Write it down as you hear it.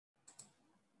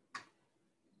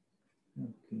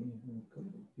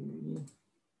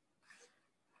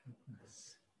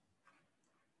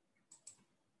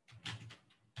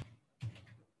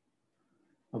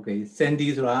Okay, Sandy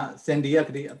ဆိုတာ Sandy က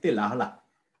တည်းကအစ်စ်လားဟုတ်လား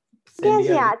Sandy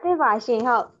ကအစ်စ်ပါရှင်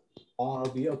ဟုတ်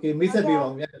Okay မိတ်ဆက်ပေးပါ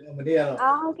ဦးဗျာမနေ့က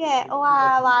တော့ဟုတ်ကဲ့ဟို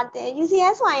ဟာ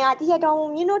UCS ဝိုင်းကတီချက်တော်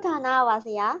မြင့်တို့ဌာနပါဆ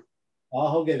ရာ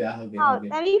ဟုတ်ကဲ့ဗျာဟုတ်ကဲ့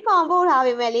တမီးဖောင်ပို့ထား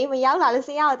ပေမဲ့လေမရောက်လာလို့ဆ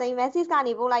ရာကိုတမီး message က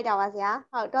နေပို့လိုက်တာပါဆရာ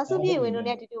ဟုတ်ဒေါ်စုပြေဝင်တို့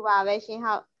နဲ့တူတူပါပဲရှင်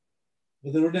ဟုတ်ဘ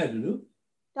ယ်သူတို့နဲ့တူတူ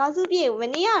ဒေါ်စုပြေမ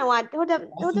နေ့ကတော့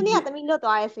ဟိုတနေ့ကတမီးလွတ်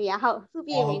သွားရဲ့ဆရာဟုတ်စု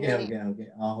ပြေဝင်တို့နဲ့ဟုတ်ပြီ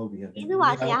ဟုတ်ပြီကျေးဇူးပါ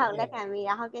ဆရာဟုတ်လက်ခံပေး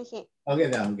တာဟုတ်ကဲ့ရှင်ဟုတ်ကဲ့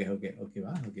ဗျာဟုတ်ကဲ့ okay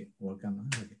ပါဟုတ်ကဲ့ welcome ပါ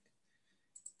ဟုတ်ကဲ့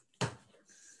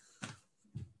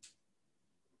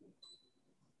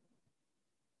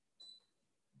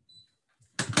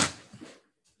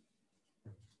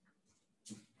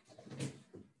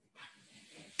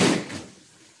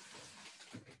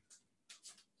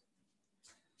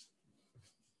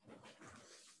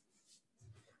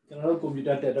ကျွန်တော်တို့ကွန်ပျူ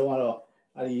တာတက်တော့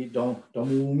အဲဒီဒေါ်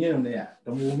မူမြင့်တို့နဲ့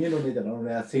ကျွန်တော်တို့လ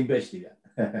ည်း same batch တွေဗျ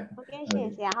ဟုတ်ကဲ့ရှင်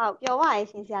ဆရာဟုတ်ပြောပါရ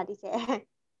ရှင်ဆရာတီချက်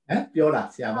ပြောတာ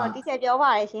ဆရာမတီချက်ပြောပါ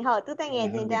ရရှင်ဟုတ်သူတငယ်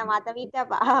ချင်းတန်းမှာတမီးတက်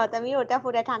ပါတမီးတို့တက်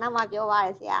ဖို့တဲ့ဌာနမှာပြောပါရ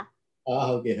ဆရာ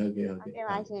ဟုတ်ကဲ့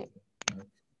ပါရှင်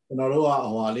ကျွန်တော်တို့က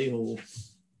ဟိုလေးဟို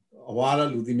အဝါရ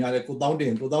လူကြီးများတယ်ကိုတောင်းတ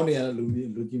င်က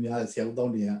လူကြီးများတယ်ဆရာဦးတော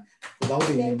င်းတင်ကကိုတောင်းတ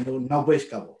င်တို့နောက် batch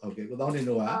ကပေါ့ဟုတ်ကဲ့ကိုတောင်းတင်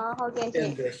တို့ကဟုတ်ကဲ့ရှင်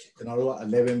batch ကျွန်တော်တို့က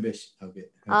11 batch ဟုတ်ကဲ့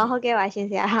ဟုတ်ကဲ့ပါရှင်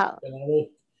ဆရာဟုတ်ကျွ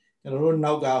န်တော်တို့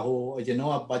နောက်ကဟိုအရင်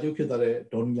တော့ပါကျုပ်ဖြစ်သွားတဲ့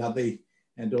ဒေါ်နီယာသိ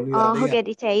န်းဒေါ်နီယာသိန်းဟုတ်ကဲ့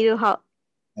ဒီချေကြီးတို့ဟု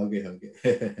တ်ကဲ့ဟုတ်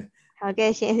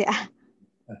ကဲ့ရှင်ဆရာ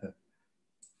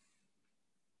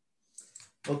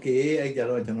โอเคအဲ့ကြ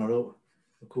တော့ကျွန်တော်တို့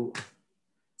အခု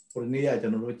ဟိုနေ့ကကျွ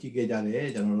န်တော်တို့ကြည့်ခဲ့ကြတယ်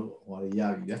ကျွန်တော်တို့ဟိုရ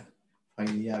ပြီဗျာ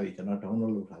file ရပြီကျွန်တော်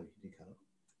download လုပ်ထားပြီဒီခါတော့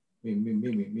မိ download လု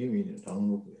ပ်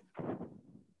ပြီ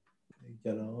အဲ့ကြ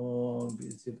တော့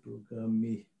basic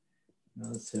programming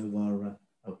နော် server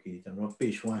okay ကျွန်တော်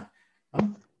page 1နော်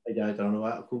အဲ့ကြကျွန်တော်တို့က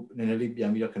အခုနည်းနည်းလေးပြ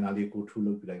န်ပြီးတော့ခဏလေးကိုထူ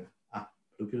လုပ်ပြလိုက်ပါဘ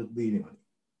ယ်လိုဖြစ်လို့သိနေမှာလဲ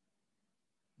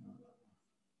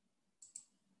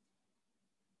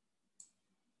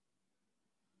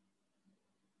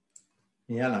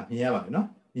မြင်ရပါပြီနော်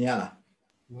မြင်ရလား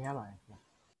မြင်ရပါတယ်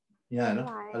မြင်ရနော်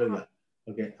အဲ့လိုရ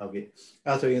ဟုတ်ကဲ့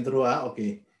အဲ့ဆိုရင်တို့က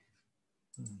okay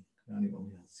ခဏလေးပေါ့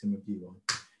ဗျာစင်မပြေပါဘူး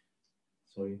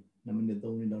sorry 2 မိနစ်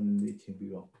3မိနစ်လောက်နေချင်း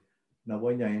ပြီးတော့နောက်ပို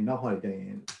င်းကျရင်နောက်ဟောကြရ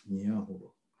င်မြင်ရမှာပေါ့သူ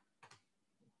က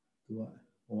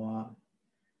ဟိုက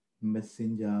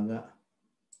messenger က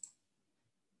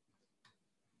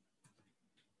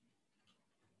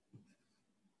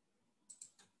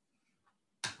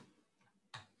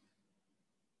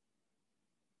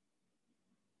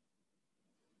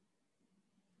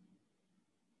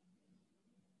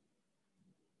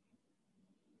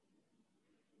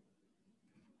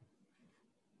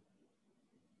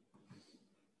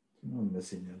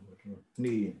messenger ကို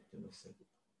နေကျွန်တော်ဆ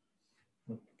က်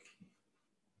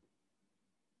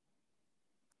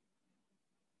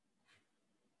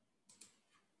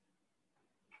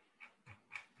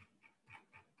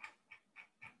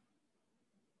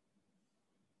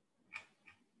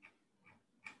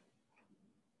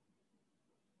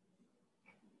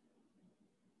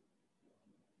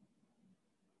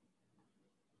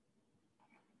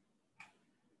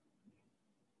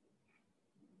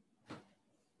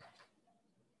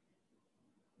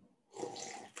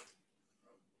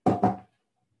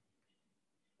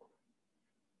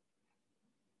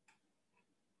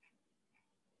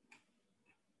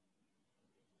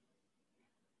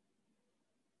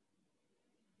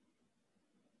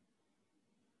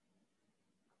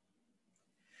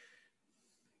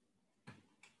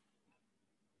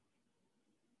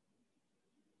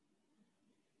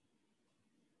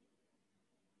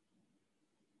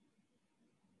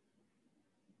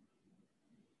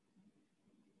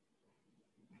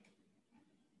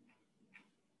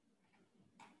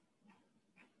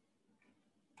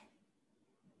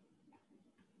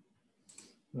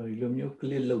ဒီလိုမျိုး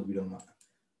click လုပ်ပြီးတော့မှ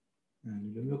ဒီ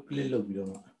လိုမျိုး click လုပ်ပြီးတော့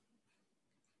မှ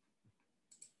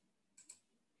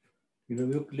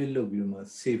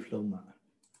save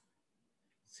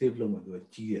လုပ်မှာသူက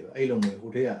ကြီးတယ်အဲ့လိုမျိုး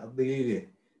ဟိုထဲကအသေးလေးတွေ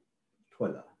ထွ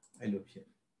က်လာအဲ့လိုဖြစ်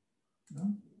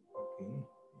နော်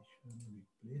okay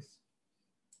replace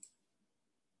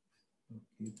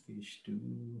okay page 2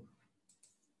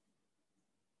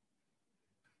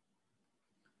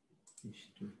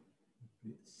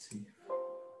 save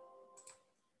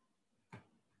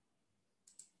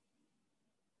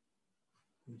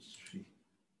history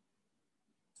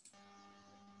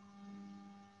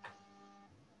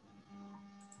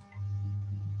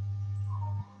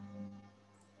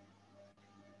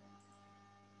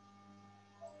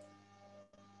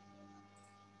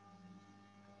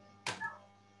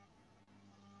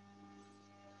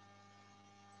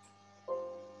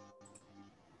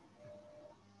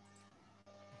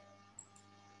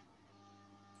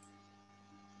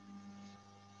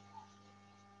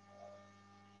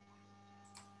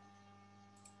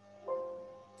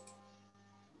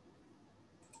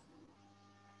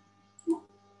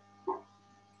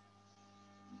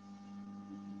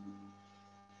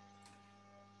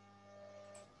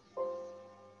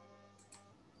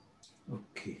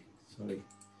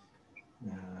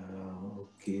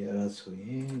ဆိုရ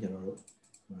င်ကျွန်တော်တို့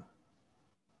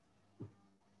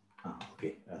โอเค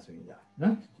အဲ့ဆိုရင်ကြာ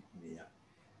နော်ဒီရ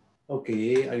okay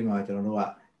အဲ့ဒီမှာကျွန်တော်တို့က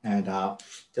ဒါ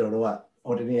ကျွန်တော်တို့က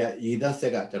ဟိုတနေ့ကရေသက်ဆ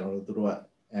က်ကကျွန်တော်တို့တို့က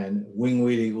ဝင်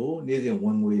ငွေတွေကိုနေ့စဉ်ဝ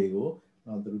င်ငွေတွေကို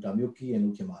သူတို့ဒါမျိုး key in လု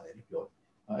ပ်ချင်ပါတယ်လို့ပြော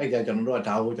အဲ့ကြကျွန်တော်တို့က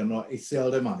ဒါကိုကျွန်တော် Excel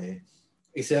ထဲမှာလည်း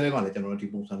ကျွန်တော်တို့ဒီ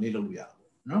ပုံစံလေးလုပ်လို့ရတာ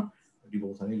ပေါ့နော်ဒီ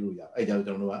ပုံစံလေးလုပ်ရအဲ့ကြ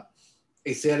ကျွန်တော်တို့က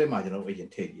Excel ထဲမှာကျွန်တော်တို့အရင်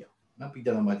ထည့်ကြည့်အောင်နော်ပြီး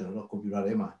တော့မှကျွန်တော်တို့ computer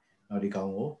ထဲမှာဒီကောင်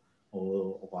ကို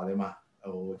ဟိုဘာထဲမှာ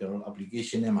ကျွန်တော်တို့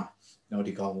application ထဲမှာ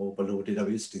ဒီကောင်ကိုဘယ်လို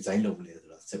database design လုပ်လဲဆို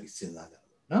တာဆက်ပြီးစဉ်းစားကြအောင်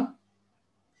နော်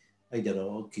အဲ့ကြ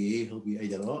တော့ okay ဟုတ်ပြီအဲ့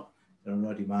ကြတော့ကျွန်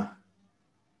တော်တို့ဒီမှာ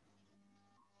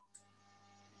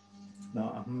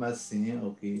နော်အမှတ်စင်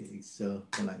okay Excel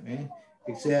ပြန်လိုက်မယ်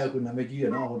Excel ကနာမည်ကြီးတ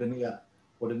ယ်နော်ဟိုတနေ့က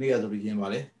ဆိုလို့ရင်ပါ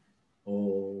လေ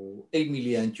8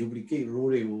 million duplicate row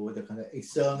တွေကိုတခါတည်း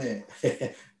Excel နဲ့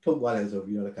ထုတ်သွားတယ်ဆို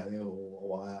ပြီးတော့တခါတည်း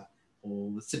ဟို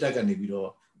စစ်တပ်ကနေပြီးတော့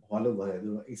ဟောလုပ်သွားတယ်သူ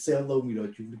တို့ Excel သုံးပြီးတော့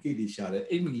duplicate တွေရှာတယ်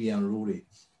8 million row တွေ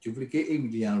duplicate 8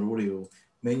 million row တွေကို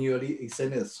manually Excel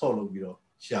နဲ့ sort လုပ်ပြီးတော့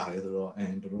ရှာတယ်ဆိုတော့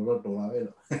တော်တော်လာပဲ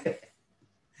လို့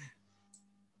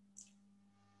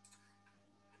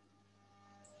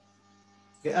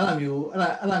ကဲအဲ့လိုမျိုး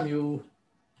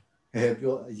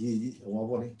ပြောအရေးကြီးဟော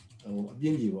ပေါ့လေအပြ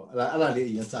င်းကြီးပေါ့အဲ့ဒါလေး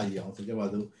အရင်စကြည့်အောင်ဆိုကြပါ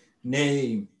စို့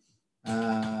name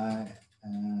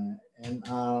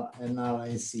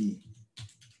NRIC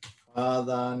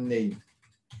father name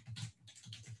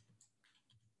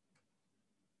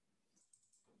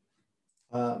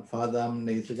father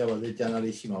name ဆိုကြပါစို့ channel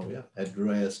လေးရှိမှာပေါ့ဗျာ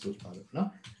address လို့ပါလို့နော်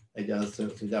အဲ့ကြ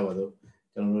ဆိုကြပါစို့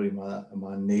ကျွန်တော်တို့ဒီ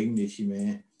မှာ name တွေရှိမ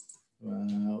ယ်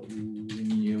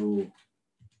new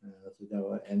so that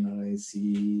was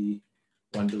NRIC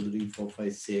 1 2 3 4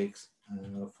 5 6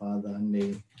 father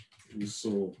name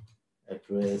Uso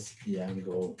address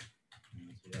Yango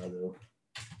so that was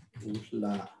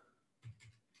Usla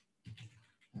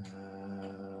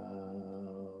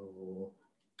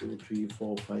 2 3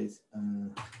 4 5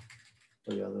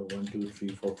 so the other 1 2 3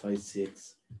 4 5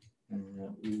 6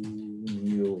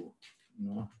 new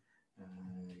no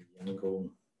Yango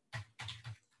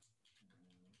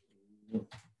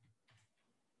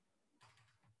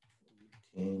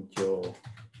change your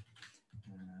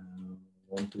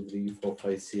 1 2 3 4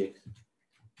 5 6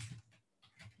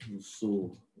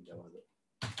 so 1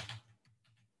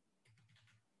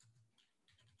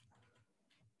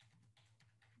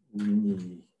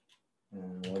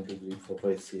 2 3 4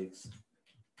 5 6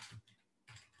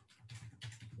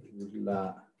 la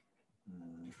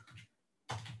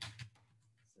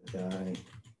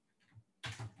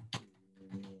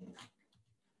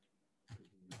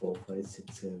 4 5 6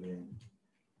 7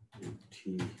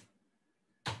 8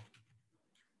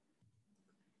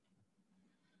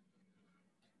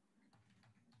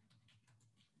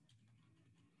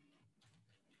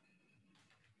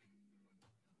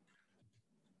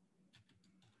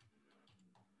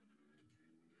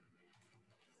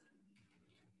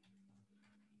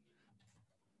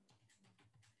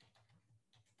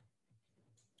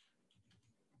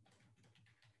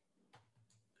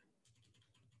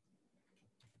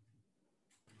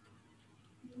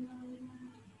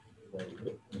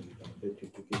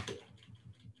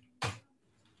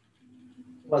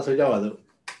 ဘာဆိုကြပါစို့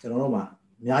ကျွန်တော်တို့မှာ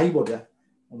အများကြီးပေါ့ဗျာ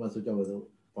ဟိုမှာဆိုကြပါစို့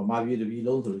ဗမာပြည်တပြည်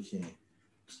လုံးဆိုလို့ရှိရင်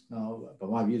ဗ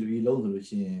မာပြည်တပြည်လုံးဆိုလို့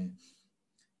ရှိ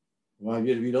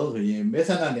ရင်မဲဆ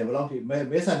န္ဒနယ်ဘယ်လောက်ထိ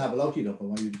မဲဆန္ဒဘယ်လောက်ထိတော့ဗ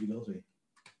မာပြည်တပြည်လုံးဆိုရင်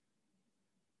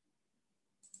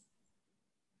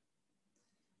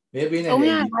မဲပေးနေတယ်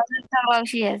356လောက်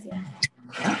ရှိရဆရာ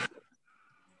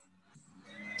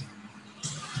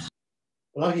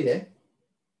ဘယ်လောက်ရှိလဲ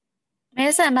မဲ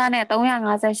ဆန္ဒနဲ့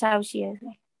356ရှိရဆ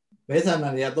ရာမဲဆန္ဒ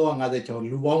နဲ့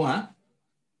356လူပေါင်းက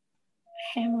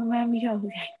မမှန်ပြီးတော့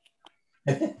ဘူး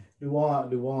လူပေါင်းက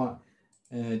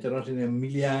ကျွန်တော်ထင်တယ်မီ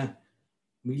လီ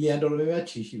ယံတော်တော်များ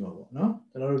ချီရှိမှာပေါ့နော်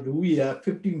ကျွန်တော်တို့လူကြီးက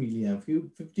50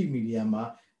 million မှာ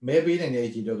မဲပေးနိုင်တဲ့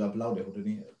အကြီးတော့ကဘယ်လောက်လဲဟိုတ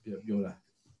နေ့ပြောတာ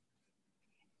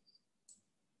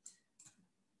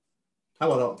ထား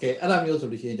ပါတော့ကဲအဲ့လိုမျိုးဆို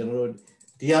လို့ရှိရင်ကျွန်တော်တို့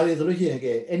ဒီဟာတွေဆိုလို့ရှိရင်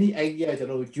ကဲ any idea ကျွန်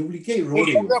တော်တို့ duplicate row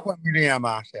တွေmillion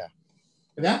မှာဆရာ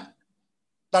ခင်ဗျာ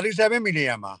37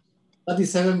 million မှာ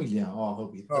37 million ဟုတ်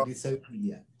ပြီ37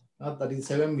 million နော်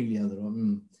37 million ဆိုတော့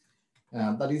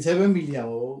37 million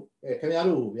ကိုခင်ဗျား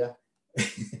တို့ဗျာ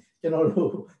ကျွန်တော်တို့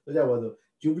ဆိုကြပါစို့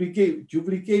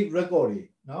duplicate record တွေ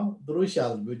နော်သူတို့ရှာ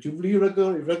duplicate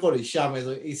record တွေရှာမယ်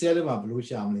ဆိုရင် Excel ထဲမှာဘယ်လို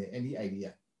ရှာမလဲ any idea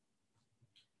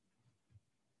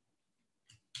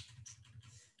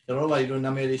ကျွန်တော်တို့ကဒီလို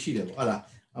နာမည်တွေရှိတယ်ပေါ့ဟုတ်လား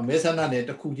မဲဆန္ဒနဲ့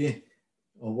တစ်ခုချင်း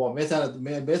ဟိုပေါ့မဲ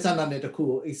ဆန္ဒနဲ့တစ်ခု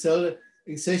ကို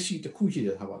Excel sheet တစ်ခုရှိတ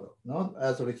ယ်ထားပါတော့เนาะအဲ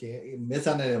ဆိုလို့ချင်းမဲဆ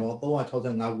န္ဒနဲ့ပေါ့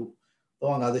365ခု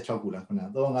 356ခုလားခုန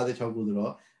356ခုဆို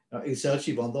တော့ Excel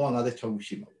ရှိပေါင်း356ခု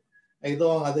ရှိမှာပေါ့အဲ့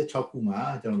356ခုမှာ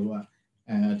ကျွန်တော်တို့က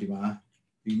ဒီမှာ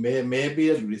ဒီမဲပေး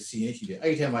တဲ့လူတွေစီရင်ရှိတယ်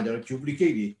အဲ့ဒီထဲမှာကျွန်တော်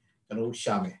duplicate တွေကျွန်တော်တို့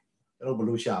ရှာမယ်ကျွန်တော်ဘယ်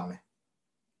လိုရှာမလဲ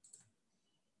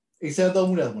Excel သုံး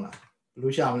မှုလားမလားဘယ်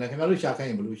လိုရှာမလဲခင်ဗျားတို့ရှာခိုင်း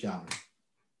ရင်ဘယ်လိုရှာမလဲ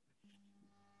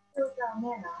filter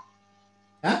နဲ့လား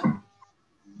ဟမ်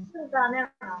filter နဲ့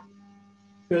လား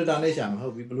filter နဲ့ရှာမှာဟု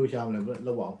တ်ပြီဘယ်လိုရှာမလဲ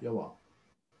လောက်ပါအောင်ပြောပါအောင်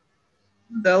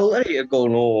တော့အဲ့ဒီအကုန်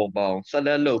လုံးပေါင်း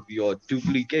select လုပ်ပြီးတော့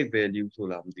duplicate value ဆို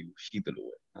လားမသိဘူးရှိတယ်လို့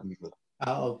ပဲအမိလို့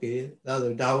โอเคဒါ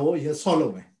ဆိုဒါကိုရ sort လု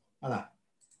ပ်မယ်ဟုတ်လား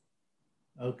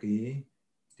okay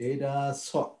data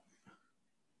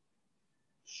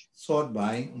sort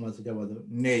by ဥပမာဆိုကြပါစို့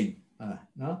name ဟာ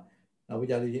နော်နောက်ပြီး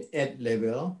ကြလို့ add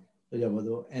level ဆိုကြပါ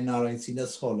စို့ NRIC နဲ့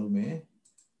sort လုပ်မယ်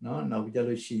နော်နောက်ပြီးကြ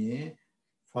လို့ရှိရင်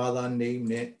father name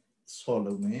နဲ့ sort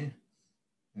လုပ်မယ်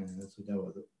ဆိုကြပါ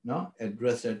စို့နော်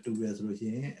address နဲ့တူရဆိုလို့ရှိ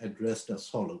ရင် address နဲ့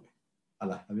sort လုပ်မယ်ဟုတ်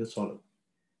လားဒါမျိုး sort လုပ်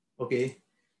okay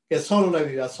ကဲ sort လုပ်လိုက်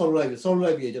ပြီ sort လုပ်လို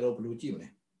က်ပြီကျွန်တော်ဘယ်လိုကြည့်မလဲ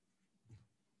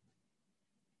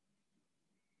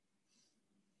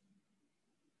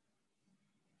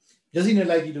မျက်စိနဲ့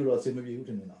လိုက်ကြည့်လို့တော့အဆင်မပြေဘူးထ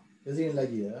င်တယ်နော်မျက်စိနဲ့လို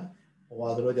က်ကြည့်ရဟိုဟာ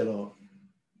ဆိုတော့ကျတော့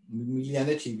မီလီယံ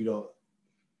နဲ့ချီပြီးတော့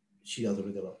ရှိတာဆို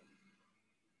တော့ကျတော့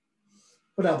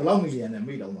ဟုတ်တာဘယ်လောက်မီလီယံနဲ့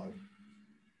မိတော့မှာလဲ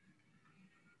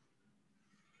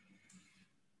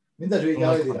မင်းတို့တွေ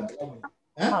ကြားရသေးတာဟမ်ဟု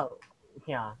တ်ဆ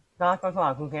ရာဒါ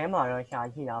ဆော့Google မှာတော့ရှာ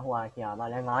ကြည့်တာဟိုဟာဆရာဗာ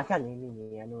လဲ54မီလီ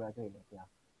ယံလို့တော့တွေ့တယ်ဆရာ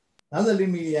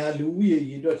54မီလီယံလူဦးရေ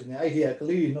ရည်အတွက်တင်အဲ့ဒီကက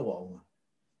လေးတွေနှုတ်ပါအောင်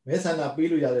မဲဆန္ဒပေး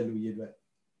လို့ရတဲ့လူရည်အတွက်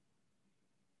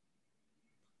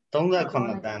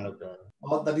39တန်းလို့ပြော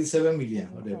37 million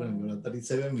ဟုတ်တယ်ဘယ်လိုပြောလဲ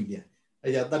37 million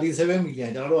အဲ့ဒါ37 million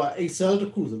ကျွန်တော်တို့က Excel တ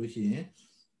စ်ခုဆိုလို့ရှိရင်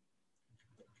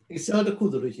Excel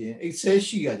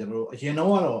ရှိကကျွန်တော်တို့အရင်တော့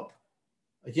က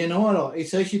တော့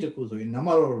Excel ရှိတစ်ခုဆိုရင်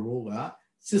number of row က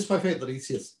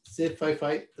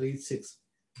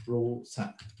65536 row ဆ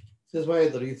န်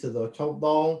65536တော့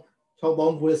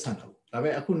6000ခွဲဆန်တာပေါ့ဒါပေ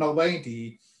မဲ့အခုနောက်ပိုင်းဒီ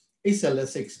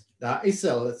XLS6 ဒါ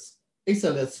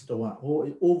XLS တော့ဟို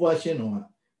overversion တော့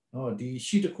နော်ဒီ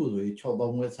sheet တစ်ခုဆိုရင်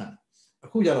6000ခွဲဆန်အ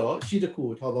ခုကျတော့ sheet တစ်ခု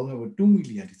ကို6000ခွဲကို2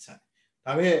 million တိဆန်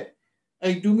ဒါပေမဲ့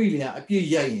အဲ့2 million အပြည့်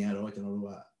ရိုက်ရင်ကတော့ကျွန်တော်တို့က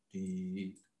ဒီ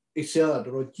Excel က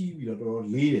တော်တော်ကြီးပြီးတော့တော်တော်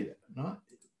လေးတယ်နော်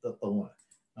သုံးရ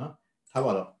နော်ထား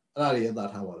ပါတော့အဲ့ဒါတွေအသာ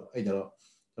ထားပါတော့အဲ့ကြတော့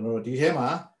ကျွန်တော်တို့ဒီထဲမှာ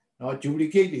နော်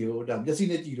duplicate တွေကိုဒါမျက်စိ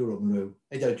နဲ့ကြည့်လို့တော့မလွယ်ဘူး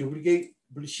အဲ့ကြတော့ duplicate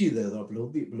ရှိတယ်ဆိုတော့ဘယ်လို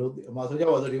သိအမှာဆိုကြ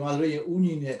ပါဆိုဒီမှာဆိုရင်ဦး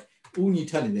ညီ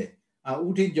ထပ်နေတယ်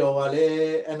ဦးထင်းကျော်ကလည်း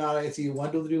NRIC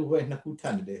 123ခွဲနှစ်ခုထ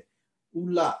ပ်နေတယ်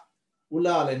ဦးလက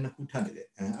လည်းနှစ်ခုထပ်နေတယ်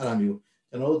အဲ့ဒါမျိုး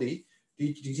ကျွန်တော်တို့ဒီ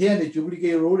ထဲကနေ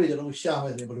duplicate row တွေကျွန်တော်တို့ရှာမ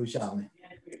ယ်ဆိုရင်ဘယ်လိုရှာမလဲ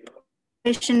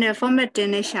conditional formatting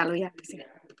နဲ့ရှာလို့ရတယ်ဆရာ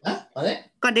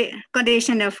ဟုတ်တယ်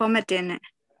conditional formatting နဲ့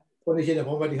conditional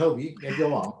formatting ဟုတ်ပြီပြော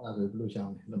ပါအောင်အဲ့ဒါဆိုဘယ်လိုရှာမ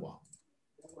လဲလုပ်ပါ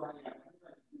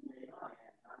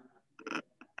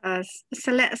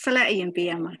select အရင်ပေး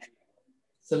ရမှာ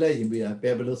select ရင်ပေးတာဘ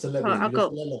ယ်လို select ပေး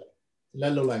လဲ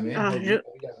select လုပ်လိုက်မယ်ဟုတ်ပြီ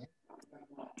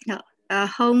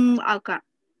home အောက်က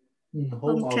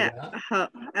home အောက်ကဟုတ်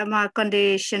အမ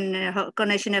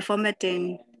conditional formatting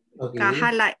က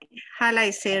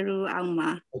highlight cell အောက်မှာ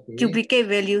duplicate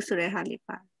value ဆိုတဲ့ဟာလေး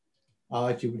ပါ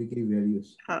duplicate values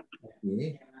ဟုတ်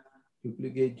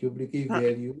okay duplicate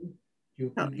value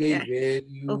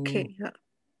okay ဟု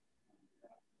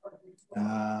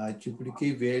တ်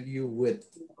duplicate value with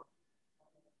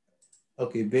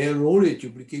okay ဘယ် row တွေ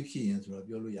duplicate ဖြစ်ရင်ဆိုတော့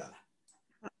ပြောလို့ရလား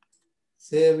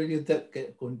cell value that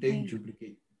contain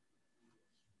duplicate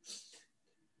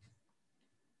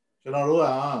ကျွန်တော်တို့က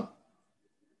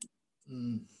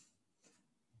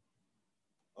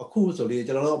အခုဆိုလေ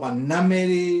ကျွန်တော်တို့ကနာမည်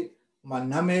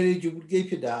တွေ duplicate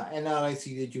ဖြစ်တာ NRIC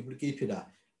တွေ duplicate ဖြစ်တာ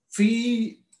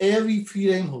every fee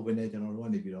တိုင်းမဟုတ်ဘဲနဲ့ကျွန်တော်တို့က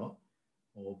နေပြီးတော့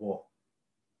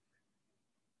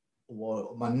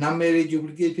နာမည်တွေ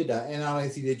duplicate ဖြစ်တာ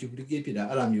NRIC တွေ duplicate ဖြစ်တာ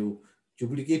အဲ့လိုမျိုး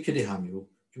duplicate ဖြစ်တဲ့ဟာမျိုး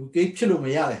duplicate ဖြစ်လို့မ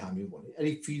ရတဲ့ဟာမျိုးပေါ့လေအဲ့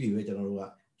ဒီ fee တွေပဲကျွန်တော်တို့က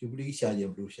duplicate ရှာခြ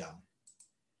င်းဘယ်လိုရှာမ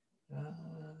လဲ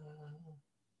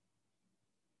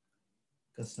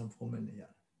custom format နဲ့ရ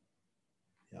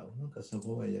အောင်နော် custom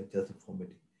format ရ custom format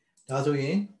ဒါဆိုရ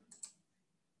င်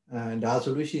ဒါ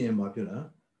ဆိုလို့ရှိရင်ဘာပြောလဲ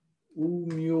ဦး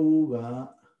မျိုးက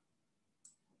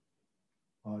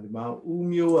ဒီမှာဦး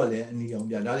မျိုးကလည်းအနီအောင်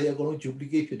ပြဒါတွေအကုန်လုံး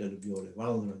duplicate ဖြစ်တယ်လို့ပြောတယ်ဘာ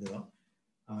လို့လဲဆိုတော့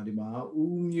ဒီမှာ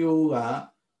ဦးမျိုးက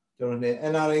ကျွန်တော်လည်း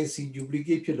NRIC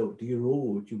duplicate ဖြစ်လို့ဒီ row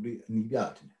ကို duplicate အနီပြတယ်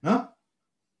နော်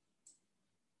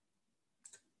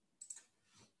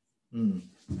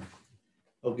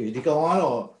okay ဒီကောင်က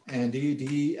တော့ဒီ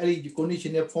အဲ့ဒီ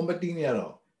conditional formatting နဲ့က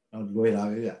တော့လွယ်တာ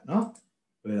ပဲဗျနော်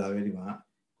လွယ်တာပဲဒီမှာ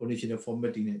conditional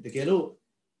formatting နဲ့တကယ်လို့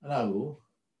အဲ့ဒါကို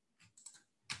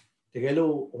cái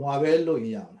lô hoa bé lô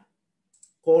như vậy là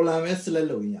column s là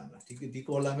lô như vậy là thì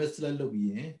column s là lô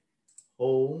gì ấy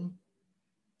home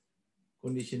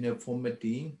conditional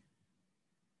formatting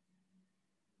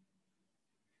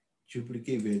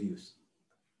duplicate values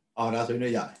đó rồi nó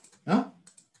vậy hả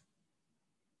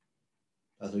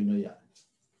đó rồi nó vậy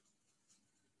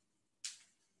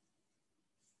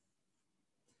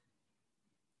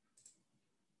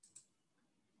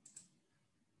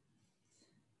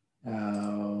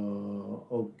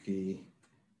ok thì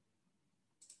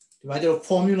bây giờ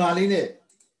formula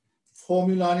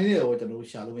này rồi cho nó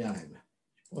xả luôn như này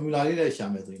formula này xả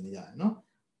mấy rồi như vậy nó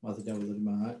mà tôi cho tôi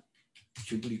mà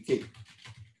duplicate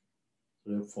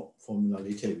rồi formula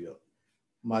này thay vì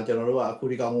mà cho nó là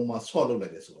cuối cùng mà solve được lại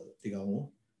cái số thì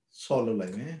cùng solve được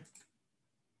lại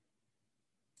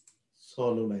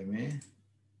mấy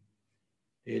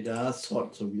thì đã solve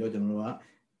số bây giờ cho nó là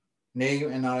name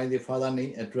NRI the father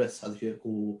name address as phía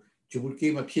cô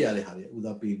duplicate mà phía này hay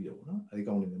là bây giờ nó cái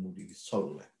công này mình đi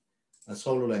solve lại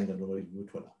cho nó là nhiều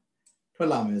thoát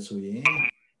làm cái số gì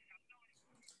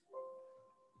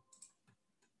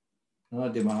nó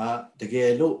để mà để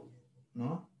cái lỗ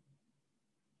nó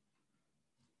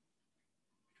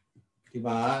thì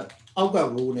màအောက်က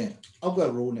row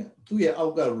နဲ့သူ့ရဲ့အော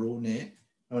က်က row နဲ့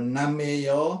နာမည်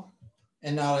ရော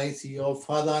NRIC ရော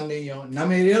father name ရောနာ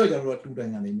မည်တွေတော့ကျွန်တော်တို့တူတို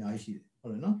င်းကနေအများကြီးရှိတယ်ဟု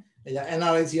တ်တယ်နော်အဲဒါ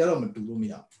NRIC ကတော့မတူလို့မ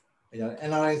ရဘူးအဲဒါ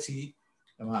NRIC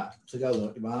ဒီမှာဆိုကြ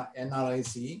တော့ဒီမှာ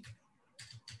NRIC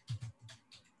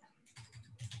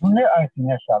unit IC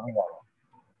နဲ့ရှာပြီးပါတော့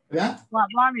ဗျာဟို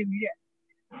သွားနေပြီတဲ့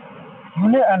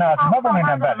unit NRIC မှတ်ပုံ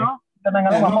နံပါတ်လေတနင်္ဂ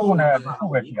နွေမှာမှတ်ပုံနံပါတ်တစ်ခု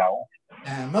ပဲရှိတာ哦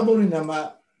မှတ်ပုံ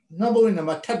နံ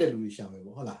ပါတ်ထပ်တဲ့လူတွေရှာမယ်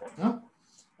ပေါ့ဟုတ်လားနော်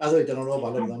အဲဆိုကျွန်တော်တို့ကဘာ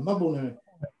လုပ်လဲမှတ်ပုံနံ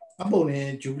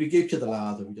duplicate ဖြစ်သ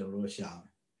လားဆိုပြီးကျွန်တော်တို့ရှာ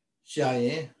ရ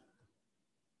င်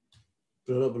ဘ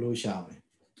ယ်လိုရှာမလဲ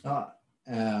နော်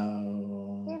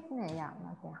if နဲ့ရ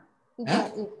အောင်ဆရာ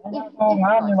if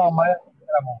ငါးမြန်မာမှာ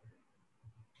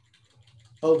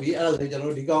ဟုတ်ပြီအဲ့ဒါဆိုကျွန်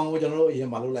တော်တို့ဒီကောင်ကိုကျွန်တော်တို့အရင်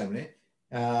မလုပ်လိုက်မလဲ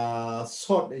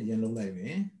sort အရင်လုပ်လိုက်မ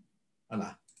ယ်ဟုတ်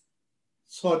လား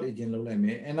sort အရင်လုပ်လိုက်မ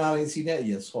ယ် NRIC နဲ့အ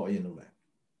ရင် sort အရင်လုပ်လိုက်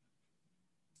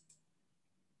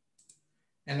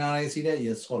NRIC နဲ့အရ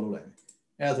င် sort လုပ်လိုက်မယ်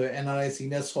အဲ့ဒါဆို NRIC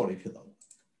နဲ့ sort ဖြစ်သွားရ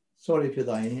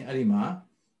င်အဲ့ဒီမှာ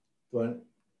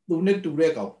သူနဲ့တူ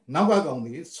တဲ့ကောင်နောက်ကကောင်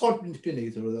ဒီ sort ဖြစ်နေ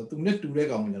ဆိုတော့သူနဲ့တူတဲ့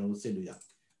ကောင်ကိုကျွန်တော်တို့စစ်လို့ရ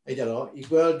အဲ့ကြတော့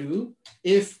equal to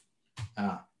if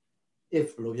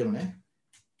လို့ပြောမလဲ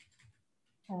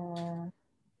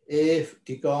if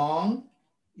ဒီကောင်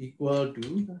equal to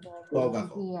ကောက်ကကောင်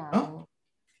နော်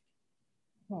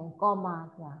comma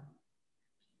ဆရာ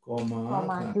comma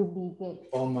duplicate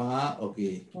comma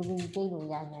okay duplicate လို့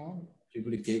ရတယ်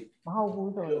duplicate မဟုတ်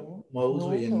ဘူး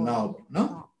ဆိုရင် now နော်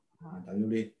ဒါ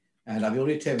မျိုး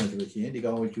လေးထည့်မယ်ဆိုလို့ရှိရင်ဒီ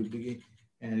ကောင်ကို duplicate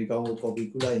ဒီကောင်ကို copy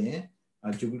ကူးလိုက်ရင်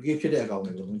duplicate ဖြစ်တဲ့အကောင်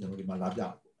တွေကိုကျွန်တော်ဒီမှာလာပြ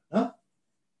နော်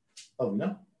ဟုတ်ပြီ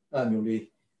နော်အဲ့မျိုးလေး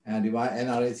ဒီမှာ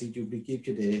NRIC duplicate ဖြ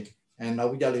စ်တယ်နော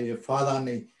က်ပြီးကြလေ father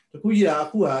name တခုကြီးအ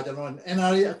ခုကကျွန်တော်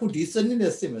NRIC အခုဒီစနစ်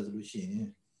နဲ့စစ်မယ်ဆိုလို့ရှိရင်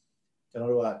ကျွန်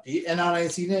တော်တို့ကဒီ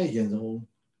NRIC နဲ့အရင်ဆုံး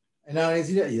NRIC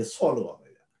နဲ့အရင် sort လုပ်ရမ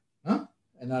ယ်ဗျာနော်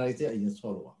NRIC နဲ့အရင်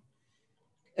sort လုပ်ရ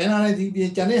NRIC ပြ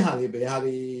င်ကျန်တဲ့ဟာတွေဘယ်ဟာ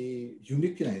တွေ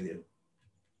unique ဖြစ်နိုင်သေးလဲ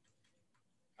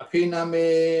အဖေနာမ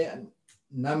ည်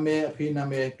အဖေနာ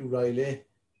မည်တူတာတွေလဲ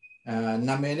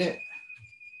နာမည်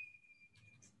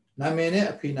နဲ့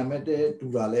အဖေနာမည်တဲ့တူ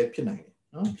တာလဲဖြစ်နိုင်တယ်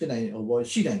နော်ဖြစ်နိုင်ဟိုဘော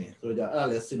ရှိနိုင်တယ်ဆိုတော့အဲ့ဒါ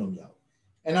လဲစစ်လို့မရဘူး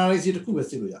NRIC တစ်ခုပဲ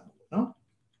စစ်လို့ရမှာပေါ့နော်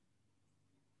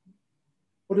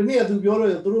ဟိုဒီနေ့သူတို့ပြော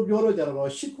တော့ကြတော့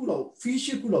10ခုလောက် fee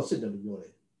 10ခုလောက်စစ်တယ်လို့ပြောတ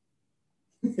ယ်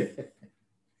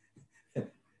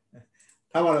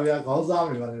ထားပါတော့ဗျာခေါင်းစား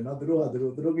နေပါလေနော်သူတို့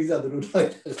ကိစ္စသူတို့ထား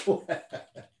တယ်ဆို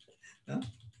နော်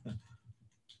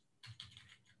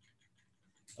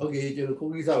Okay ကျွန်တော်ကို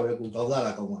ကိစ္စပဲကိုခေါင်းစား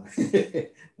တာကောင်းပါလား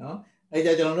နော်အဲ့ကြ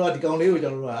ကျွန်တော်တို့ကဒီကောင်လေးကိုကျွ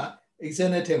န်တော်တို့က Excel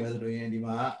နဲ့ထည့်မယ်ဆိုလို့ရင်ဒီ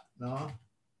မှာနော်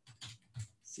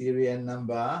serial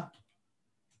number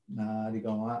ဒီ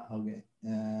ကောင်ကဟုတ်ကဲ့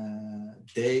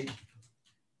date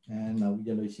နောက်ပြီး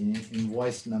ကြလို့ရှိရင်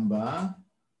invoice number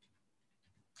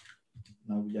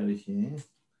နောက်ပြီးကြလို့ရှိရင်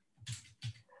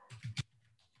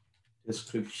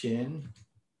description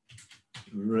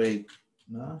rate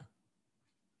နော်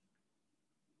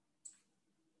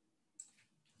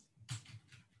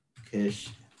cash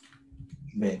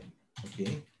bank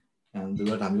okay သူ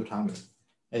ကဒါမျိုးထားမယ်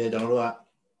အဲ့ဒါကျွန်တော်တို့က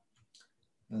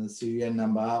serial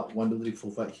number 1 2 3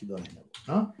 4 5ရှိသွားတယ်ပေါ့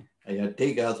နော်အဲ့ဒါ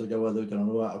date ကဆိုကြပါစို့ကျွန်တော်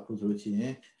တို့ကအခုဆိုလို့ရှိရ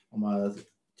င်ဟိုမှာ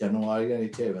January ကနေ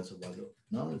ထည့်ပဲဆိုပါစို့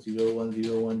နော်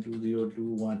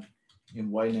 01012021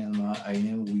 invoice number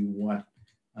INM we1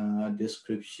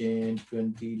 description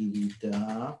 20 liter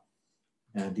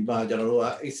ဒီမှာကျွန်တော်တို့က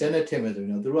Excel နဲ့ထည့်မယ်ဆိုရင်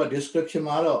တော့သူတို့က description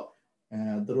မှာတော့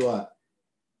သူ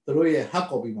တို့ရဲ့ hard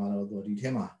copy မှာတော့ဒီထဲ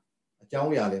မှာအကြော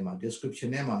င်းအရာတွေမှာ description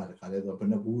ထဲမှာတခါလဲဆိုဘယ်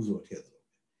နှဘူးဆိုထည့်တယ်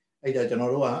အဲ့ဒါကျွန်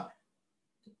တော်တို့က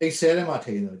Excel ထဲမှာထ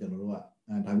ည့်ရင်တော့ကျွန်တော်တို့က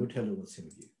ဒါမျိုးထည့်လို့အဆင်မ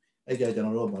ပြေအဲ့ဒါကျွန်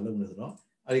တော်တို့ကမလုပ်နဲ့ဆိုတော့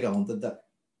အဲ့ဒီကောင်တက်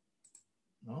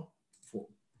နော်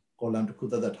column တစ်ခု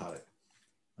တက်ထားတယ်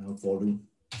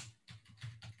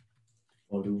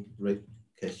volume rate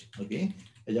cash okay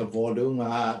အဲ့ဒါ volume က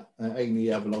အဲ့ဒီနေ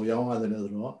ရာဘယ်လောက်ရောင်းရတယ်လဲ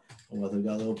ဆိုတော့ဟိုမှာဆိုကြ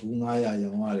တော့ဘူး900ရော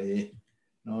င်းရတယ်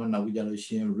နော်နောက်ပြီးကြလို့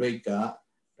ရှိရင် rate က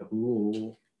တဘူးကို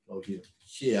လောက်ရှိ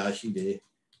800ရှိတယ်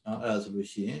နော်အဲ့ဒါဆိုလို့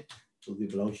ရှိရင်သူဒီ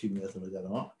ဘယ်လောက်ရှိမလဲဆိုတော့ကြ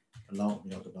တော့ဘယ်လောက်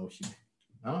မြောက်တော့ရှိတယ်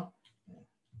နော်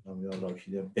နောက်မြောက်တော့ရှိ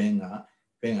တယ် bank က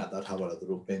တားထားပါတော့သူ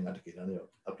တို့ bank ကတကယ်တော့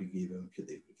applicable ဖြစ်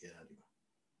သေးဘူးကြတယ်ဒီမှာ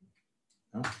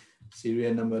နော်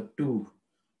serial number 2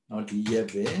နော်ဒီရက်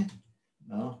ပဲ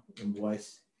နော် invoice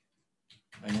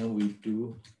and then we do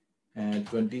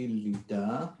 20 liter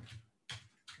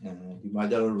ဒီမှာ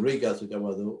ကျတော့ rate ကဆိုကြပါ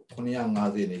စို့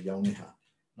950နဲ့ရောင်းနေတာ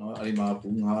နော်အဲ့ဒီမှာ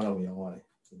ဘူး9000ရောင်းရတယ်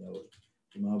ဆိုတော့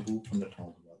ဒီမှာဘူး9000ဆိုတော့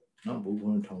နော်ဘူး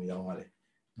9000ရောင်းရတယ်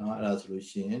နော်အဲ့ဒါဆိုလို့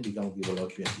ရှိရင်ဒီကောင်ဒီဘယ်လော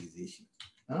က်ပြန်စီစီရှိ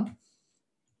နော်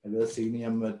အဲ့ဒါ senior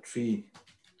number 3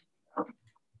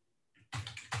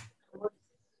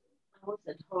 I was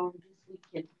at home this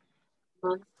weekend.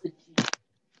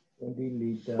 20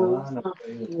 liter 1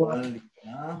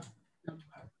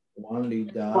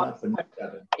 liter ဘယ်နဲ့ကြ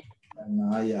တယ်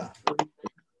900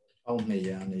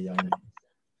 1200နဲ့ရောင်းတ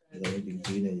ယ်ဒါလည်းဒီ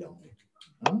ဈေးနဲ့ရောင်းတယ်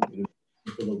နော်ဒီ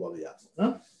လိုပါလို့ရ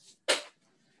နော်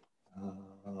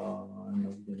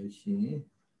နောက်ကြလို့ရှိရင်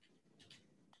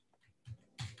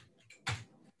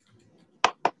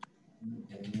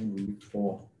we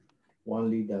for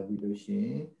 1 liter ပြီးလို့ရှိရ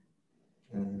င်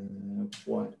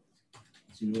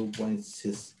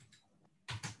0.6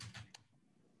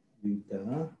 liter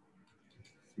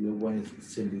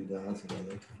 0.6 liter ဆိုတော့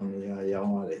900ရော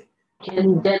င်းရတယ် Can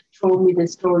Dad show me the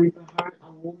story behind a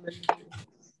woman?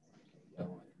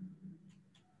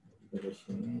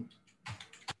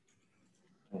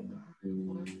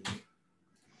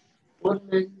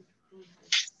 Woman.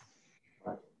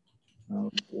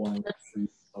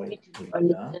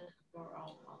 For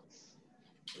our house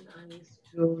when I was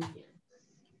 2 years.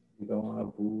 ဒီကောင်က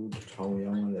ဘူး1000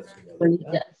ရောင်းရတယ်ဆိုတော့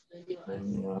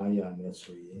 900နဲ့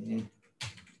ဆိုရင်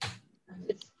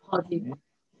It's party.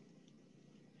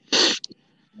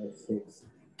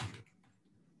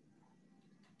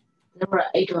 There were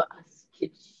 8 of us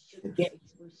kids should get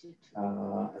exposure to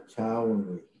အခြားဝင်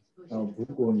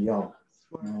ဘူးကုန်ရောင်း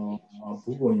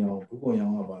ဘူးကုန်ရောင်း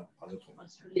ကပါလို့ဆို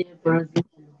Australia, Brazil,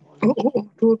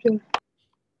 and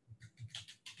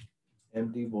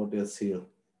empty bottle sale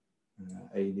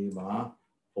အဲ့ဒီမှာ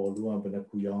ပေါ်လူကဘယ်နှ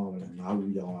ခုရောင်းအောင်လဲ9ခု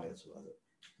ရောင်းရတယ်ဆိုတော့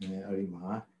အဲ့ဒီမှာ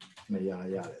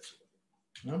200ရတယ်ဆိုတော့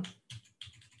နော်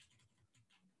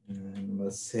number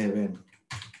 7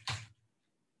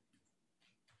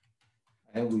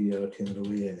 and we are ထင်လို့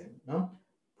ရတယ်နော်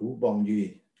ဘူးပေါင်ကြီး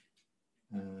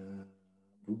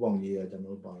ဘူးပေါင်ကြီးကကျွန်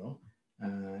တော်ပါတော့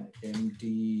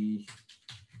empty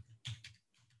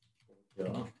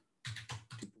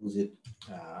deposit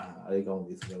အဲ့ဒီကောင်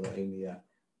ဒီဆိုတော့အဲ့ဒီက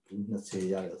ဘူး20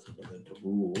ရတယ်ဆိုတော့တ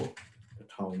ဘူးကို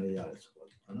1000နဲ့ရတယ်ဆိုတော့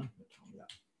နော်1000ရ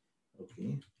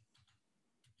okay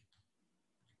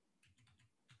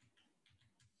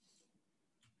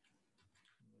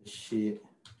shit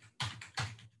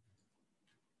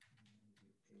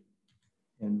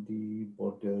empty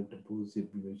bottle deposit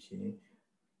ပြီးလို့ရှိရင်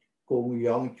ကုန်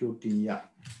ရောင်းကြိုတင်ရ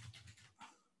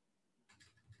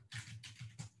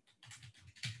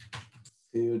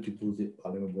sale deposit ပါ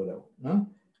လို့ပြောတယ်နော်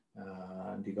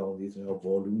ဒီကောင်ဒီဆိုတော့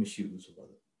volume မရှိဘူးဆိုတော့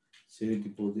sale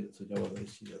deposit ဆိုကြပါတော့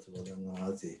ရှိတယ်ဆိုတော့50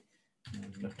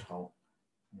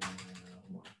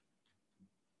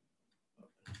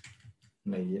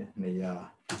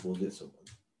 2000200 deposit ဆိုတော့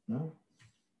နော်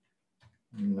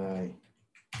9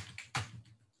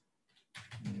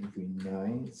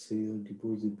 sale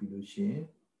deposit ပြီးလို့ရှိရင်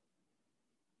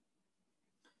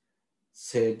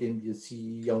setting ပစ္စည်း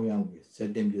ရောင်းရမယ်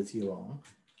setting ပစ္စည်းရောင်း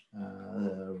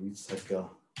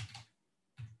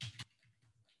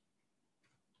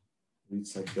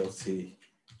recycle စီ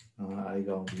အဲ့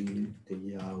ကောင်ဒီတ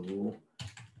ရား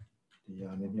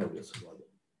နဲ့မြောက်ရဆိုတော့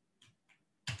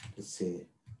တစ်စေ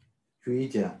ကျွေး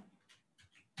ကြ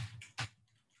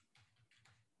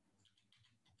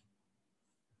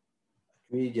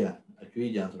အ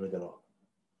ကျွေးကြဆိုတော့ကြတော့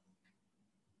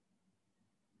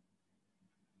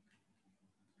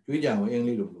ကျွေးကြကိုအင်္ဂ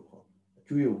လိပ်လိုခေါ်အ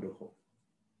ကျွေးကိုလို့ခေါ်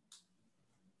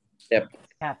Dep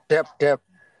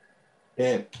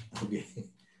okay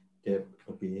dep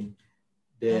okay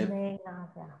dep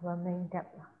remain dep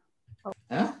ဟ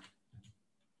မ်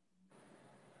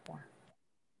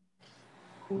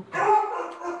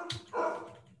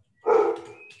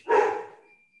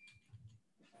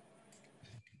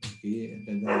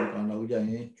then now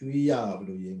Julia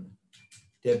blue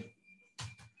debt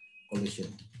collection.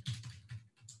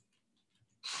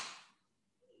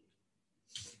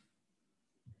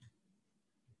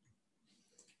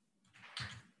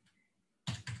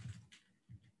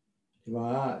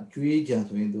 Julia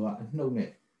just went to a no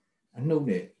net.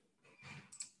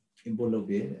 In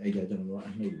Bologna, I don't know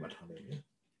what happened.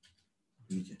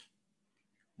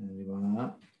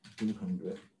 And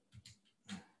 200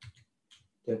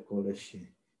 debt collection.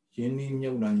 Jenny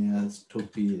knew Nanyas to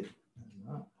be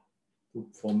to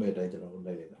format I don't know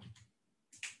later.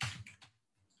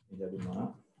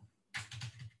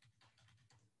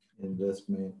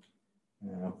 Investment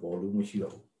volume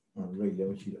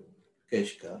regular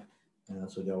cash car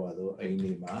so Javado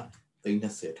Ainima thing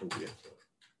has set to be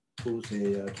who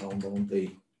say town down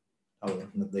day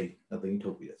nothing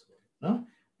to be as well.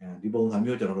 And the bones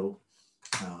are general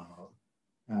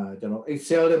general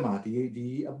excel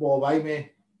the above I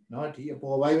may not the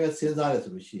above I may since I was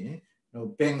machine no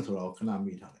banks or cannot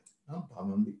meet no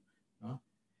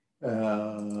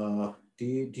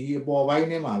the above I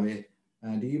name away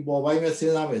and the above I may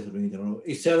since I was general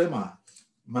excel ma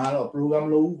program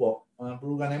low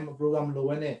program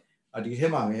low and at the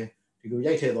hema to go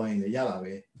yaked on in the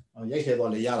Yalawe or yaked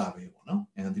on the Yalawe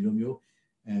and the Lumio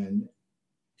and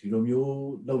the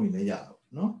Lumio low in the Yellow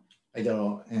no I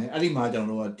don't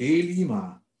know daily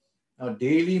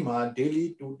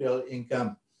total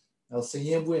income now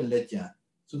same way legend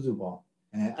Suzubo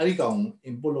and Aricon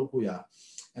in Bolokuya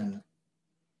and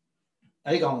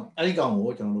Aricon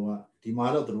watch on the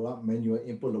mother through menu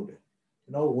in Polo.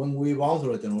 You know, when we bounce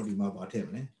or the map at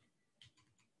him,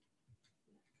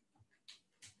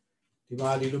 the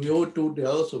body Lumio 2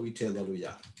 Del, so we tell the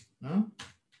Luya.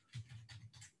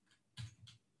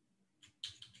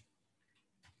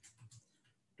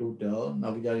 Total,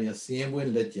 now we are in the same way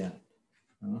legend.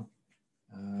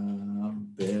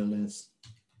 Balance.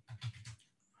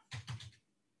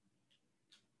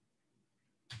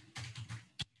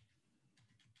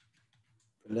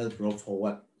 Let's drop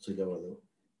forward. So there was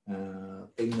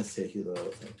thing to say here.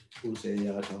 Who say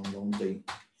a town long thing?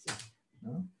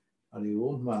 Are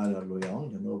you mad at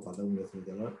Loyang? You know, but don't listen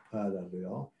to the pad at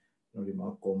Loyang. No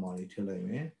remark, money till I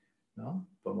mean. No,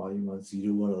 but my human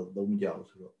zero or don't yell.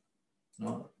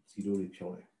 No, zero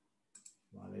reply.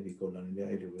 My lady called on the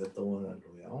idea with the one at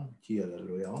Loyang, cheer at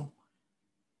Loyang.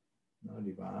 No,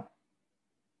 the bar.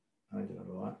 I don't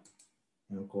know what.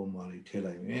 Call money tell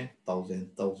I mean,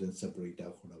 thousand separate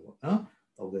out for the one.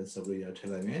 1000 separate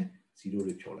tell I mean, zero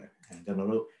reply. And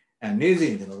general and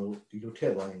amazing general, you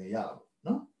tell in the yard.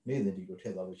 No, amazing you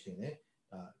tell the machine,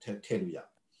 tell you.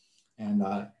 And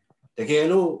the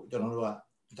Galo, general,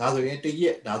 that's the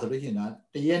year, that's the year,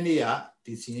 the year,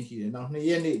 this year here, now the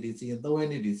year, this year, the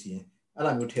way this year, and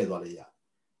I'm going to tell the year.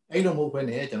 I don't know when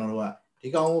the general, the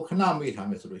Gao cannot meet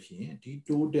him as a machine, the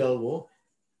 2 Delvo.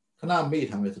 Cannot meet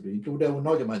him as a do they will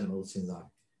not imagine old since I.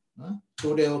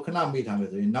 So they cannot meet him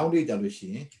as a now the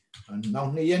Jalushi and now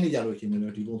the any Jalushi in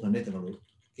the people on Netano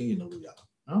King in the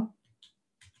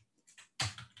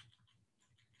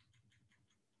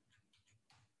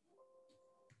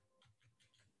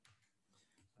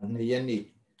and the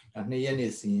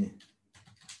Yenny scene.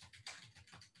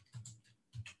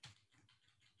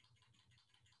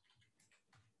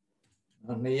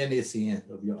 And the Yenny scene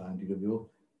of your auntie review.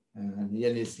 And the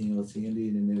other thing was seeing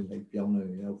in like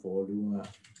piano for doing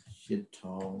shit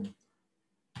town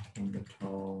on the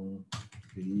town,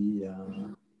 the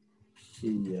she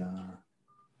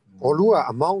Polua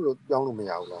amount of young me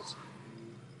out.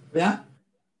 Yeah,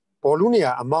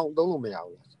 Polunia amount don't me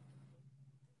out.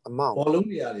 Amount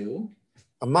Polunia,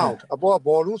 amount about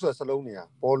Bolusa Salonia,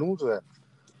 Bolusa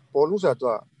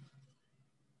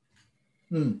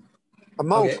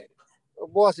amount.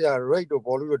 Was a rate of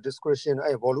volume discretion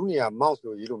a volunia mouse to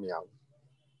Ilumia.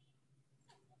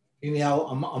 In our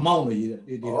amount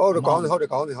oh, the county,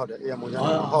 how the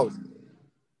house.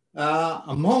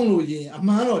 Among Luigi, a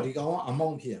man or the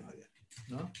among here.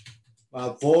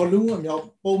 Volume of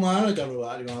your Pomana,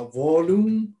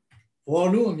 volume,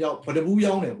 but the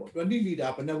Bouillon, 20 feet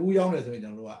up and the Bouillon is in the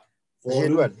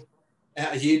volume.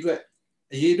 A year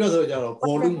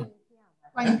volume.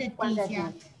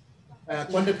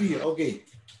 Quantity, okay.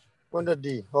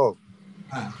 Quantity, oh.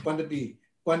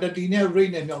 Quantity never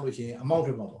rain and amount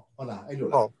of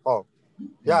oh.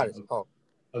 Yeah, oh.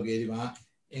 Okay,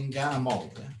 Inga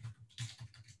amount.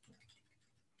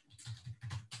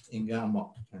 Inga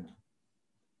amount.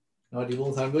 Now, the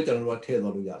ones I'm going to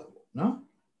tell you, no?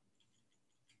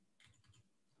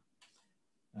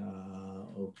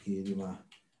 okay ဒီမှာ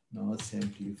နော်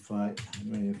 75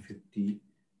 150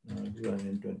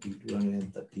 220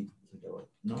 230 ဆိုတော့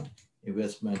နော်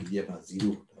investment ဒီက0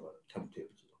ဒါပါထပ်တယ်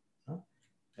ဆိုတော့နော်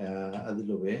အဲ့ဒါ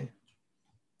လိုပဲ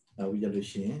နောက်ပြီးကြလို့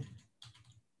ရှိရင်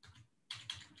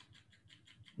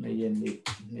2ရက်နေ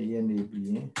ပြီး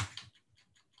ရင်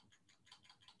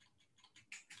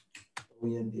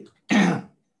3ရက်နေ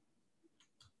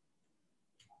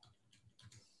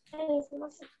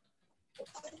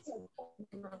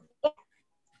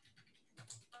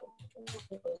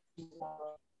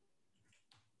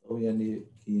3ရက်နေ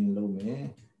ကင်းလုံးမယ်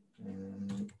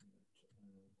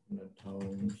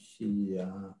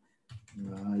2800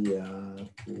 900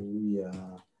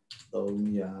 900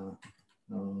 300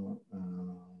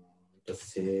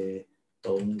 10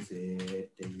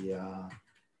 30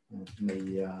 100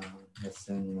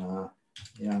 225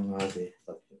 150စသ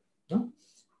ဖြင့်နော်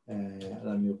အဲ့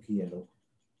လိုမျိုးကြီးရလို့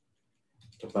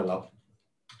တစ်ပတ်လောက်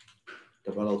ဆို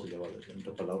ကြပါလို့တစ်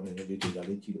ပတ်လောက်နည်းနည်းလေး data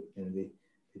လေးကြည့်လို့နည်းနည်းလေး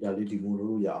data လေးဒီမို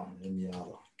လို့ရအောင်နည်းများ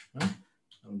ပါနော်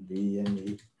4ရက်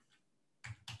နေ့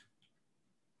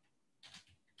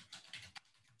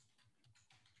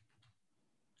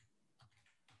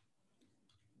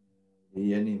ဒီ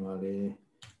ရက်နေ့မှာလေ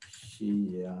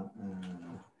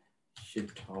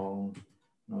8000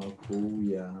နော်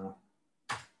900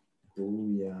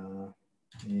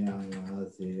 150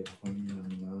 950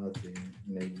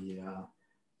 200 25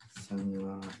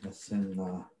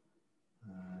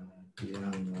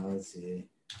 150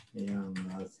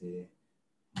 250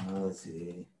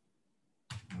 50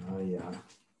 500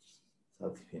စသ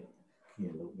ဖြင့်ကြ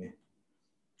ည့်လို့မယ်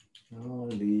နော်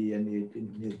4ရက်နေ့3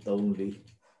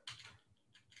 4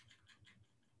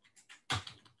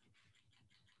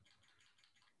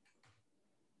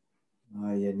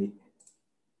 5ရက်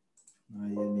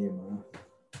နေ့မှာ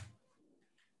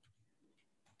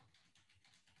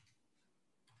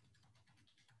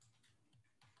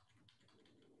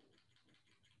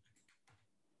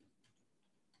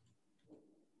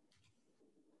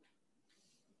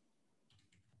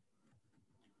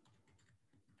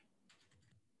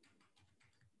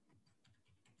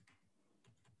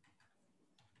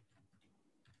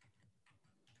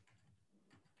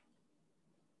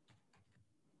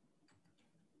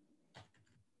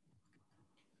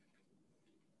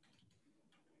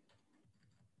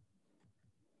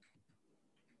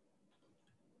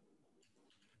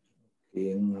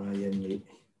5ရက်နေ့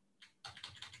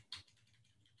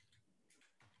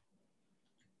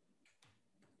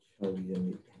6ရက်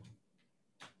နေ့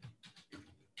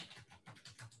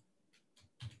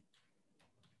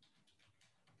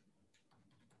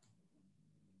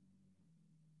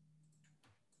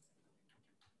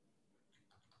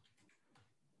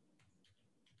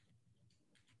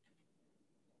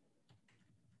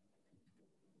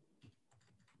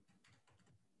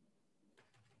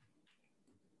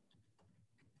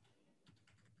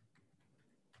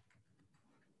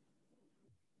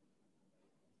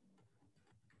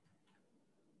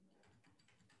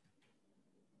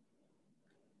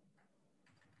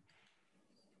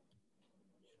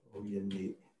ရက်နေ့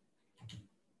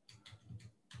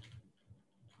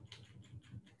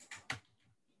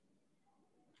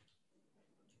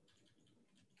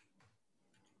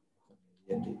ရ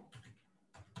က်နေ့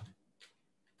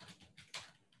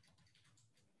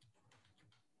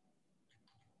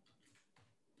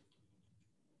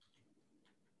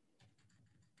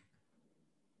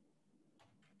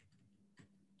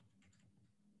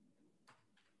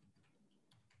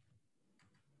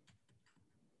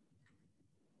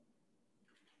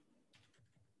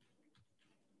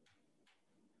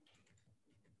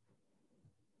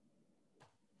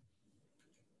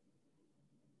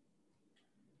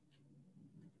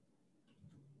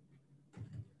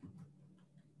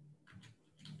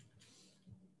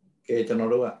ကဲကျွန်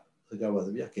တော်တို့ကဆိုကြပါ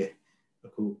စို့ဗျာကဲအ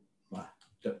ခုမှာ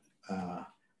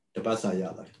တပတ်စာရ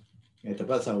လာတယ်တ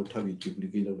ပတ်စာကိုထပ်ပြီး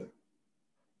duplicate လုပ်လိုက်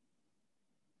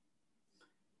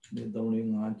ဒီ3 4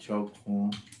 5 6ခွန်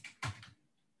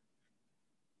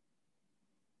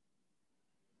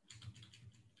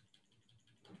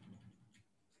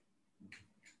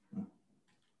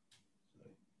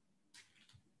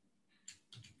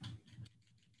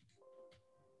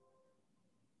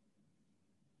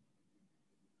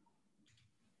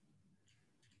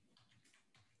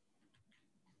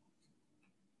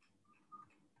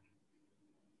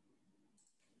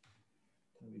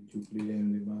duplicate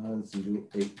လေးမှာ08 01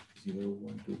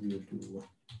 221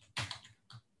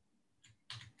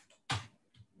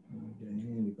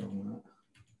ဒီကောင်က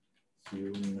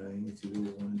09 01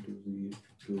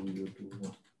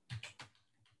 221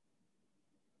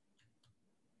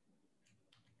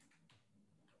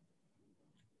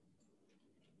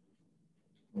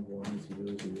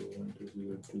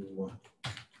 0.21.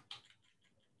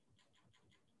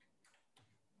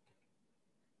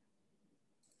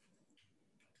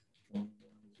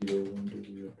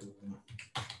 0.12021.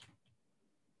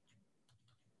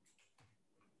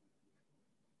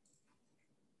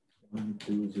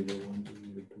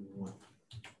 1201221.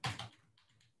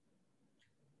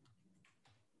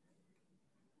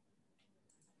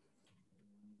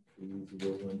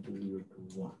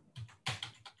 0.12021.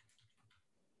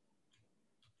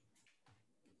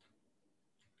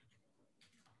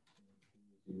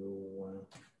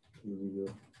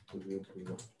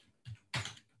 0.12021.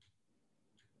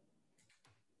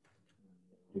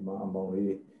 ဒီမှာအမောင်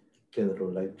လေးတဲ့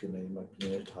တို့ live တင်နေမှာပြ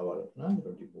နေထားပါတော့နော်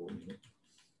တို့ဒီပုံလေး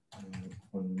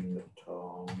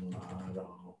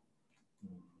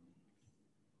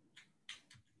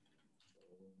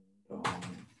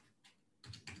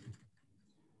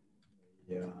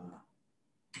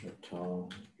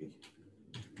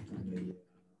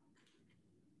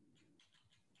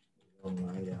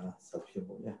ဆက်ဖြစ်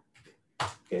ပုံရ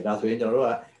ကဲဒါဆိုရင်ကျွန်တော်တို့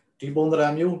ကဒီပုံသဏ္ဍာ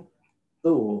န်မျိုး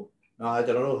သူ့ကို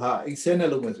ကျွန်တော်တို့ဟာ Excel နဲ့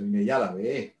လုပ်မယ်ဆိုရင်ရလာပဲ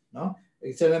เนาะ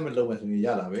Excel နဲ့မလုပ်မယ်ဆိုရင်ရ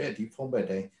လာပဲဒီ format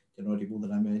တိုင်းကျွန်တော်ဒီပုံသ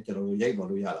ဏ္ဍာန်မျိုးကျွန်တော်တို့ရိုက်ပေါ်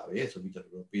လို့ရလာပဲဆိုပြီးကျွန်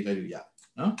တော်တို့ပေးလိုက်လို့ရ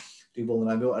เนาะဒီပုံသဏ္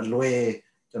ဍာန်မျိုးအလွယ်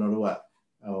ကျွန်တော်တို့က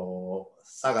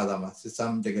စကားသားမှာ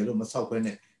system တကယ်လို့မဆောက်ခွဲ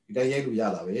နဲ့ဒီတိုင်းရိုက်လို့ရ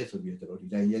လာပဲဆိုပြီးကျွန်တော်ဒီ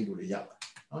တိုင်းရိုက်လို့ရပါတယ်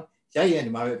เนาะရိုက်ရင်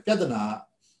ဒီမှာပဲပြဿနာ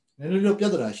နည်းနည်းတော့ပြ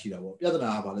ဿနာရှိတာပေါ့ပြဿနာ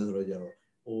ကဘာလဲဆိုတော့ကျတော့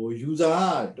user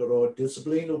ကတော်တော်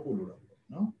discipline လုပ်ဖို့လိုတာပေါ့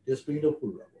เนาะ discipline လုပ်ဖို့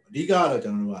လိုတာပေါ့အဓိကကတော့ကျွ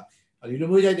န်တော်တို့ကဒီလို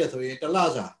မျိုးရိုက်တယ်ဆိုရင်တစ်လ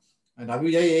စာဒါ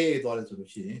မျိုးရိုက်သွားတယ်ဆို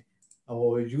လို့ရှိရင်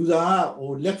user က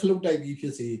လက်ခလုတ်တိုက်ပြီးဖြ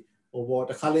စ်စေပေါ့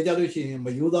တစ်ခါလေကြလို့ရှိရင်မ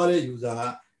ယိုးသားတဲ့ user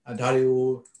ကဒါတွေကို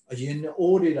အရင်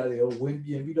all data တွေကိုဝင်ပြ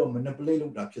င်ပြီးတော့ manipulate လု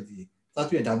ပ်တာဖြစ်သည်စသ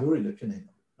ဖြင့်ဒါမျိုးတွေလည်းဖြစ်နိုင်တ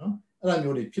ယ်เนาะအဲ့ဒါ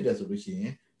မျိုးတွေဖြစ်တယ်ဆိုလို့ရှိရ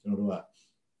င်ကျွန်တော်တို့က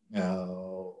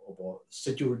ပေါ့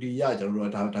security ရကျွန်တော်တို့က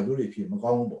ဒါမျိုးတွေဖြစ်မ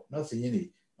ကောင်းဘူးပေါ့เนาะစီးရင်တွေ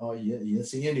ရင်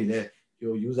စီးရင်တွေလည်း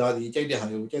user ဒီကြိုက်တဲ့ဟာ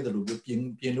တွေကိုကြိုက်တယ်လို့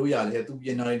ပြင်လို့ရတယ်သူပြ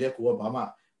င်နိုင်တဲ့ကိုကဘာမှ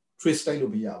trace တိုက်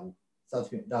လို့မရဘူးစသ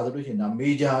ဖြင့်ဒါဆိုလို့ရှိရင်ဒါ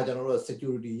major ကျွန်တော်တို့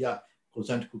security ရ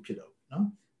concern တစ်ခုဖြစ်တော့เนาะ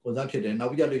concern ဖြစ်တယ်နော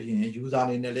က်ပြီးကြလို့ရှိရင် user အ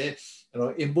နေနဲ့လည်းကျွန်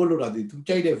တော် input လုပ်တာသူ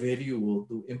ကြိုက်တဲ့ value ကို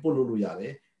သူ input လုပ်လို့ရတ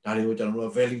ယ်ဒါတွေကိုကျွန်တော်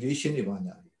တို့ validation တွေပါ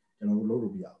ညာကျွန်တော်တို့လုပ်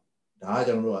လို့မရဘူးဒါက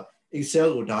ကျွန်တော်တို့က Excel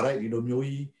ကို direct ဒီလိုမျိုး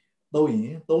ကြီးသုံးရ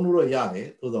င်သုံးလို့တော့ရတယ်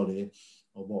သို့တော်လည်း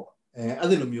ပေါ့အဲ့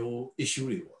ဒီလိုမျိုး issue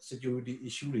တွေပေါ့ security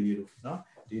issue တွေတို့เนาะ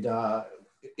data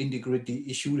integrity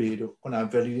issue တွေတို့ခုန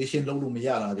validation လုပ်လို့မရ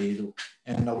တာတွေတို့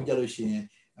နောက်ပြီးကြလို့ရှိရင်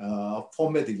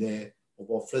format တွေလည်း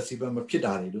ပေါ့ flexible မဖြစ်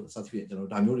တာတွေတို့စသဖြင့်ကျွန်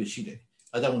တော်ဒါမျိုးတွေရှိတယ်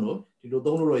အဲကြောင့်မလို့ဒီလို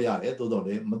သုံးလို့တော့ရတယ်သို့တော်လ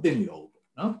ည်းမသိနေတော့ဘူးပေါ့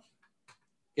နော်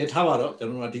ကဲထားပါတော့ကျွန်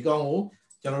တော်တို့ဒီကောင်းကို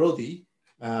ကျွန်တော်တို့ဒီ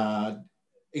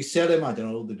Excel ထဲမှာကျွန်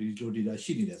တော်တို့ဒီလို data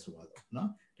ရှိနေတယ်ဆိုပါတော့နော်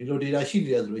ဒီလို data ရှိနေ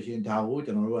တယ်ဆိုလို့ရှိရင်ဒါကို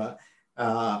ကျွန်တော်တို့က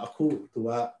အခုသူက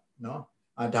နော်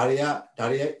ဒါတွေ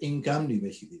က income တွေပဲ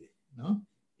ရှိသေးတယ်နော်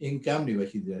income တွေပဲ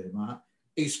ရှိသေးတယ်ဒီမှာ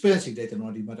expense တွေကျွန်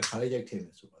တော်ဒီမှာတစ်ခါလေးရိုက်ထည့်မ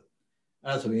ယ်ဆိုပါတော့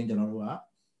အဲ့ဒါဆိုရင်ကျွန်တော်တို့က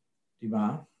ဒီမှာ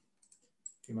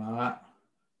က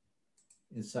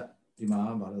insert ဒီမှာ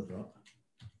ဘာလို့ဆိုတော့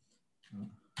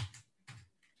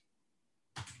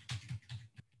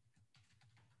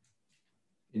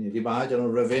ဒီမှာကျွန်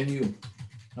တော် revenue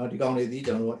เนาะဒီကောင်တွေဒီ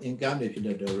ကျွန်တော်တို့ income တွေဖြစ်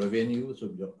တဲ့ revenue ဆို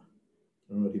ပြီးတော့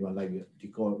ကျွန်တော်တို့ဒီမှာလိုက်ပြီး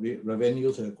ဒီ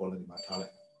revenue ဆိုတဲ့ column ဒီမှာထားလို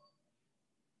က်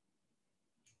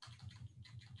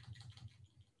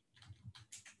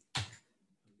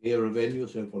ဒီ revenue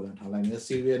ဆိုတဲ့ column ထားလိုက်မယ်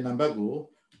serial number ကို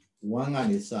1က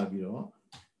နေစပြီးတော့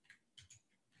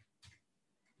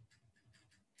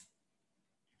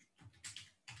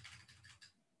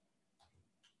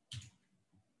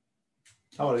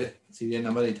ထားပါလေ serial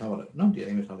number တွေထားပါလို့เนาะဒီ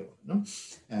အိမ်မှာထားလိုက်ပါเนาะ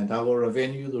ဒါကို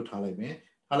revenue ဆိုထားလိုက်မယ်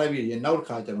ထားလိုက်ပြီးရင်နောက်တစ်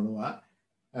ခါကျွန်တော်တို့က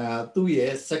သူ့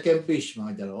ရဲ့ second page မှာ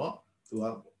ကျတော့သူက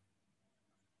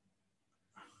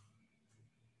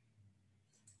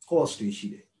cost တွေရှိ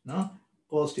တယ်เนาะ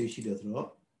cost တွေရှိတယ်ဆိုတော့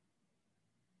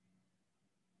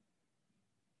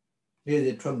this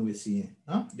is trunk with CN เ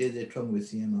นาะ this is trunk with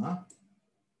CN မှာ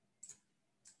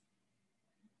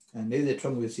this is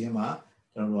trunk with CN မှာ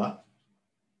ကျွန်တော်တို့က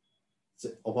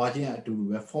over ချင်းအတူတူ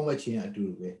ပဲ format ချင်းအတူ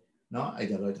တူပဲเนาะအဲ့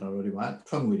ကြတော့ကျွန်တော်တို့ဒီမှာ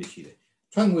trunk ငွေတွေရှိတယ်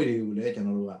trunk ငွေတွေကိုလည်းကျွန်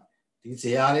တော်တို့ကဒီဇ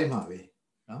ယားထဲမှာပဲ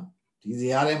เนาะဒီဇ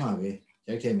ယားထဲမှာပဲ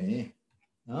ရိုက်ထည့်မယ်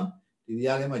เนาะဒီဇ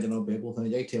ယားထဲမှာကျွန်တော်ဘယ်ပုံစံ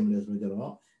ရိုက်ထည့်မလဲဆိုတော့ကျွန်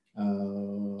တော်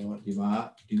ဒီမှာ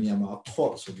ဒီနေရာမှာ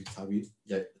cost ဆိုပြီးထားပြီး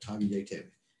ရိုက်ထည့်မယ်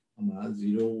ဟိုမှာ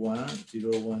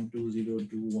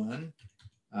01012021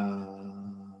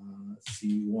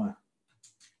 C1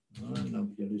 နောက်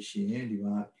ပြီးလို့ရှိရင်ဒီ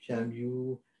မှာဖြန့်ဖြူး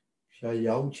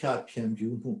ရောင်းချဖြန့်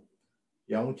ဖြူးမှု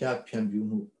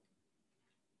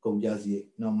ကုန်ကြစရိတ်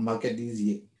နော် marketing စ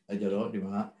ရိတ်အဲကြတော့ဒီ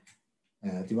မှာ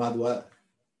သူက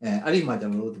အဲ့ဒီမှာကျွ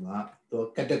န်တော်တို့ဒီမှာ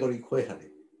category ခွဲထားတ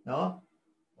ယ်နော်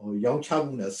ဟိုရောင်းချ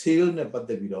မှုနဲ့ sale နဲ့ပတ်သ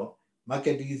က်ပြီးတော့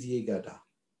marketing စည်းကတာ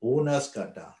bonus က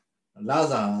တာလာ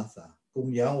စာကု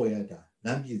န်ရောင်းဝယ်ရတာလ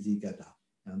မ်းပြည်စည်းကတာ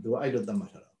သူကအဲ့လိုသတ်မှ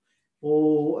တ်ထားတာဟို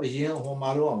အရင်ဟိုမှာ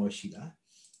တော့အောင်ရှိတာ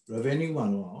revenue မှာ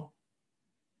တော့အော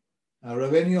င်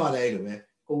revenue ကလည်းအဲ့လိုပဲ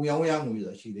ကုန်ရောင်းရငွေဆို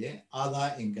တာရှိတယ် other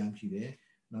income ရှိတယ်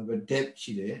နောက်ပြီး debt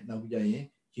ရှိတယ်နောက်ပြီးကြရင်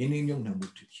ရင်းနှီးမြှုပ်နှံမှု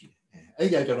ရှိတယ်အဲ့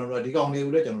ကြကျွန်တော်တို့ဒီကောင်တွေ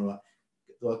ကိုလည်းကျွန်တော်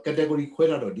တို့က category ခွဲ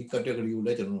ထားတော့ဒီ category ကိုလ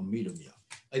ည်းကျွန်တော်တို့မေ့လို့မရဘူး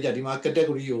အဲ့ကြဒီမှာ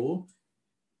category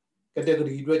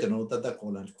အတွက်ကျွန်တော်တို့တတ်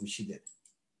column တစ်ခုရှိတယ်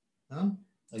နော်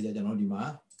အဲ့ကြကျွန်တော်ဒီမှာ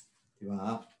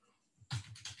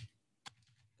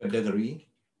category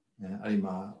အဲ့ဒီ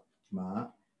မှာ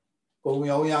ကုန်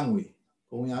ရောင်းရငွေ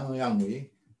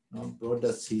နော်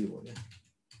product sale ပေါ့လေ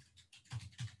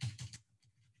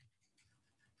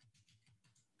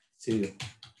sale က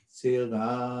ဒီဟာ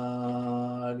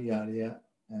တွေက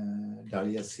ဒါ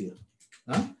တွေက sale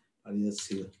နော်ဒါတွေက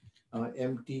sale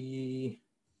empty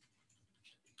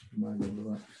ဒီမှာကျွန်တော်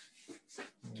က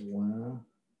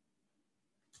 1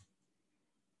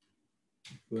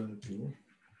 equal to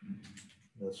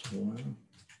plus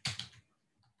 1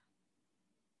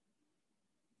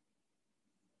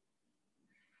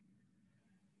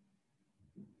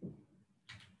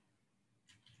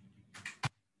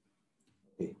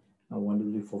 1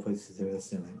 2 3 4 5 6 7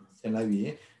 ဆင်လိုက်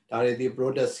ပြီးဒါတွေဒီ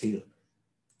product sale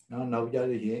နော်နောက်ကြ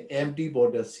လို့ရှိရင် empty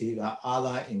product sale က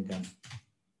other income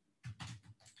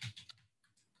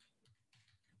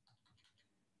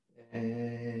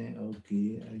okay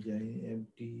အဲ့ကြရင်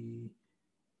empty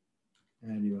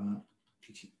အဲဒီမှာ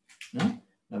နော်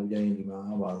နောက်ကြရင်ဒီမှာ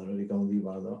ပါဆိုဒီကောင်းစီ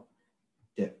ပါတော့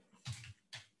debt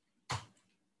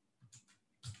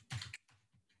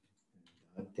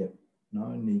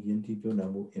နော်နေရင်ဒီပြောတာ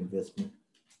မို့ investment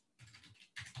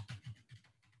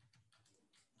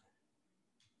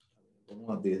ဘုံ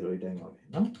ကသေးဆိုတဲ့အတိုင်းပါပဲ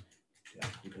နော်ဒါ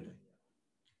ခုထည့်လိုက်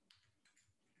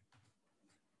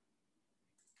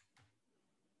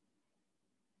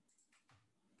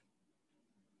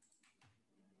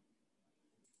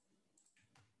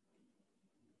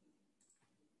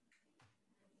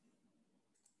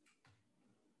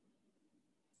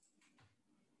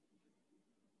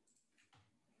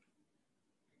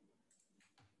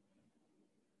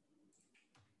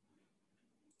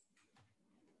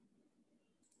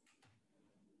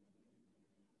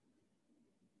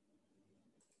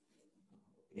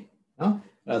နော်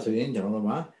အဲ့ဒါဆိုရင်ကျွန်တော်တို့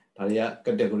မှာဒါတွေက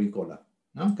category column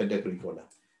နော် category column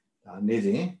ဒါနေ့စ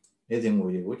ဉ်ငွေ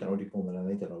တွေကိုကျွန်တော်ဒီပုံစံ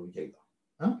နဲ့ကျွန်တော်တို့ရိုက်တာ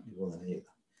နော်ဒီပုံစံနဲ့ရိုက်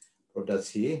တာ product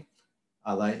sale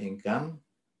other income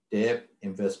debt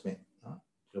investment နော်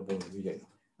ဒီပုံစံမျိုးရိုက်တာ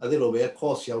အဲ့ဒီလိုပဲ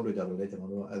cost ရောက်တော့ကြလို့လေကျွန်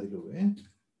တော်တို့အဲ့ဒီလိုပဲ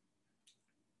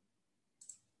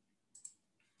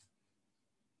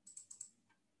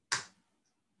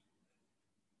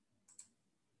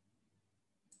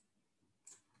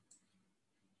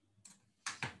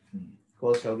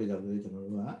cost ရောက်ကြလို့ကျွန်တော်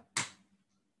တို့က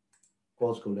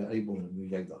cost ကိုလည်းအဲ့ဒီပုံစံ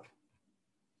မျိုးရိုက်တော့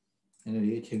အဲ့ဒီ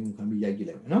အချိန်ခံပြီးရိုက်ကြည့်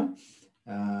လိုက်မယ်နော်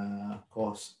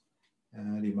cost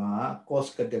ဒီမှာ cost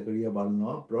category ကဘာလို့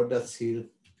နော် product sale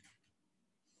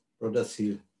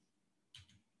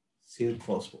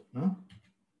cost ပေါ့နော်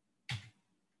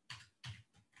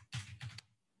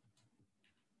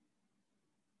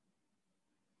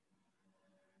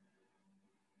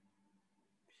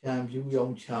ဖြန့်ဖြူးရော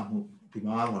င်းချမှုဒီ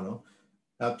မှာပါတော့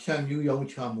ဒါဖြန့်ဖြူးရောင်း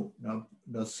ချမှု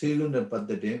နော် sale နဲ့ပတ်သ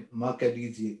က်တဲ့ marketing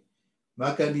တွေ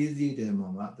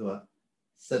မှာသူက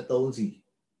73စီ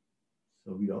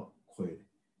ဆိုပြီးတော့ခွဲတယ်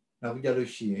နောက်ပြီးကြ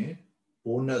လို့ရှိရင်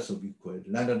bonus ဆိုပြီးခွဲတယ်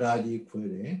လန်ဒတာကြီးခွဲ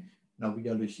တယ်နောက်ပြီးကြ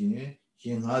လို့ရှိရင်ရ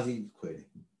င်5စီခွဲတယ်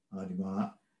ဒီမှာ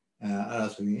အဲ့ဒါ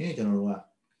ဆိုရင်ကျွန်တော်တို့က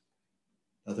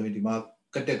ဒါဆိုရင်ဒီမှာ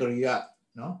category က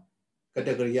နော်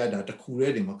category ကဒါတစ်ခုတ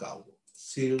ည်းတင်မကဘူး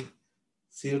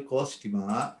sale cost ဒီမှာ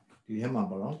ဒီထဲမှာ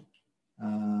ပါတော့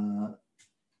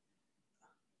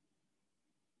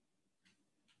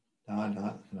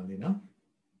ဒါလေးနော်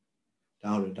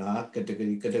ဒါ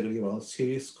category ပါတော့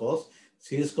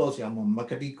sales cost ရမှာ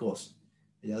marketing cost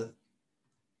ရ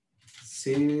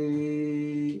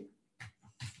sale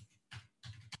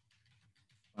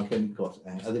marketing cost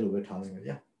အဲ့ဒီလိုပဲထားလိုက်မယ်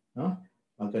ဗျာနော်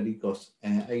marketing cost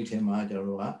အဲ့ဒီထဲမှာကျွန်တော်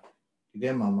တို့ကဒီ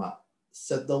ထဲမှာ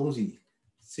73စီ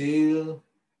sale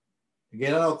တက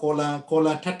ယ်တော့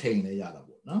column ထပ်ထည့်ရင်လည်းရတာ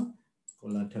ပေါ့နော်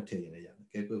column ထပ်ထည့်ရင်လည်းရတယ်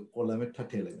ကဲ column ပဲထပ်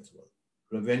ထည့်လိုက်မယ်ဆိုတော့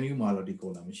revenue မှာတော့ဒီ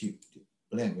column မရှိဘူး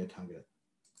blank ပဲထားခဲ့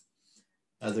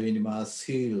အဲဆိုရင်ဒီမှာ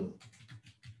sale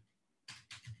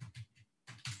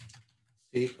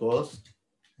cost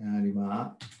ဒီမှာ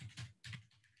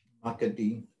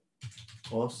marketing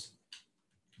cost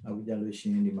နောက်ပြီးကြလို့ရှိ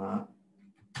ရင်ဒီမှာ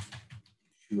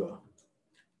sure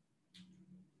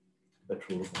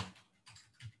petrol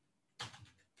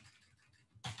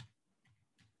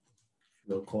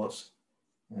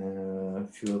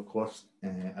fuel cost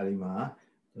arima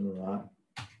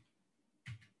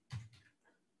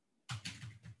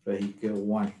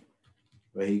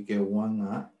vehicle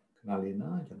 1 kanalina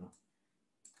jana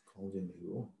causing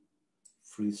you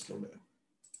freeze lo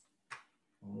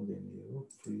causing you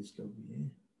freeze lo bi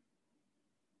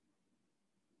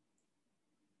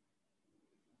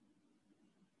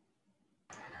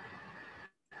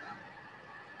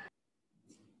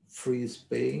freeze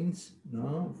pains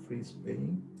no freeze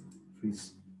pain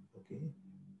freeze okay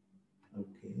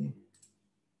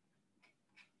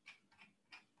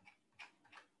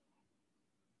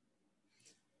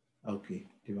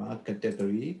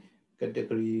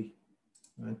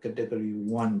category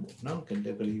 1 no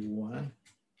category 1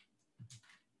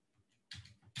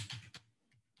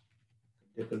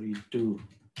 category 2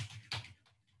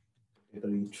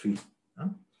 category 3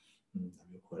 no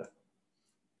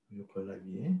you call that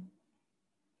bien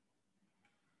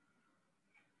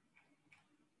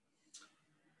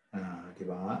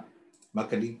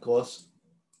marketing cost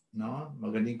no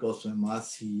marketing cost ma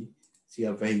si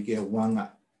vehicle 1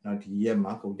 no di ye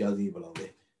maကုန်ကြစည်ဘယ်လောက်လဲ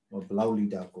ဘယ်လောက်လီ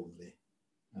တာကုန်လဲ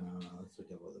ဆို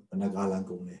ကြပါစို့ဘယ်နှကားလမ်း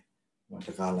ကုန်လဲတ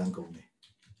ကားလမ်းကုန်လဲ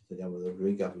ဆိုကြပါစို့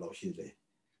rate ကဘယ်လောက်ရှိလဲ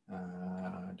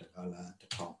တကားလမ်း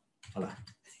1000ဟုတ်လား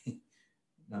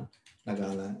နော်တ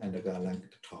ကားလမ်း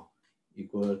1000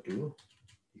 equal to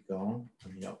ဒီကောင်အ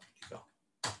မြောက်ဒီ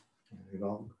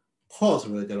ကောင် cost ဆို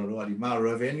တော့ကျွန်တော်တို့ကဒီမှာ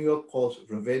revenue cost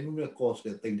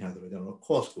နဲ့တင်ထားဆိုတော့ကျွန်တော်တို့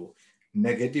cost ကို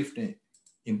negative နဲ့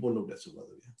input လုပ်တယ်ဆိုပါ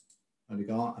စို့ဗျာဒီ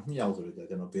ကောင်အမြောက်ဆိုတော့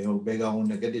ကျွန်တော်ဘယ်ကောင်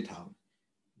negative ထား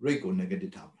rate ကို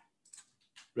negative ထား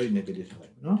rate negative ထားလို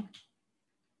က်နော်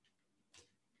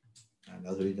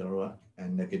ဒါဆိုရင်ကျွန်တော်တို့က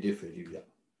negative value ရ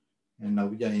နောက်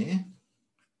ပြီးကြရင်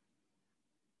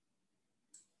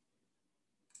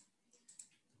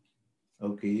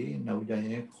okay နောက်ကြရ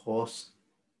င် cost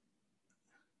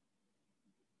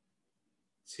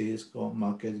sales cost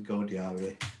market cost တရားပဲ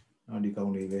ဒီကော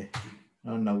င်လေးပဲ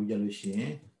နောက်ကြလို့ရှိရ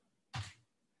င်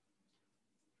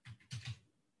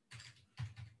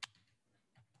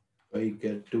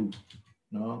vehicle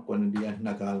 2နော် quantity က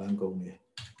2ကားလမ်းကုန်တယ်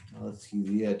စီ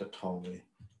စီက1000ပဲ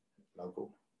လောက်ကု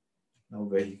န်နောက်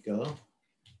vehicle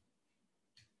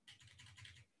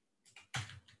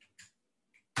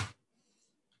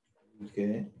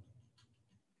okay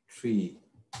 3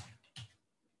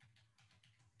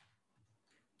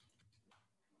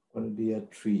 quantity 3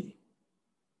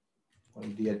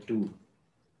 quantity 2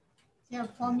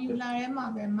 formula ထဲမှာ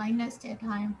ပဲ minus ထည့်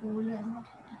ထားရင်ပိုးလဲ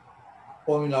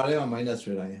formula ထဲမှာ minus ထ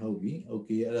ည့်ထားရင်ဟုတ်ပြီ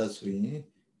okay အဲ့ဒါဆို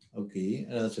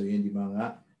ရင်ဒီမှာ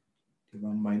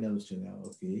minus ထည့်ရအောင်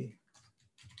okay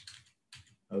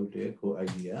ဟုတ်တယ်ကို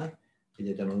idea ဒီ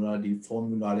ကျွန်တော်တို့ကဒီ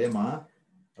formula ထဲမှာ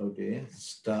ဟုတ်တယ်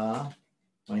star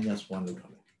minus 1လို့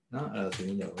ထားလိုက်နော်အဲ့ဒါဆိုရ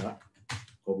င်ကျွန်တော်က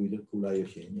copy လုပ်ခုလိုက်ရ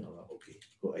ရှင်ကျွန်တော်က okay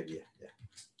ကို idea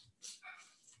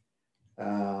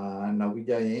နောက်ပြီး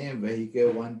ကြရင်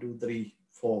vehicle 1 2 3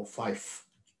 4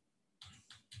 5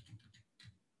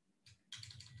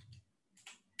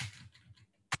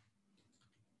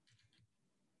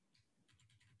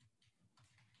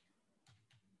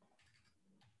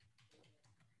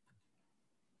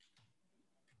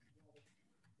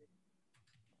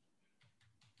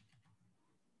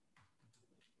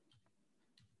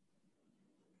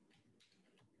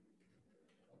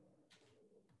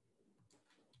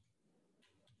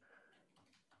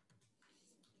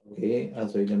 okay အဲ့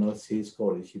ဆိုရင်ကျွန်တော် sales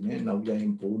score ရှိမယ်နောက်ကြရ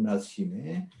င် bonus ရှိမ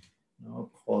ယ်နော်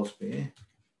cost ပဲ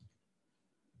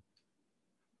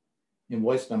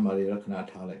invoice number တွေခဏ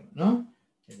ထားလိုက်ပါနော်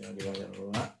ဒီမှာကျွန်တော်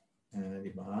က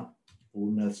ဒီမှာ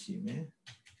bonus ရှိမယ်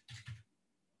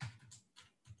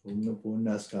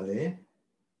bonus ကလည်း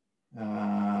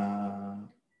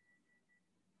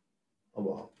ဟုတ်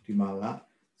ပါဒီမှာက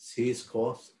sales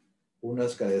cost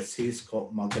bonus ကလည်း sales cost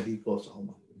marketing cost အောင်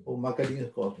ပါmarketing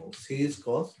cost sales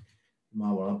cost မှာ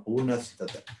ပါ bonus တက်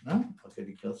တယ်နော်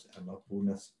marketing cost အမ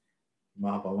bonus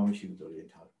မှာဘာမှမရှိဘူးဆိုရင်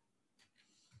ထား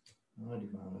နော်ဒီ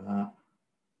မှာ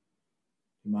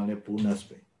လည်း bonus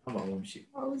ပဲဘာမှမရှိ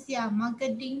ဘူးဟုတ်ဆရာ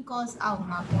marketing cost အောင်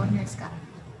မှာ bonus က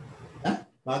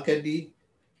marketing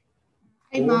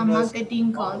အဲ့မှာ marketing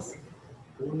cost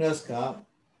bonus က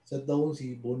73စီ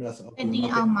bonus marketing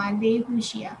အောင်မှာ၄ခု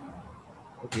ရှိရ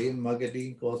okay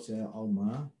marketing cost အောင်မှာ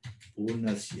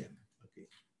bonus ရ okay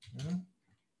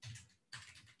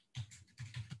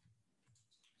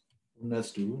bonus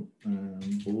to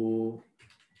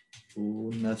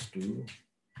bonus to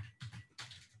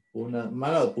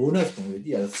bonus ကိုကြ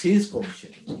ည့်ရ sales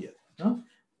commission ကြည့်ရနော်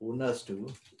bonus to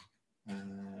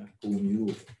ပုံ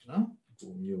မျိုးနော်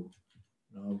ပုံမျိုး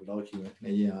နော်ဘယ်လောက်ရှိမလဲ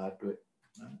200အတွက်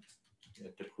နော်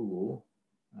တစ်ခုကို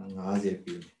50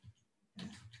ပေး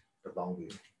1000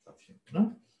ပေးသဖြင့်နော်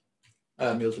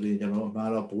အဲ့မျိုးဆိုရင်ကျွန်တော်မှာ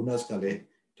တော့ bonus ကလည်း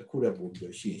တစ်ခုတည်းပို့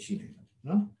ပြီးရှိနေတယ်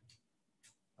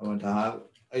နော်ဒါ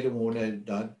အဲ့လိုမျိုးနဲ့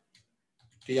ဒါ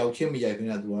တယောက်ချင်းမရိုက်ခင်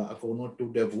ကသူကအကုန်လုံး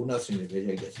total bonus တွေပဲ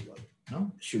ရိုက်တယ်ရှိပါဘူးနော်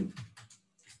ရှူ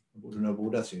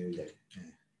bonus တွေရိုက်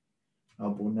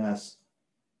နော် bonus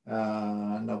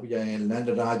နောက်ပြီးရင်လန်ဒ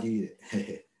ရာကြီး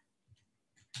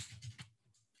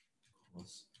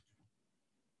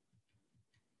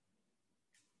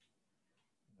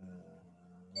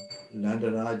လန်ဒ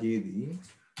ရာကြီးဒီ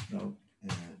နော်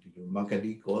ဒီလို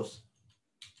marketing cost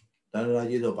လန်ဒရာ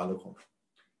ကြီးတော့ဘာလို့ခေါ်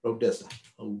protest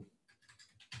ဟုတ်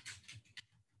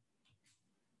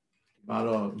မာ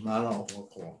တော့ဟော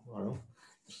ခေါ်ဘာလို့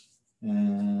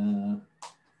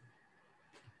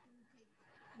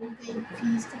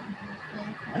fees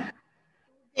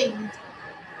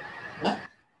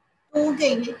တိုးဂိ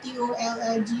တ်လေ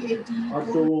TOLLGAT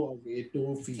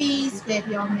toll fees ပဲ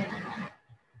ပြောမယ်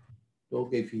toll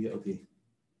gate fee okay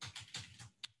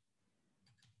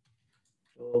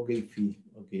toll gate fee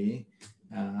okay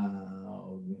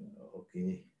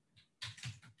okay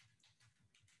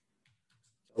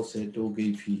also toll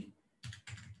gate fee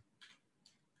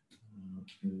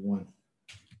one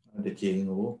တစ်ချိန်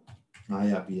ကို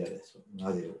900ပြရတယ်ဆို50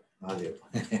ပြရတ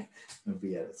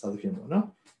ယ်စသဖြင့်ပေါ့နော်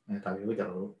ဒါမျိုးကျွန်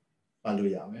တော်တို့ပတ်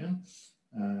လို့ရမယ်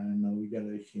နောက်ကြ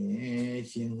လို့ရှိရင်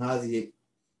ရှင်50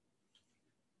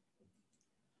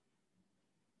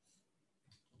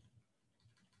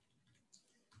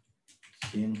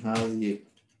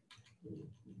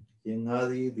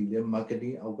ဒီလေ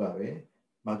marketing အောက်ကပဲ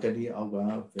marketing အောက်က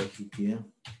vehicle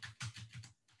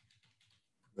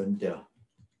rental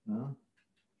နော်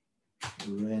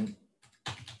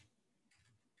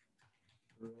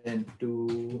rent to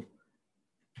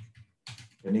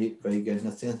ဒီနေ့ vehicle နှ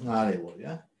စ်စင်းငှားတယ်ပေါ့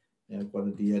ဗျာ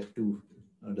quantity က2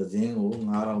တစ်စင်းကို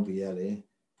9000ပေးရတယ်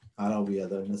9000ပေးရ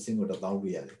တော့နှစ်စင်းကို1000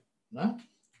ပေးရတယ်နော်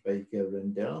vehicle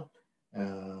rental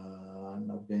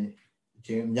နောက်ပြန်ချ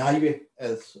င်းအများကြီးပဲအ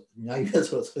များကြီးပဲ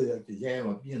ဆိုရဲ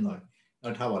မှာပြင်းသွားတယ်နော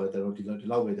က်ထားပါလေကျွန်တော်ဒီ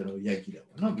လောက်ပဲကျွန်တော်ရိုက်ကြည့်တာ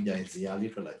ပေါ့နော်ပြီးကြရင်ဇာ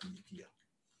လေးထွက်လာကြည့်အောင်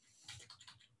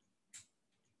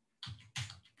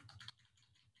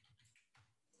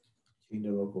ချင်း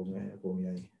တော့ကုန်မယ်အကုန်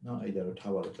ရိုက်နော်အဲ့ကြတော့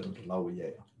ထားပါတော့ကျွန်တော်ဒီလောက်ပဲရို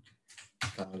က်အောင်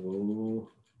ဒါကို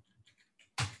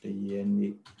တရ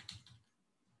နေ့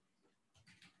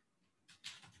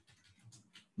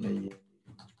နေ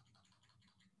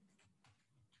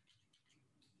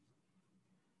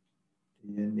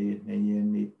ရက်နေ့3ရက်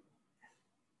နေ့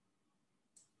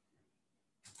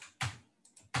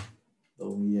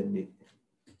4ရက်နေ့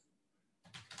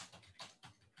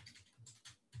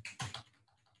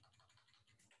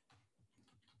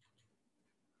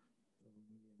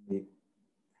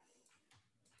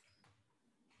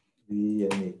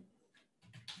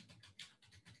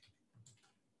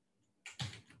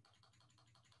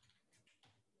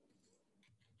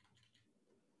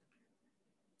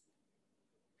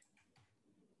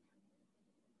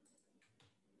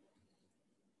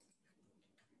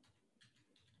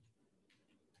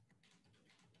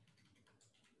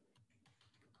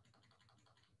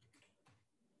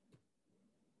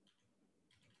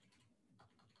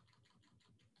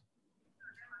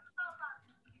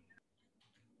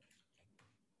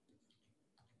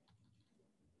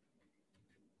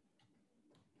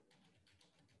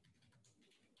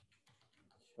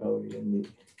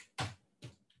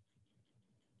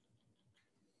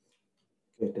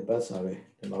တပတ်စာပဲ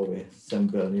ဒီလောက်ပဲ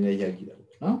sample နည်းနဲ့ရိုက်ကြည့်တာ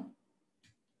ပေါ့နော်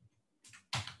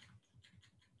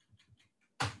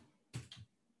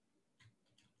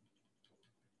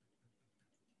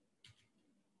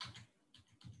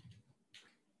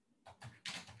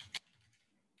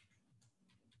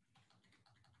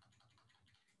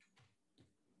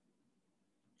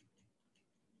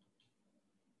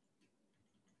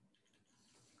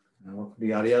ဒီ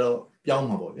ဟာတွေကတော့ပြောင်း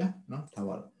မှာပေါ့ဗျာနော်ထား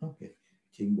ပါတော့နော်ကဲ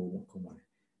ချင်းပုံခုံးပါတယ်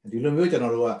ဒီလိုမျိုးကျွန်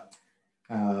တော်တို့က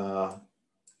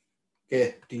ကဲ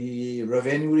ဒီ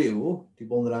revenue တွေကိုဒီ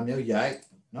ပုံစံမျိုးရိုက်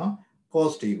နော်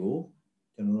cost တွေကို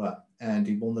ကျွန်တော်တို့က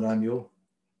ဒီပုံစံမျိုး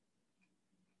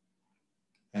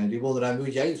ဒီပုံစံ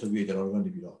မျိုးရိုက်ဆိုပြီးကျွန်တော်တို့ကနေ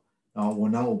ပြီးတော့ဝ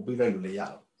န်ထမ်းကိုပေးလိုက်လို့လည်းရ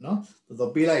တော့နော်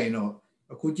တော်ပေးလိုက်ရင်တော့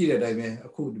အခုကြည့်တဲ့အတိုင်းပဲအ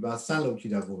ခုဒီမှာစမ်းလုပ်ကြ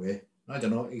ည့်တာကိုပဲနော်ကျွ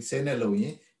န်တော် Excel နဲ့လုပ်ရ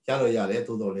င်ရတော့ရတယ်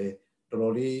သို့တော်လည်းတော်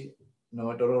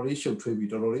တော်လေးရှုပ်ထွေးပြီး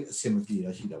တော်တော်လေးအဆင်မပြေ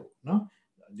တာရှိတာပေါ့နော်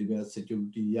ဒီက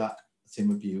security ရအဆင်မ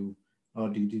ပြေဘူး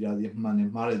ဒီ data တွေမှန်တ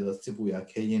ယ်မှားတယ်ဆိုတော့စစ်ဖို့ရ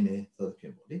ခဲရင်းတယ်ဆိုတော့ဖြ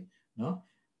စ်ပေါ့လေနော်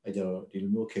အဲကြတော့ဒီ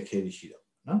လိုမျိုးခက်ခဲတွေရှိတော့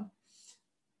နော်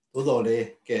သို့တော်လည်း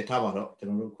ကဲထားပါတော့ကျွန်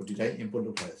တော်တို့ခုဒီတိုင်း input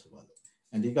လုပ်ထားရဆိုပါတော့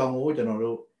ဒီကောင်ကိုကျွန်တော်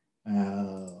တို့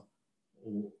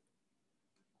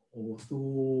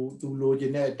သူလိုချ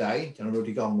င်တဲ့အတိုင်းကျွန်တော်တို့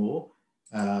ဒီကောင်ကို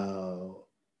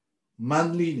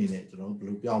monthly အနေနဲ့ကျွန်တော်ဘယ်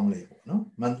လိုပြောင်းမလဲပေါ့နော်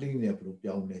monthly အနေနဲ့ဘယ်လို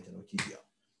ပြောင်းမလဲကျွန်တော်ကြည့်ကြအောင်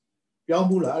ပြောင်း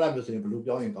ဘူးလားအဲ့ဒါမျိုးဆိုရင်ဘယ်လို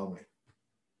ပြောင်းရင်ကောင်းမလဲ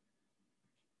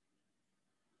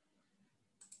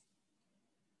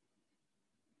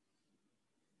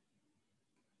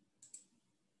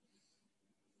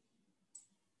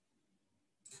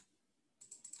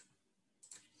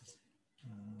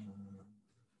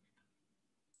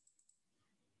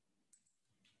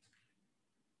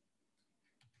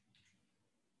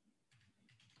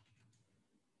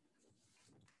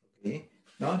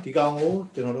နော်ဒီကောင်ကို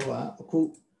ကျွန်တော်တို့ကအခု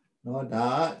နော်ဒါ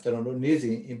ကျွန်တော်တို့နေ့စ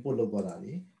ဉ် input လုပ်သွားတာ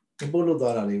လေ input လုပ်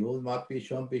သွားတာတွေကိုဒီမှာ page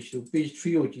 1 page 2 page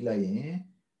 3ကိုကြည့်လိုက်ရင်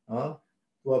နော်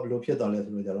သူကဘယ်လိုဖြစ်သွားလဲ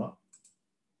ဆိုတော့ကျတော့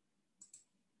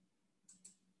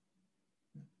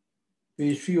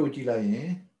page 3ကိုကြည့်လိုက်ရင်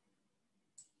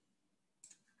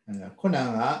ခုနက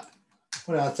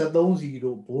73စီ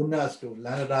တို့ bonus တို့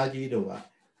lambda ကြီးတို့က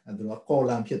သူက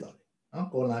column ဖြစ်သွားတယ်နော်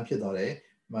column ဖြစ်သွားတယ်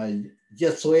ဒီမှာရ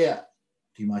က်ဆွဲရ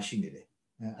ဒီမှာရှိနေတယ်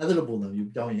အဲ့ဒါလိုပုံစံ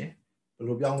မျိုးပြောင်းရင်ဘယ်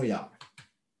လိုပြောင်းလို့ရမလဲ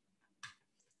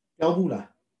ပြောင်းဘူးလား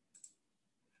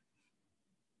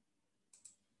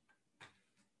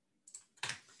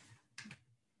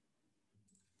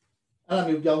အဲ့ဒါ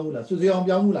မျိုးပြောင်းဘူးလားစုစည်းအောင်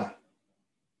ပြောင်းဘူးလား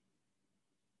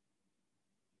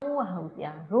ဟုတ်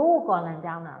ဗျာ row column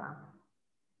ပြောင်းတာလား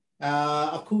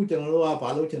အခုကျွန်တော်တို့ကဘာ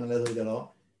လုပ်ချင်တယ်လဲဆိုကြတော့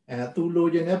သူလို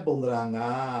ချင်တဲ့ပုံသဏ္ဍာန်က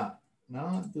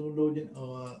နော်သူလိုချင်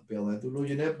ပြောတယ်သူလို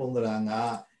ချင်တဲ့ပုံသဏ္ဍာန်က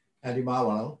ဒီမှာ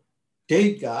ပါတော့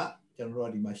date ကကျွန်တော်တို့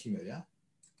ကဒီမှာရှိမယ်ဗျာ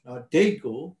နော် date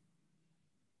ကို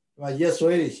ဒီမှာရက်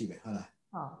စွဲတွေရှိမယ်ဟုတ်လား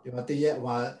ဒီမှာ1ရက်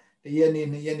1ရက်နေ့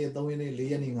2ရက်နေ့3ရက်နေ့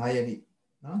4ရက်နေ့5ရက်နေ့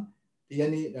နော်1ရက်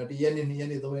နေ့2ရက်နေ့2ရက်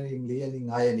နေ့3ရက်နေ့4ရက်နေ့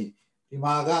5ရက်နေ့ဒီ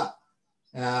မှာက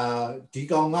ဒီ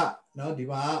ကောင်ကနော်ဒီ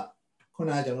မှာခု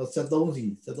နကကျွန်တော်73စီ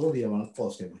ရပါတော့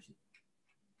cost တယ်မှာရှိ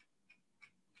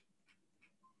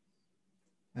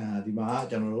ဒီမှာ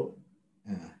ကျွန်တော်တို့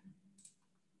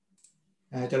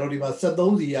ကျွန်တော်ဒီမှာ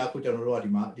73စီကအခုကျွန်တော်တို့ကဒီ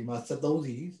မှာ73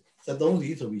စီ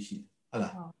ဆိုပြီးရှိဟုတ်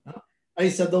လားနော်အဲ့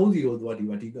ဒီ73စီကိုသူက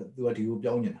ဒီကို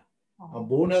ပြောင်းနေတာ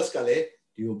bonus ကလည်း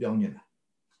ဒီကိုပြောင်းနေတာ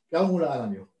ပြောင်းမှုလားအဲ့လို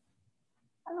မျိုး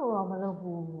အဲ့လိုတော့မလုပ်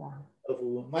ဘူးလားလုပ်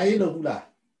ဘူးမိုင်းလုပ်ဘူးလား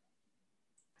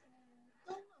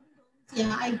ညာ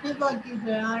အဲ့ pivot table က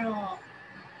တော့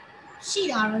ရှိ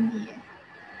တာတော့မြည်ရ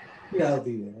ရှိတာတော့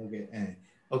သိတယ်ဟုတ်ကဲ့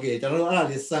โอเคကျွန်တော်တို့အဲ့ဒါ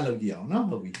လေးစမ်းလုပ်ကြည့်အောင်နော်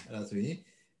ဟုတ်ပြီအဲ့ဒါဆိုရင်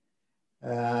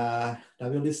ဒါ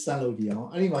မျိုးလေးစမ်းလုပ်ကြည့်အောင်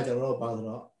အဲ့ဒီမှာကျွန်တော်တို့ပါဆို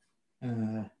တော့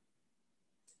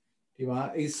ဒီမှာ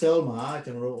Excel မှာ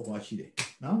ကျွန်တော်တို့ဟိုရှိတယ်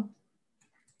နော်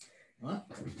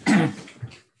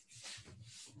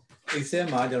Excel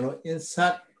မှာကျွန်တော်တို့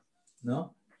insert နော်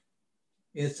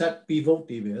insert pivot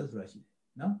table ဆိုတာရှိတယ်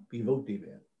နော် pivot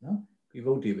table နော်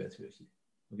pivot table ဆိုတာရှိတယ်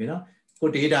โอเคနော်ကို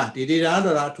data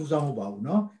တော့အထူးဆောင်မဟုတ်ပါဘူး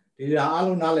နော် data အား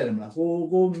လုံးနားလည်တယ်မလား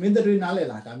ကိုမင်းတွေနားလည်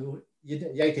လားဒါမျိုး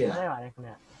ရိုက်ထဲလားနားလည်ပါတယ်ခင်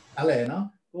ဗျနားလည်နော်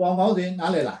ကိုအောင်ကောင်းစင်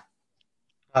နားလည်လား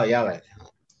ဟုတ်ရပါတယ်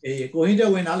ကိုဟင်းတဲ့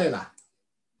ဝင်နားလည်လား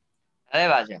နားလည်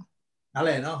ပါရှင်နားလ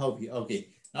ည်နော်ဟုတ်ပြီ okay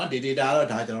နော်ဒီ data တော့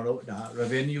ဒါကျွန်တော်တို့ဒါ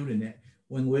revenue တွေနဲ့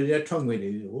ဝင်ငွေတွေထွက်ငွေတွေ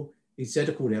ကို Excel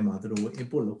တစ်ခုထဲမှာသူတို့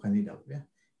input လုပ်ခိုင်းနေတာပေါ့ဗျာ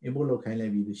input လုပ်ခိုင်းလို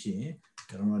က်ပြီးလို့ရှိရင်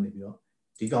ကျွန်တော်တို့ကနေပြီးတော့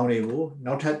ဒီကောင်တွေကို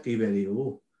နောက်ထပ် table တွေကို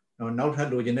နောက်ထပ်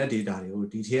လိုချင်တဲ့ data တွေကို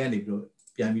ဒီထဲကနေပြီးတော့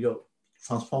ပြန်ပြီးတော့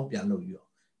transform ပြန်လုပ်ပြီးတော့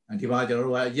ဒီမှာကျွန်တော်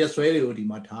တို့ကရက်ဆွဲတွေကိုဒီ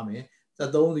မှာထားမယ်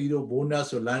73စီတို့ bonus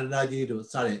ဆို lambda ကြီးတို့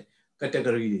စတဲ့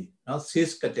category တွေနော်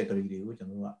sales category တွေကိုကျွန်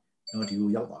တော်တို့ကဒီကို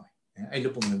ရောက်ပါမယ်အဲ့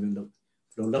လိုပုံစံမျိုးလုပ်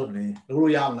မလဲလုပ်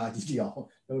လို့ရမလားကြည့်ကြည့်အောင်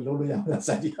လုပ်လို့ရမလားစ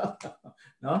ကြည့်အောင်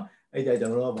နော်အဲ့ကြကျွ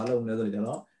န်တော်တို့ကဘာလုပ်မလဲဆိုတော့ကျွန်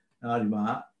တော်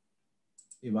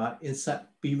ဒီမှာ insert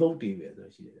pivot table ဆို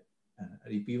ရှိတယ်အဲ့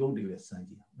ဒီ pivot table စမ်း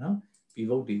ကြည့်အောင်နော်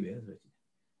pivot table ဆိုရှိတ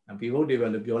ယ်pivot table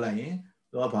လို့ပြောလိုက်ရင်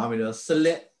သူကဘာမှမလုပ်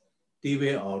select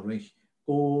table or range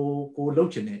ကိုလု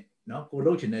တ်ချင်တဲ့နော်ကို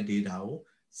လုတ်ချင်တဲ့ data ကို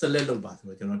select လုပ်ပါဆို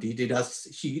တော့ကျွန်တော်ဒီ data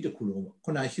ရှိတစ်ခုလုံးပေါ့ခု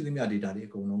နရှိသမျှ data တွေ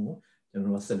အကုန်လုံးကိုကျွန်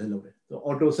တော် select လုပ်တယ်သူ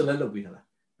auto select လုပ်ပေးထားလား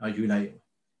နော်ယူလိုက်ရ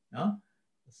နော်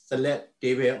select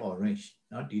table or range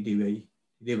နော်ဒီ table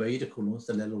ကြီးတစ်ခုလုံး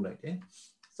select လုပ်လိုက်တယ်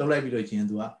စုပ်လိုက်ပြီးတော့ချင်း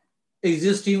သူက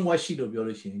existing worksheet လို့ပြော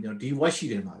လို့ရှိရင်ကျွန်တော်ဒီ worksheet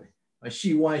ထဲမှာပဲ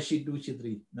sheet 1 sheet 2 sheet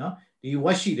 3နော်ဒီ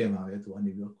worksheet ထဲမှာပဲသူက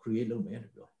နေပြီးတော့ create လုပ်မယ်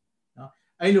လို့ပြောနော်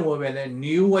အဲ့လိုပဲလေ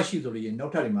new worksheet ဆိုလို့ရင်နော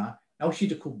က်ထပ်ဒီမှာနောက် sheet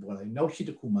တစ်ခုပေါ်လာနောက် sheet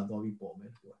တစ်ခုမှာသွားပြီးပေါ်မယ်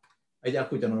လို့ပြောအဲ့ကြအ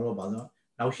ခုကျွန်တော်တို့ပါဆို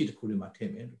နောက် sheet တစ်ခုလေးမှာထ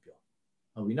ည့်မယ်လို့ပြော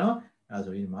ဟုတ်ပြီနော်အဲ့ဒါ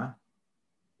ဆိုရင်ဒီမှာ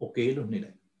okay လို့နှိပ်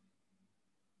လိုက်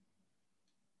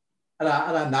အဲ့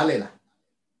ဒါနားလေလား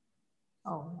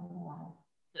ဟုတ်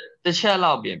တစ်ချက်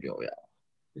လောက်ပြန်ပြောပြအောင်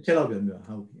တစ်ချက်လောက်ပြန်ပြော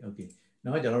ဟုတ်ပြီ okay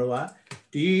နော်ကျွန်တော်တို့က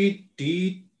ဒီ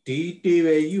table ကြီး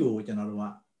ကိုကျွန်တော်တို့က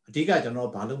Diga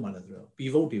general Balu Maladro,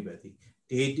 pivot debate,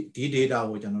 the data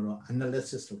or general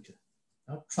analysis structure.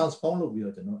 Transform will be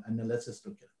a general analysis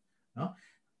structure. No?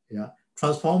 Yeah,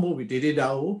 transform will be data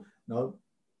now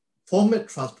format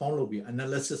transform will be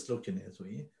analysis structure as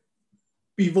we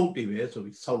pivot debate, so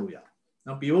we solve ya.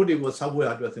 Now pivot was somewhere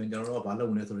address in general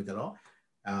Balu general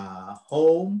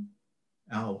home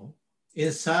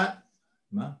inside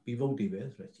pivot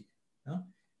debate, right?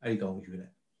 I go with you.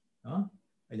 No,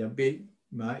 I just big.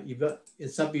 My even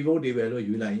inside pivot debate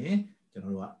you like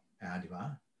general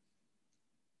adiba.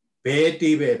 Pay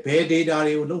data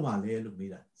you no male look me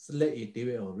that. Select a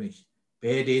TV or range.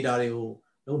 Pay data you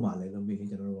no male look me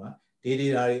general.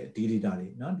 Data,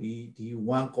 no, the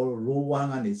one called row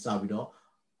one and it's sabido.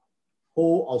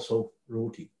 Whole also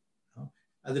roti.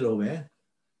 As the lower.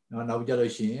 Now we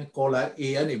just call A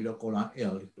and if you call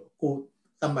L. Who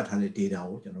some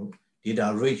data, general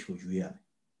data range which we are.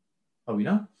 How we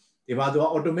know? If I do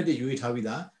automatic you have with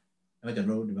that, I don't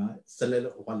know,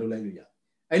 select what like you.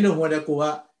 I know what I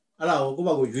go allow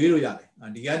go you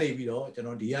and the Yanni video,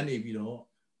 general Diani video,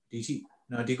 DC.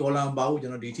 Now the column bow,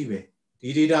 general DTV.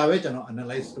 The data general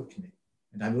analyze looking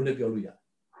and I'm going to be all.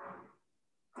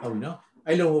 How we know?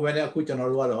 I know when I put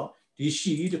general water, the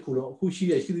she, the cool, who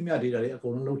she is shooting me a data, a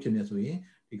column lotion as we,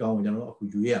 the government general of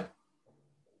you.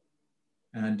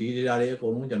 And the data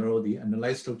column general the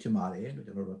analyze structure mare,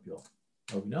 general of your.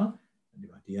 No,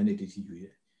 the entity.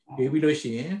 Baby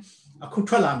Lucian, a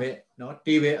cutralame, no,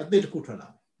 David a bit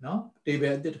cutralam, no,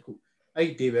 David a bit cook. I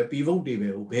David Pivo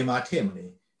David, Bema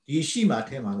Temale, the Shima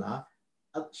Temala,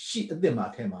 a sheet of the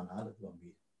Matemala,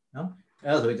 no,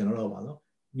 as we general,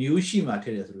 new Shima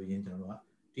tells in general.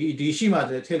 The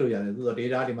Shima tell you the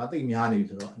data, the Mati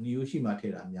Miani, new Shima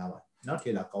tell Yava, not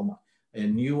tell a comma,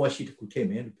 and new what she could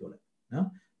tame in the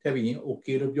no. Tabi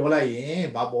okay to your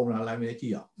line, Babona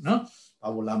Lametia, no?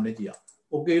 Babula Metia.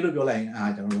 Okay to your line,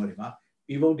 I don't know.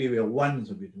 People develop once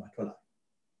of it, Matola.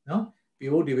 No?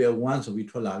 People develop once of it,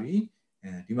 Tolavi,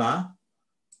 and Dima.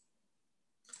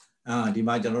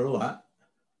 Dima General,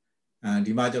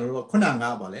 Dima General,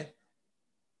 Konanga Vale,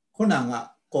 Konanga,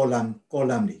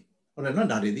 Colamdi. Or not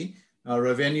that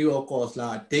revenue or cost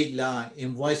la, take la,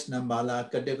 invoice number la,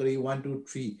 category 1, 2,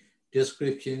 3,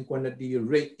 description, quantity,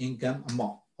 rate, income,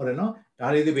 amount. Or no,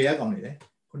 that is the way I got it.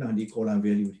 Couldn't the column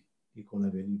value, the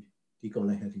column value, the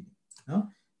column heading. No,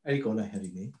 I call a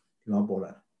heading, you are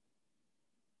border.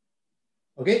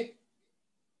 Okay,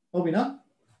 Obina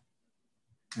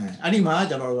Anima,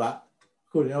 Janora,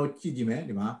 could know Chijime,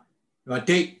 Dima, you are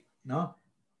take, no,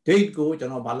 take go,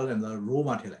 General Ballot and the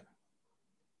Roma Tele.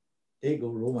 Take go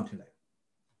Roma Tele.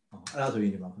 That's what you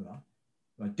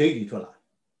take it to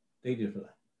take it to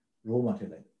Roma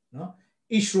Tele. No.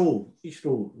 Each row,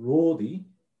 row the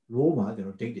Roma, you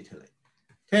know, take the tele.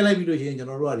 Tell I video here in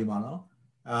general, Rimano,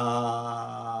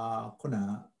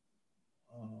 Kona,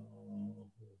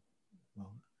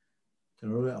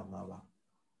 general of lava.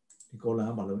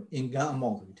 Nicola, Malo, Inga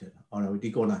amount of it, or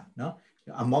Dicola, no,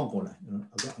 among Gola,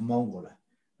 among Gola.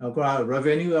 Now,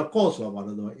 revenue, of course,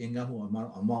 about the Inga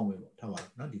among Tower,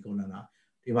 not Dicola,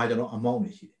 divided among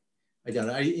the sheet. I just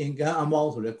Inga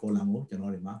amount of the Colamo,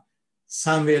 general,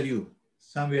 some value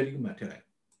material.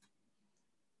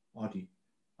 Oti,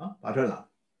 Batola,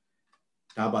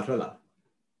 Tabatola.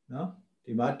 No,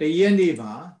 the Yendi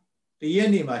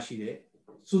Machide,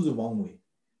 Suzubong.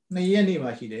 The Yendi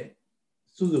Machide,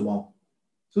 Suzubong.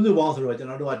 Suzubong through a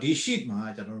general, this sheet,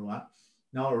 my general.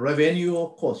 Now, revenue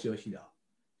cost Yoshida.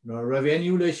 No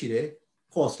revenue leshide,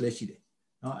 cost leshide.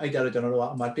 Now, I got a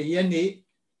general, Mateyendi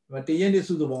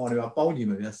Suzubong, about Paundi,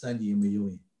 Sandy,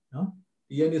 Mayui. No?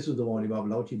 The end is the one about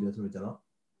Lauchi,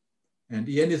 and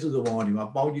the end is the one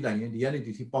about Bounty Line, the end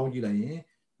is Bounty Line,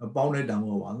 a bounded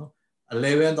down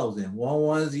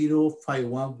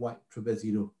 11,11051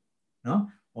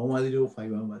 no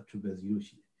 11051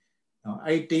 now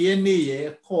I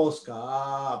DNA cost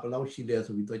car Lauchi there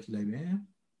to be touched like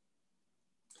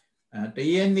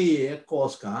DNA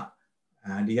cost car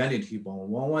and the entity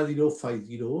bomb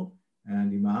 11050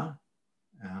 and the ma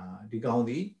the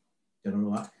county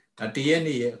general. At the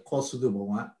end, cost to the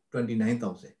one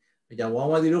 29,000.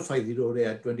 11050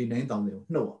 there 29,000.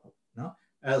 No,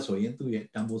 also into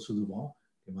it, Tambo Sudubo,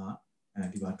 Dima,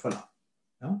 and Dima Twala.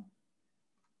 No?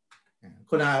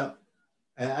 Could I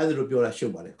other of your show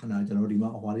about it? Can I generally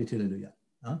what it is?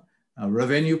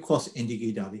 Revenue cost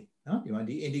indicator. You want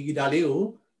the indicator,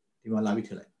 you want to love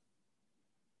it.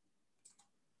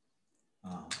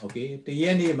 Okay, the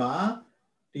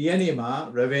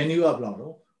Yanima revenue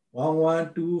upload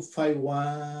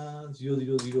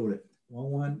 11251,000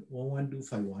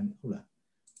 11251. Hula.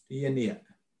 The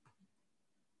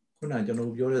ခုနကျွန်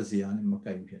တော်ပြောတဲ့ဇာတ်နဲ့မ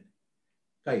ကိုက်ဘူးဖြစ်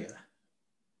ကိုက်ရလား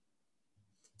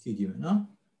ကြည့်ကြည့်မယ်နော်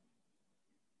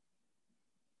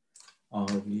အော်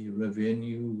ဒီ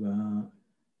revenue က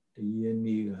ဒီရက်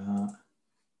နေ့က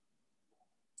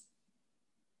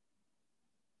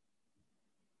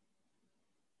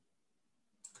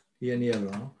ဒီရက်နေ့က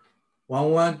တော့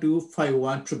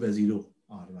1125100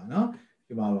အော်ဒီမှာနော်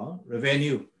ဒီမှာတော့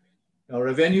revenue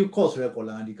revenue cost ဆိုတဲ့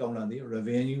column ဒီ column ဒီ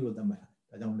revenue လို့သတ်မှတ်တာ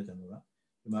ဒါကြောင့်လည်းကျွန်တော်က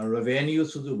ဒီမှာ revenue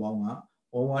စုစုပေါင်းက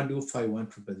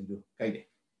1125100ကိုက်တယ်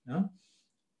နော်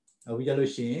နောက်ပြီးကြ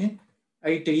လို့ရှိရင်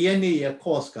အဲ့ဒီရက်နေ့ရဲ့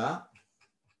cost က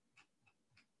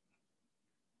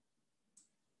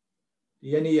ဒီ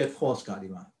ရက်နေ့ရဲ့ cost ကဒီ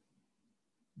မှာ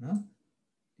နော်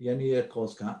ဒီရက်နေ့ရဲ့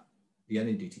cost ကဒီရက်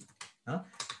နေ့ဒီထိနော်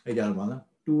အဲ့ကြတော့ပါလား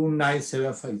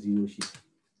29750ရှိတယ်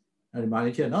အဲ့ဒီမှာလ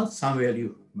ည်းဖြစ်နော် sum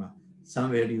value ဒီမှာ sum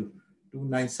value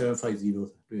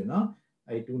 29750တွေ့နော်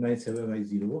အဲ့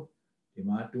29750ဒီ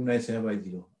မှာ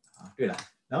29750တွေ့လား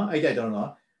နော်အဲ့ကြကျွန်တော်တို့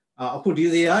အခုဒီ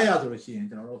ဇာတ်ရဆိုလို့ရှိရင်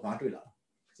ကျွန်တော်တို့ဘာတွေ့လာ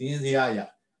ဇင်းဇာတ်ရ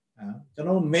ကျွန်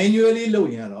တော် manually လုပ်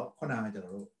ရင်တော့ခုနကကျွန်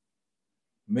တော်တို့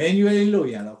manually လုပ်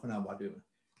ရင်တော့ခုနကဘာတွေ့မလဲ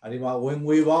အဲဒီမှာဝင်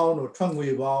ငွေပေါင်းတို့ထွက်ငွေ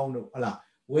ပေါင်းတို့ဟုတ်လား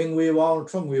ဝင်ငွေပေါင်း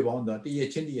ထွက်ငွေပေါင်းတော့တရက်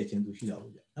ချင်းသူရှိတာ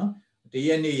ပေါ့ဗျာနော်တရ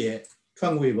က်နေ့ရဲ့ထွ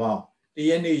က်ငွေပေါင်းတ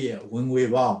ရက်နေ့ရဲ့ဝင်ငွေ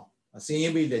ပေါင်းအစင်းရ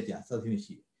င်းပိလက်ကြစသဖြင့်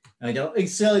ရှိတယ်ကျွန်တော်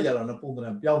Excel ကြတော့ပုံသဏ္ဍာ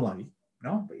န်ပြောင်းသွားပြီ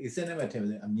နော် Excel နဲ့ပဲထည့်မ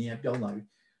ယ်အမြင်ပြောင်းသွားပြီ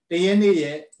တရက်နေ့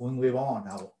ရဲ့ဝင်ငွေပေါင်းအောင်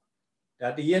ဒါပေါ့ဒါ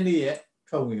တရက်နေ့ရဲ့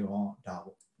ထွက်ငွေပေါင်းဒါ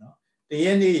ပေါ့နော်တရ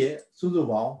က်နေ့ရဲ့စုစု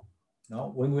ပေါင်းနော်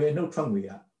ဝင်ငွေအနှုတ်ထွက်ငွေက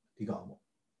ဒီကောင်ပေါ့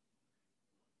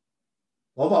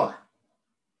ဘောပေါက်လား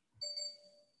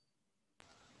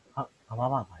ဟုတ်ပါ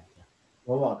ပါဗျာ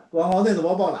ဘောပေါက်ကိုအောင်အောင်တဲ့သ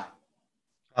ဘောပေါက်လား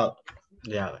ဟုတ်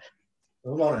ရပါသ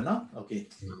ဘောပေါက်တယ်နော်โอเค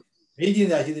မေးချင်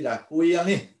တာရှိသေးလားကိုရံ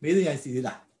လေးမေးစရာရှိသေး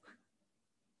လား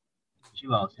ရှိ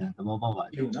ပါဦးဆရာသဘောပေါက်ပါ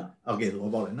ပြီနော်โอเคသဘော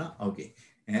ပေါက်တယ်နော်โอเค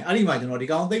အဲ့ဒီမှာကျွန်တော်ဒီ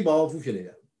ကောင်သိပ်ပေါက်ဖူးဖြစ်နေတ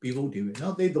ယ်ပြီးဖို့ဒီပဲ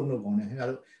နော်သိပ်သုံးလို့ကောင်းတယ်ခင်ဗျား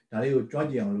တို့ဒါလေးကိုကြွ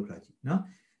ကြည့်အောင်လုပ်ထားကြည့်နော်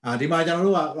ဒီမှာကျွန်တော်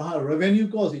တို့က revenue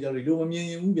cost ကျွန်တော်ဒီလိုမမြင်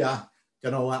ရင်ဘူးဗျာကျွ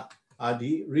န်တော်က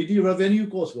ဒီ revenue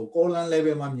cost ကို column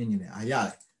level မှာမြင်နေတယ်ရတ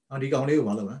ယ်နော်ဒီကောင်လေးကို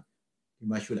မလုပ်နော်ဒီ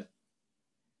မှာရွှေ့လိုက်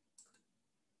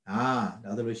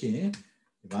ဒါဆိုလို့ရှိရင်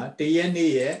ဒီမှာတရက်နေ့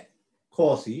ရဲ့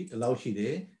cost စီဒီလောက်ရှိတ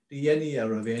ယ်တရက်နေ့ရဲ့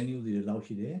revenue စီဒီလောက်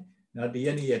ရှိတယ်နော်တရ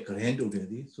က်နေ့ရဲ့ grand total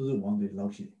စီစုစုပေါင်းဒီလော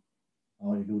က်ရှိတယ်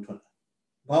ဟောဒီလိုထွက်လာ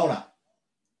ဘောက်လား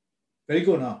very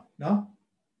good နော်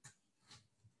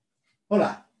ဟုတ်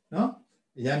လားနော်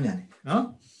အများမြန်နေနော်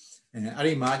အဲ့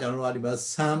ဒီမှာကျွန်တော်တို့ကဒီမှာ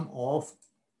sum of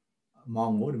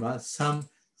amount ကိုဒီမှာ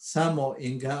sum of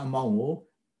income amount ကို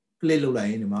click လုပ်လိုက်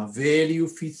ရင်ဒီမှာ value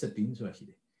feed setting ဆိုတာရှိ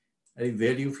တယ်အဲ့ဒီ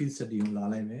value feed setting ကိုလာ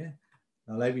လိုက်မယ်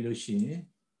လာလိုက်ပြီးလို့ရှိရင်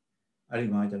အဲ့ဒီ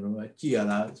မှာကျွန်တော်တို့ကကြည့်ရ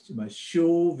တာဒီမှာ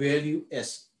show value s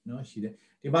နော်ရှိတယ်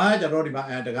ဒီမှာကျွန်တော်တို့ဒီမှာ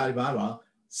တကားဒီမှာပါ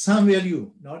sum value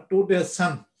နော် total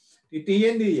sum ဒီတရ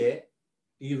က်နေ့ရဲ့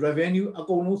ဒီ revenue အ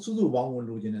ကုန်လုံးစုစုပေါင်းကို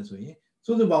လိုချင်တယ်ဆိုရင်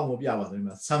စုစုပေါင်းကိုပြပါဆိုရင်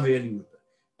sum value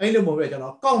အဲ့လိုမျိုးပဲကျွန်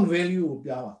တော် count value ကို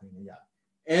ပြပါဆိုရင်ရတယ်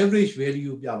average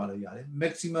value ကိုပြပါလို့ရတယ်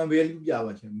maximum value ပြ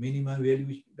ပါရှင် minimum value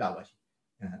ပြပါရှင်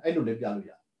အဲ့လိုလည်းပြလို့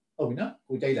ရတယ်ဟုတ်ပြီနော်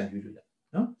ကိုကြိုက်တာရွေးလို့ရတယ်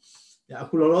နော်အ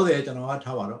ခုလောလောဆယ်ကျွန်တော်က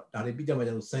ထားပါတော့ဒါလေးပြီးကြမှာ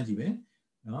ကျွန်တော်စမ်းကြည့်မယ်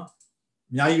နော်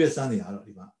အများကြီးပဲစမ်းနေရတော့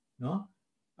ဒီမှာနော်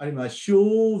အဲ့ဒီမှာ show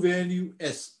value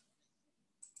s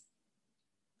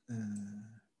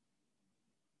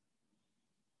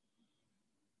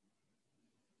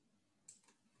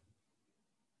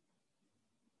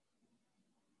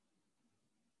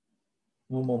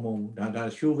မဒါ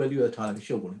show value ထားလိုက်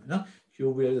ရှုပ်ကုန်တယ်နော် show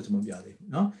value ဆိုမှပြသေး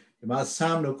နော်ဒီမှာ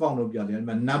sum လို့ count လို့ပြတယ်ဒီ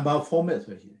မှာ number format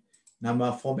ဆိုရှိတယ် number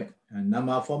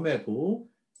format ကို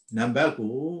number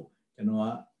ကိုကျွန်တော်က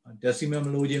decimal မ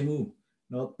လိုချင်ဘူး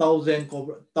နော်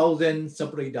1000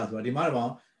 separator ဆိုတာဒီမှာတော့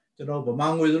ကျွန်တော်ဗမာ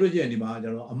ငွေဆိုလို့ရှိရင်ဒီမှာကျွ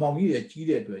န်တော်အမောင်ကြီးတွေကြီး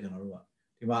တဲ့အတွက်ကျွန်တော်တို့က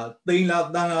ဒီမှာသိန်းလား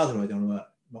တန်းလားဆိုတော့ကျွန်တော်တို့က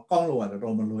မကောက်လို့ရ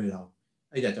တော့မလွယ်တော့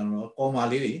အဲ့ကြကျွန်တော်တို့ comma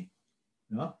လေးတွေ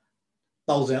နော်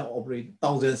1000 operate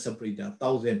 1000 separator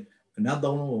 1000ခဏ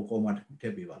သုံးလုံးကို comma ထ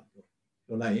ည့်ပေးပါ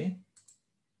ပြောလိုက်ရင်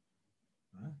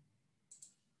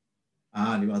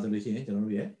ဒီမှာဆိုလို့ရှိရင်ကျွန်တော်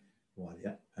တို့ရဲ့ဟိုပါလေ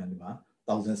ဒီမှာ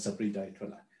1000 separator ထွက်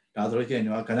လာဒါဆိုလို့ရှိရင်ဒီ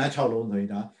မှာခဏ6လုံးဆိုရင်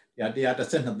ဒါ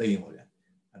112သိန်းပေါ့ဗျာ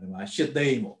ဒီမှာ8သိ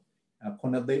န်းပေါ့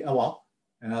9သိန်းပေါ့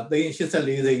သိန်း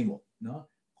84သိန်းပေါ့နော်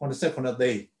89သိ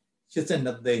န်း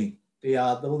82သိန်း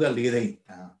134သိန်း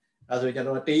ဒါဆိုကျွန်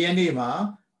တော်တရက်နေ့မှာ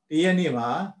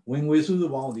ဝင်ငွေစုစု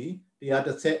ပေါင်းဒီ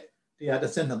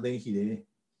112သိန်းရှိတယ်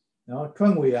နော်ထွ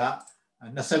က်ငွေက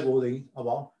29သိန်း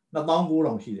ပေါ့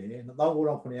29,000ရှိတယ်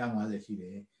29,950ရှိတ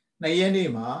ယ်နှစ်ရက်နေ့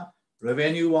မှာ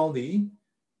revenue ပေါင်းဒီ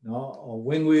နော်ဝ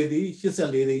င်ငွေဒီ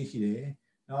84သိန်းရှိတယ်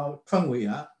နော်ထွက်ငွေ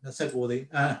က29သိန်း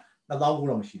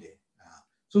29,000ရှိတယ်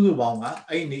စုစုပေါင်းက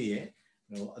အဲ့နေ့ရဲ့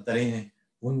ဟိုသတင်း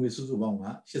ဝင်ငွေစုစုပေါင်းက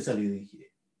84သိန်းရှိတ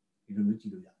ယ်ဒီလိုမျိုးကြ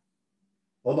ည့်လို့ရတယ်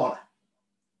ဘောပေါက်လား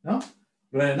နော်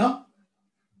လွယ်နော်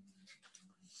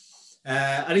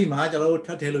အဲ့ဒီမှာကျွန်တော်တို့ထ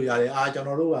ပ်ထည့်လို့ရတယ်ကျွန်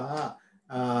တော်တို့က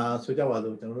ဆိုကြပါ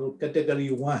စို့ကျွန်တော်တို့ category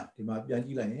 1ဒီမှာပြန်ကြ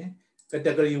ည့်လိုက်ရင်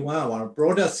category 1က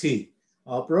product C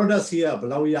product C ကဘယ်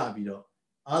လောက်ရပြီးတော့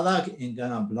other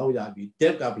income ကဘယ်လောက်ရပြီး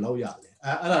debt ကဘယ်လောက်ရလဲ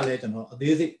အဲ့ဒါလဲကျွန်တော်အ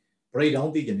သေးစိတ် break down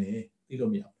သိကြတယ်သိ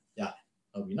လို့မရဘူးရတယ်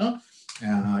ဟုတ်ပြီနော်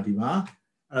ဒီမှာ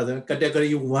အဲ့ဒါဆို category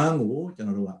 1ကိုကျွန်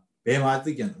တော်တို့ကဘယ်မှာ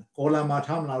သိကြလဲ column မှာ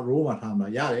ထားမလား row မှာထားမ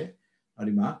လားရတယ်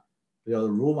ဒီမှာပြော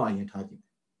row မှာအရင်ထားကြည့်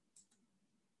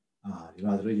ဒီ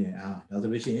မှာဆိုလို့ရှိရင်ဒါဆို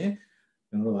လို့ရှိရင်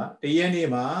ကျွန်တော်တို့ကတရက်နေ့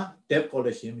မှာ debt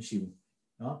collection မရှိဘူး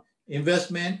เนาะ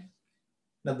investment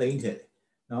 2သိန်းထည့်တယ်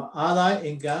เนาะ other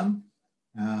income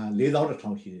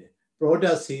 4,100 ရှိတယ်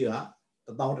product sale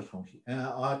က 1,100 ရှိ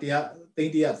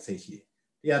130ရှိ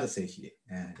တယ်130ရှိတယ်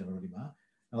ကျွန်တော်တို့ဒီမှာ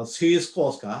เนาะ sales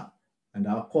cost က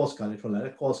ဒါ cost ကလည်းထွက်လာတ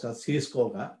ယ် cost က sales cost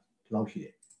ကဒီလောက်ရှိတ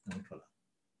ယ်ထွက်လာ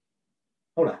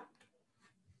ဟုတ်လား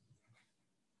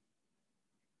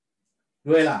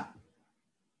လွယ်လား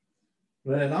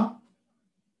လွယ်တယ်နော်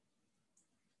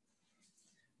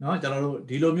ကျွန်တော်တို့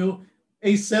ဒီလိုမျိုး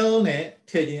Excel နဲ့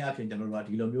ထည့်ခြင်းအပြင်ကျွန်တော်တို့က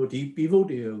ဒီလိုမျိုးဒီ pivot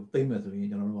တွေကိုသိမ့်မယ်ဆိုရင်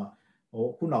ကျွန်တော်တို့က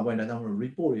ခုနောက်ပိုင်းဒါကြောင့်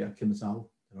report တွေကခင်မစားဘူး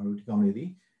ကျွန်တော်တို့ဒီကောင်တွေဒီ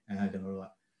ကျွန်တော်တို့က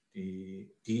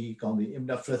ဒီကောင်တွေ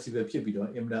image flexible ဖြစ်ပြီးတော့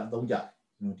image အသုံးကြတယ်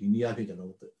ဒီနည်းအားဖြင့်ကျွန်တော်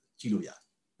တို့ကြည့်လို့ရတယ်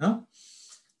နော်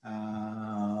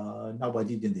နောက်ပါ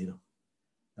ကြည့်တင်သေးတော့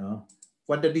နော်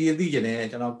quantity သိကြတယ်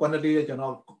ကျွန်တော် quantity လည်းကျွန်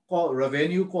တော်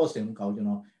revenue cost တွေမကောက်ကျွန်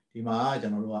တော်ဒီမှာကျွ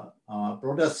န်တော်တို့က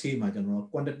product C မှာကျွန်တော်တို့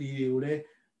quantity တွေကိုလည်း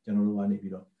ကျွန်တော်တို့ကနေ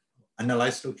ပြီးတော့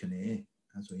analyze လုပ်ချင်တယ်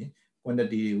အဲဆိုရင်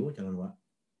quantity တွေကိုကျွန်တော်တို့က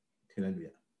ထည့်လိုက်လို့ရ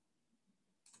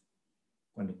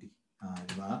quantity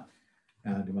ဒီ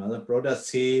မှာ product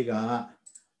C က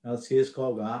နော် sales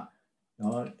cost က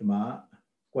နော်ဒီမှာ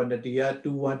quantity က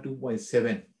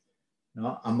 212.7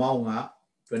 နော် amount က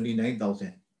 29,000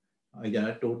 အဲ့ဒါ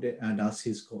total and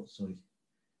sales cost sorry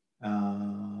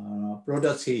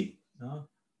product C နော်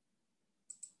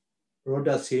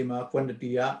product C မှာ quantity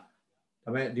ကဒါပေ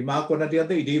မဲ့ဒီမှာ quantity က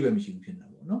တိတ်အသေးပဲမရှိဘူးဖြစ်နေတာ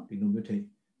ပေါ့နော်ဒီလိုမျိုးထိ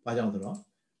ဘာကြောင့်ဆိုတော့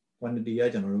quantity က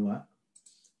ကျွန်တော်တို့က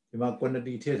ဒီမှာ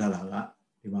quantity ထည့်ထားတာက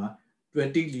ဒီမှာ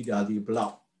20 liter ဒီဘလော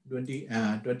က်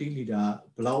20 liter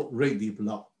ဘလောက် rate ဒီဘ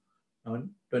လောက်နော်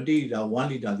20 liter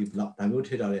 1 liter ဒီဘလောက်ဒါမျိုးထ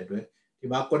ည့်ထားတဲ့အတွက်ဒီ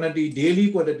မှာ quantity daily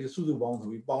quantity စုစုပေါင်းဆို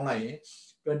ပြီးပေါင်းလိုက်ရင်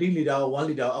20 liter 1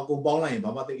 liter အကုန်ပေါင်းလိုက်ရင်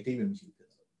ဘာမှတိတ်အသေးပဲမရှိဘူးဖြစ်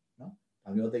တယ်နော်ဒါ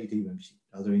မျိုးတိတ်အသေးပဲမရှိ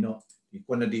ဒါဆိုရင်တော့ဒီ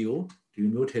quantity ကိုဒီ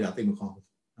လိုမျိုးထည့်တာတိတ်မကောင်းဘူး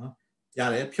နော်ရ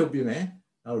တယ်ဖြုတ်ပြမယ်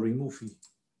နောက် remove fee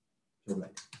ဖြုတ်လို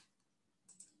က်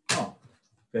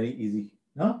very easy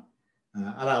နော်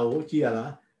အဲ့ဒါကိုကြည့်ရ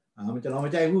လားကျွန်တော်မ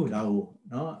ကြိုက်ဘူးဒါကို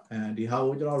နော်ဒီဟာ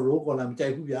ကိုကျွန်တော် row column မကြို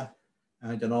က်ဘူးဗျာ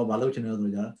ကျွန်တော်မလုပ်ချင်တယ်ဆို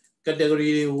ကြ category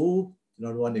တွေကိုကျွ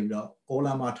န်တော်တို့ကနေပြီးတော့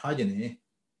column မှာထားခြင်းနဲ့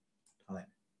ထားလိုက်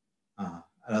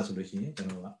အဲ့ဒါဆိုလို့ရှိရင်ကျွန်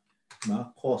တော်ကဒီမှာ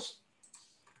cost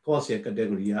ရဲ့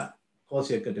category က cost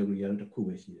ရဲ့ category ကတော့တစ်ခု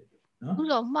ပဲရှိတယ်နော်ခု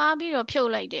တော့မှားပြီးတော့ဖြုတ်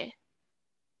လိုက်တယ်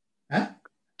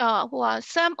ဟိုက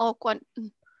sum or quant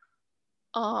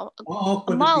အ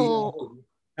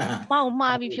မောက်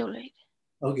မှားပြီးဖြုတ်လိုက်တယ်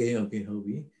okay ဟုတ်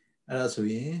ပြီအဲ့ဒါဆို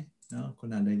ရင်နော်ခု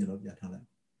နတိုင်းကျွန်တော်ပြထားလိုက်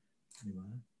ဒီမှာ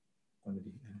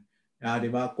quantity ဒီ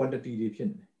မှာ quantity တွေဖြစ်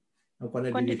နေတယ်နော်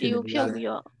quantity ကိုဖြုတ်ပြီး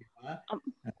တော့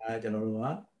ကျွန်တော်တို့က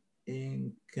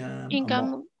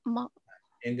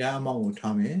income amount ကို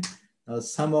ထားမယ်နောက်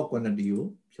sum of quantity ကို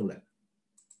ဖြုတ်လိုက်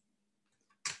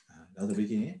ဒါဆိုလို့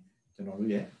ရှိရင်ကျွန်တော်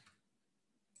တို့ရဲ့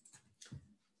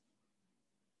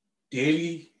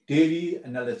daily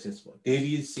analysis ပေါ့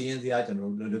daily စီးရင်စရာကျွန်တော်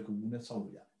တို့လွယ်ကူနဲ့ဆောက်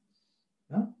လို့ရတယ်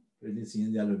နော် daily စီးရ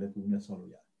င်စရာလွယ်ကူနဲ့ဆောက်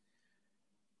လို့ရတယ်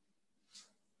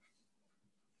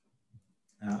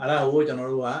အဲ့ဒါကိုကျွန်တော်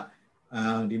တို့က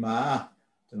ဒီမှာ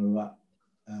ကျွန်တော်တို့က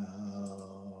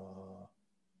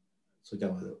ဆိုကြ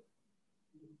ပါစို့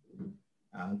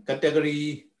category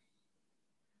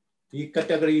ဒီ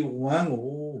category 1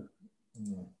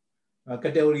ကို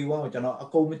category 1ကိုကျွန်တော်အ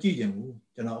ကုန်မကြည့်ချင်ဘူး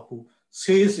ကျွန်တော်အခု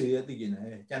sales တွေသိကျင်တ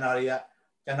ယ်ကျန်တာတွေက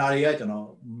ကျွန်တော်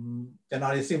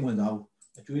စိတ်ဝင်စားဘူး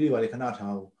အကျွေးတွေပါလေခဏ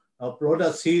ထားဘူးနောက်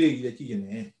product sale တွေကြီးလည်းကြည့်ကျင်တ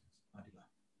ယ်ဒီမှာ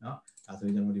နော်ဒါဆိုရ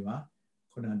င်ကျွန်တော်ဒီမှာ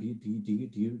ခုန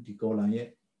ဒီ column ရဲ့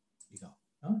ဒီကောင်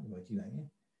နော်ဒီမှာကြည့်လိုက်ရင်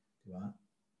ဒီမှာ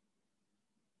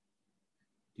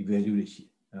ဒီ value တွေရှိ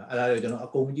အဲ့ဒါတွေကျွန်တော်အ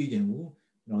ကုန်မကြည့်ချင်ဘူး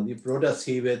ကျွန်တော်ဒီ product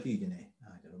sale ပဲသိကျင်တယ်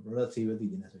ကျွန်တော် product sale ပဲသိ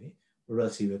ကျင်တယ်ဆိုရင်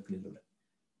product sale ပဲ click လုပ်လိုက်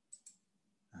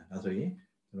ဒါဆိုရင်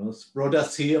ကျွန်တော် product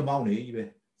sale amount တွေကြီးပဲ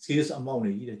sales amount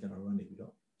တွေကြီးတယ်ကျွန်တော်တို့ကနေပြီး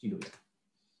တော့ကြည့်လို့ရတယ်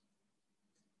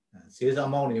sales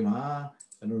amount တွေမှာ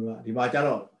ကျွန်တော်တို့ကဒီမှာကျ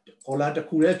တော့ column တစ်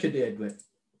ခုတည်းဖြစ်တဲ့အတွက်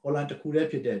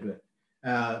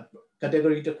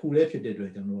category တစ်ခုတည်းဖြစ်တဲ့အတွ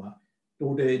က်ကျွန်တော်တို့က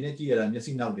total နဲ့ကြည့်ရတာမျက်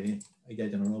စိနောက်တယ်အဲ့ကြ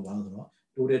ကျွန်တော်တို့ဘာလို့ဆိုတော့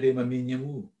total တွေမမြင်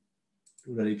ဘူး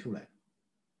total တွေဖြုတ်လိုက်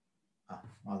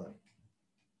မှားသွားပြီ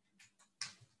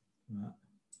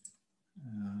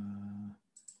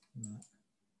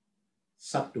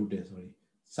sub total sorry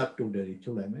sub total တွေ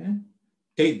ဖြုတ်လိုက်မယ်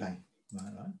date ပိုင်း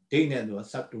နော် date နဲ့ဆိုတော့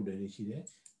sub total တွေရှိတယ်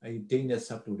အဲ့ date နဲ့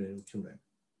sub total ကိုဖြုတ်လိုက်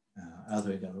အဲ့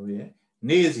ဆိုရင်ကျွန်တော်တို့ရဲ့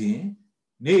နေ့စ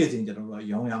ဉ်ကျွန်တော်တို့က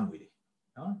ရောင်းရငွေတွေ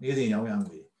နော်နေ့စဉ်ရောင်းရ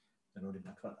ငွေတွေကျွန်တော်တို့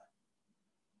မှာထွက်လာ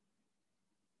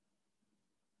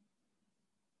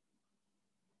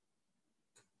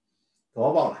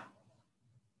တော့ပေါ့လား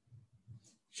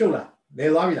ရှုပ်လားလဲ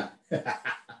သွားပြီလား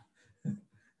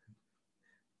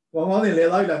ကောင်းကောင်းနဲ့လဲ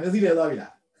သွားပြီလားမျက်စိလဲသွားပြီ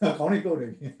လားခေါင်းလေးကုတ်နေ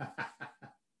ပြီ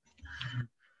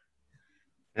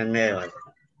နည်းပါ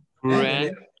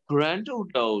grand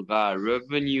total က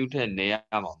revenue ထက်နည်းရ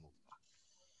မှာမဟုတ်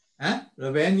ဟမ်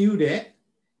revenue တဲ့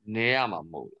နည်းရမှာ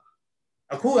မဟုတ်လား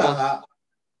အခုက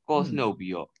cost နှုတ်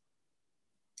ပြီးတော့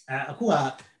အခုက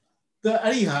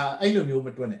အဲ့ဒီဟာအဲ့လိုမျိုးမ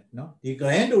တွက်နဲ့နော်ဒီ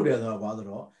grand total ဆိုတာဘာဆို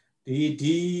တော့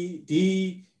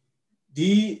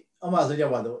ဒီအမှဆိုကြ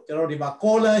ပါတော့ကျွန်တော်ဒီမှာ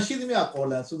column ရှိသမျှ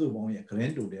column စုစုပေါင်းရဲ့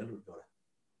grand total လို့ပြောတာ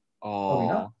ဟုတ်ပြီ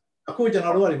နော်အခုကျွန်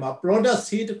တော်တို့ကဒီမှာ product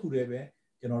sale တစ်ခုတည်းပဲ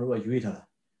ကျွန်တော်တို့ကရွေးထားတာ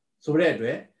ဆိုတဲ့အတွ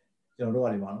က်ကျွန်တော်တို့က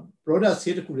ဒီမှာ product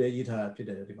sale တစ်ခုတည်းရေးထားတာဖြစ်တ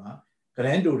ယ်ဒီမှာ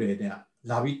grand total နဲ့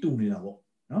လာပြီးတူနေတာပေါ့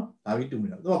နော်လာပြီးတူနေ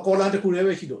တာသူက column တစ်ခုတည်း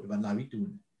ပဲရှိလို့ဒီမှာလာပြီးတူ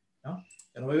နေနော်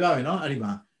ကျွန်တော်ပြောပြမယ်နော်အဲ့ဒီ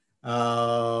မှာ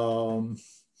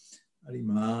အဲ့ဒီ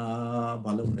မှာ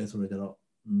ဘာလို့လဲဆိုတော့ကျတော့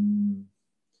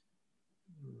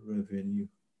revenue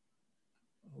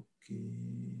okay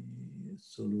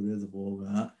ဆိုလိုတဲ့သဘောက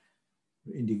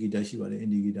indicator ရှိပါတယ်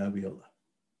indicator ပြီးတော့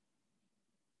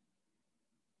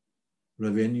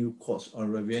revenue cost or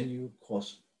revenue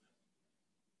cost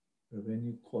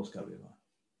ကပဲပါ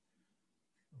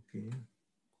okay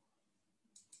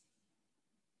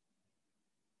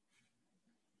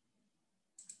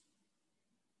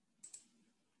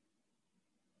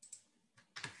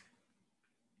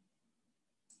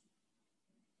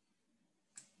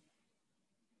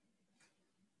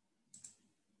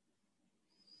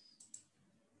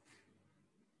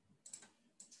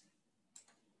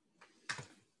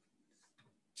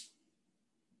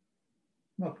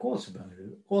cost ပဲ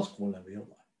cost column ပဲ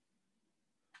ပါ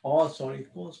oh sorry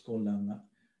cost column က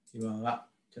ဒီမှာက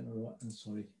ကျွန်တော်တို့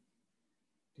sorry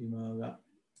ဒီမှာက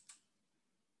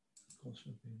cost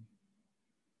ပဲ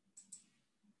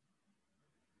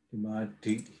ဒီမှာ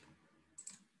date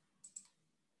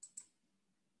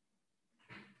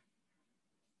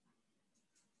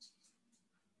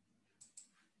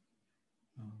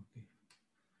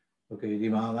okay ဒီ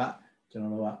မှာကကျွန်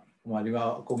တော်တို့ကဟိုမှာဒီမှာ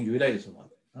အကုန်ရွေးလိုက်ရဆိုပါ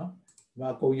နော်ဒီမှာ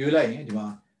အကုန်ရွေးလိုက်ရင်ဒီမှာ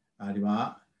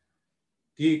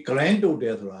ဒီ grand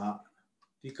total ဆိုတာ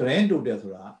ဒီ grand total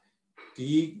ဆိုတာ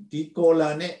ဒီ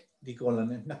column နဲ့ဒီ column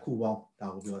နဲ့နှစ်ခုပေါင်းဒါ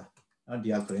ကိုပြောတာနော်ဒီ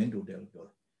က grand total ကိုပြော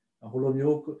တာဟိုလို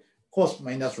မျိုး cost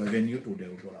minus revenue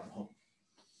total ကိုပြောတာမဟုတ်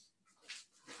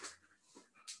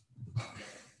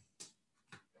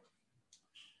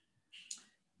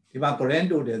ဒီမှာ grand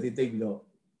total သိသိပြီးတော့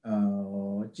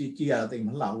ကြည့်ရတာသိမ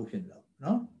လှဘူးဖြစ်နေတော့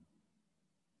နော်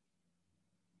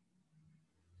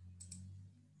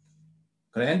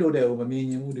grand total ကိုမမြင်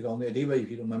ရင်ဘူးဒီကောင်တွေအဓိပ္ပာယ်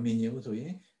ဖြစ်လို့မမြင်ရင်ဘူးဆိုရ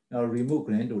င်တော့ remove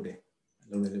grand total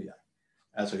လုပ်လို့ရတယ်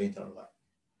အဲဆိုရင်ကျွန်တော်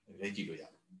တို့ကရေးကြည့်လို့ရတယ်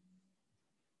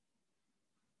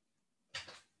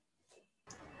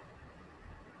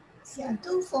ဆရာ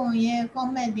သူ့ဖုန်းရဲ့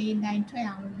format လေးတိုင်းထွက်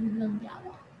အောင်လုပ်ပြ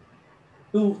ပါ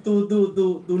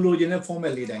သူလိုချင်တဲ့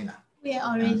format လေးတိုင်းလားသူ့ရဲ့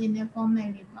original format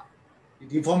လေးပေါ့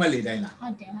ဒီ format လေးတိုင်းလားဟု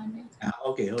တ်တယ်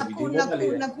okay ဟုတ်ပြီဒီ format လေး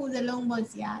နှစ်ခုစလုံးပေါ့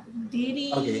ဆရာ daily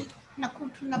နှစ်ခု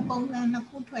နှစ်ပုံစံနှစ်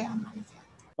ခုထွက်အောင်ပါဆရာ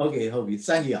okay ဟုတ်ပြီစ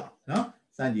မ်းကြည့်အောင်နော်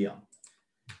စမ်းကြည့်အောင်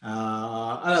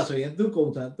အဲ့ဒါဆိုရင်သူ့ပုံ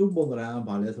စံသူ့ပုံစံက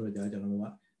ဘာလဲဆိုတော့ကျွန်တော်တို့က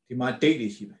ဒီမှာ date တွေ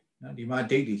ရှိမယ်နော်ဒီမှာ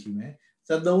date တွေရှိမယ်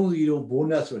73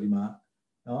 bonus ဆိုဒီမှာ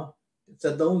နော်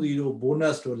73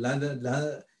 bonus တို့လမ်း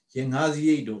ရင်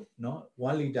58တို့နော်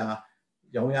1 liter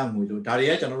ရောင်းရငွေတို့ဒါတွေ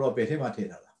ကကျွန်တော်တို့ကဘယ်ထဲမှာထည့်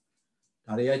ထားတာ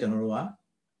ဒါတွေကကျွန်တော်တို့က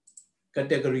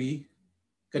category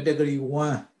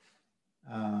 1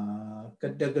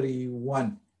 category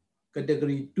 1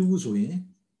 category 2ဆိုရင်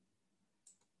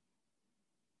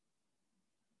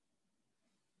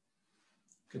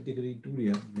category 2တွေ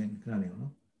ကလည်းခဏနေအောင်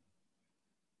နော်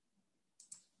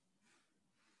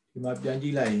ဒီမှာပြန်ကြ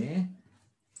ည့်လိုက်ရင်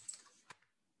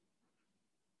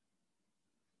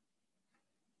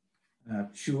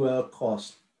pure cost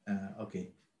okay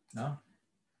နော်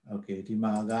okay ဒီ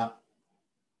မှာက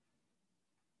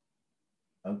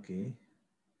okay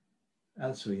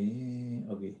အဲ့ဆိုရင်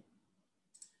okay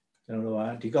ကျွန်တော်တို့က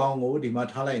ဒီကောင်ကိုဒီမှာ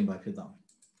ထားလိုက်ရင်ဘာဖြစ်သွားမ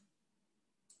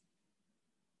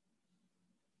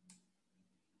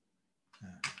လဲ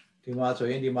ဒီမှာဆို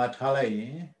ရင်ဒီမှာထားလိုက်ရ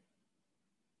င်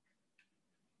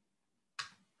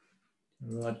ကျွ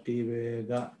န်တော် table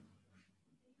က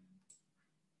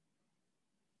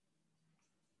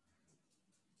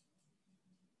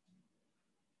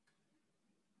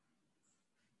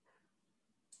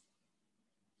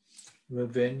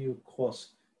revenue cost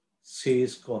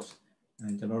sales cost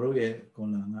ကျွန်တော်တို့ရဲ့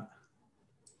column က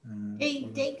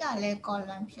date ကလည်း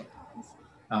column ဖြစ်ပါ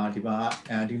ဘူးဒီမှာ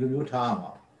ဒီလိုမျိုးထားရ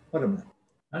မှာဟုတ်တယ်မလား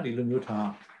နော်ဒီလိုမျိုးထား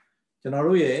ကျွန်တော်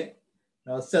တို့ရဲ့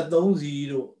73စီ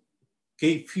တို့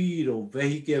gate fee တို့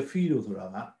vehicle fee တို့ဆိုတာ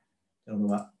ကကျွန်တော်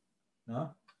တို့ကနော်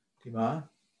ဒီမှာ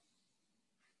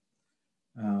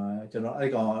ကျွန်တော်အဲ့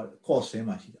ကောင် cost ထဲ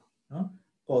မှာရှိတာနော်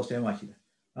cost ထဲမှာရှိတယ်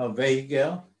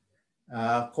vehicle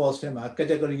cost ထဲမှာ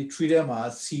category 3ထဲမှာ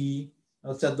C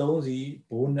 73စီ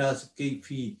bonus gate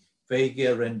fee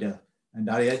vehicle rental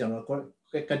ဒါတွေကကျွန်တော်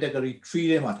category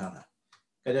 3ထဲမှာထားတာ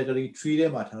category 3ထဲ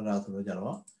မှာထားတာဆိုတော့ကြ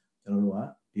တော့ကျွန်တော်တို့က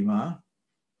ဒီမှာ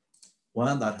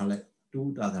1သာထားလိုက်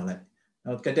2သာထားလိုက်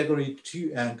နောက် category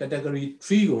 3 category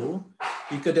 3ကို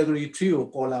ဒီ category 3ကို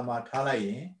column မှာထားလိုက်ရ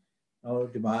င်နောက်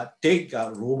ဒီမှာ date က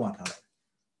row မှာထားလိုက်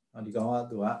ဒီကောင်က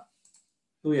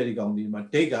သူ့ရဲ့ဒီကောင်ဒီမှာ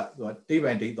date ကသူက date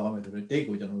by date သွားမယ်ဆိုတော့ date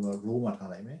ကိုကျွန်တော်တို့က row မှာထား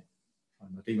လိုက်မယ်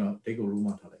date ကို row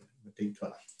မှာထားလိုက်မယ် date ထွ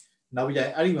က်လာနောက်ပြီး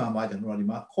အဲ့ဒီမှာကျွန်တော်တို့ဒီ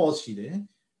မှာ cost ရှိတယ်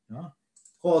နော်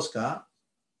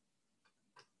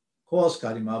cost က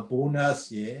ဒီမှာ bonus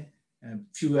ရယ်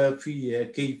fuel fee ရယ်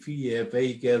gate fee ရယ်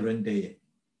vehicle rental ရယ်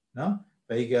နော်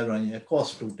vehicle rent ရယ်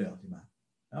cost total ဒီမှာ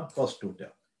နော် cost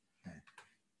total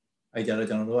အဲ့ကြတော့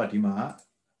ကျွန်တော်တို့ကဒီမှာ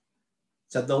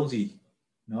73စီ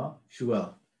နော် fuel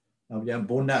နောက်ပြန်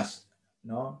bonus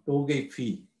နော် toll gate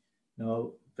fee နော်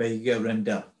vehicle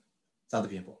rental စသ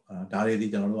ဖြင့်ပေါ့ဒါတွေဒီ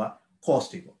ကျွန်တော်တို့က cost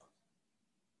တွေပေါ့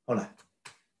ဟုတ်လား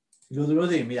ဒီလို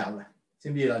ဆိုရင်မရဘူးလားရှ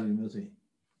င်းပြလားဒီမျိုးဆိုရင်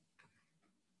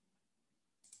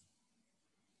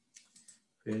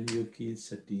value key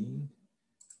setting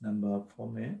number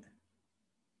format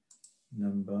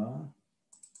number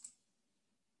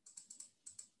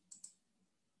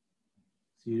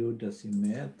 0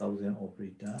 decimal 1000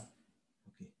 operator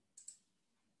okay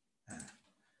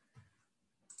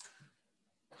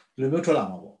ဒီလိုမျိုးထွက်လာ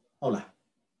မှာပေါ့ဟုတ်လား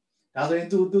ဒါဆိုရင်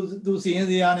तू စီရင်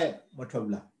စရာနဲ့မထွက်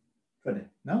ဘူးလားထွက်တယ်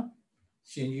နော်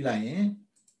ရှင်းကြည့်လိုက်ရင်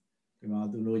ဒီမှာ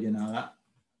तू လိုချင်တာက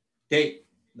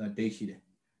dateရှိတယ်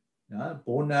နော်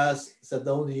bonus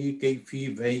 73စီ gate fee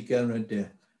vehicle rental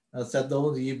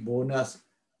 73စီ bonus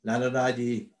လာလာ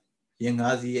ကြီးရင်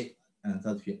5စီစ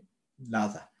သဖြင့်လာ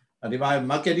စားဒီမှာ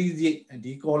marketing စီ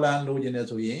ဒီ column လိုချင်တယ်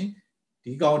ဆိုရင်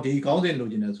ဒီခေါင်းစဉ်လို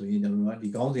ချင်တယ်ဆိုရင်ကျွန်တော်တို့ကဒီ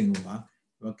ခေါင်းစဉ်ကိုပါ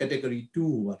category 2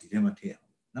ကိုပါဒီထဲမှာထည့်အောင်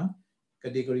နော်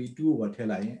category 2ကိုပါထည့်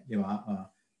လိုက်ရင်ဒီမှာ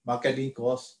marketing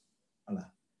cost ဟုတ်လား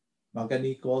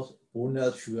marketing cost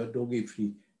bonus fuel toll gate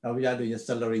fee နောက်ပြီးတော့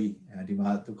salary ဒီမှာ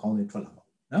သူခေါင်းစဉ်ထွက်လာပါ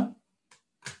နော်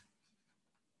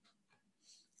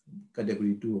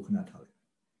category 2ကိုခဏထားလိုက်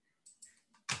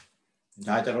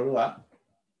ဒါကျွန်တော်တို့က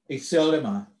Excel ထဲ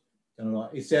မှာကျွန်တော်တို့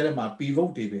Excel ထဲမှာ pivot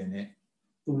table နဲ့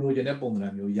သူလိုချင်တဲ့ပုံစံ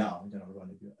မျိုးရအောင်ကျွန်တော်တို့က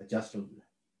လည်းပြီး adjust လုပ်လို့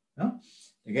နော်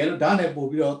တကယ်လို့ဒါနဲ့ပို့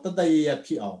ပြီးတော့တရရဖြ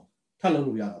စ်အောင်ထပ်လုပ်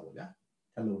လို့ရတာပေါ့ဗျာ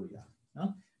ထပ်လုပ်လို့ရနော်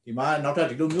ဒီမှာနောက်ထပ်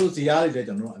ဒီလိုမျိုးဇာတ်တွေလည်း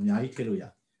ကျွန်တော်တို့အများကြီးထည့်လို့ရ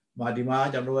ဒီမှာ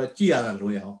ကျွန်တော်တို့ကကြည့်ရတာလွ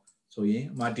ယ်အောင်ဆိုရင်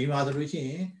ဒီမှာဆိုလို့ရှိ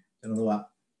ရင်ကျွန်တော်တို့က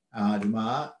ဒီမှာ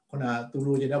ခုနသူ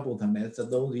လိုချင်တဲ့ပုံစံနဲ့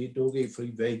73စီ toll gate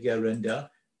free vehicle rental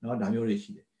နော်ဒါမျိုးတွေ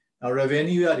ရှိတယ်နောက်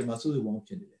revenue ကဒီမှာစုစုပေါင်း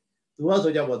ဖြစ်နေတယ်သူက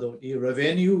ဆိုကြပါတော့ဒီ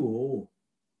revenue ကို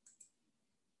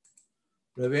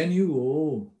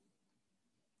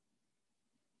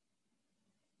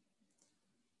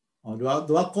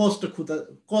သူက cost တ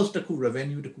စ်ခု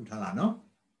revenue တစ်ခုထားတာနော်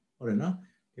ဟုတ်တယ်နော်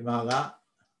ဒီမှာက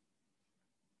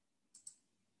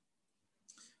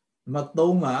နံပါတ်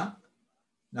3က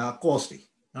ဒါ cost တွေ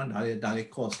နော်ဒါတွေ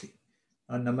cost တွေ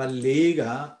နံပါတ်4က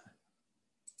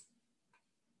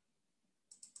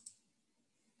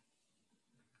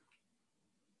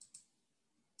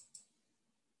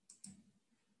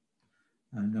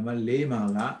နံပါတ်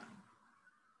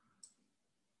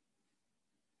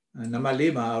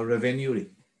4မှာrevenue တွေ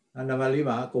နံပါတ်4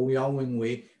မှာကုန်ရောင်းဝင်ငွေ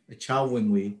အခြားဝင်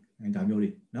ငွေဒါမျိုးတွေ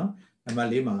နော်နံပါတ်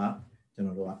4မှာကျွန်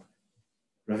တော်တို့က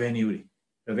revenue တွေ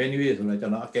ဆိုတော့ကျွ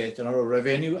န်တော်တို့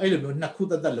revenue အဲ့လိုမျိုးနှစ်ခု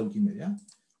သက်လုပ်ကြည့်မယ်ဗျာ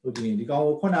လုပ်ကြည့်ရင်ဒီကောင်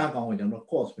ကိုခုနကကောင်ကိုကျွန်တော်တို့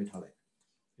cost ပဲထားလိုက်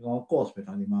ဒီကောင် cost ပဲ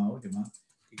ထားဒီမှာ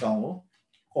ဒီကောင်ကို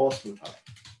cost လို့ထားလိုက်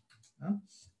နော်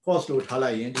cost လို့ထား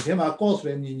လိုက်ရင်ဒီထဲမှာ cost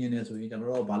ပဲမြင်နေတယ်ဆိုရင်ကျွန်တော်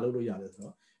တို့ဘာလုပ်လို့ရလဲဆို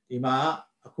တော့ဒီမှာ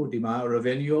အခုဒီမှာ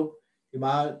revenue ဒီ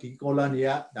မှာဒီ column တွေက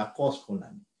ဒါ cost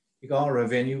column ဒီကောင်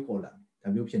revenue column ဒါ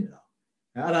မျိုးဖြစ်နေတာ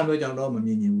အဲ့ဒါမျိုးကျွန်တော်တို့မ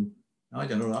မြင်ဘူးเนาะ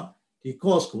ကျွန်တော်တို့ဒီ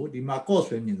cost ကိုဒီမှာ cost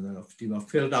ပဲမြင်တယ်ဆိုတော့ဒီမှာ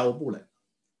filter ကိုပို့လိုက်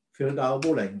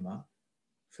ဒီမှာ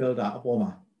filter အပေါ်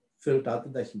မှာ filter တ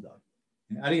က်တက်ရှိသွား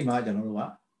ပြီအဲ့ဒီမှာကျွန်တော်တို့က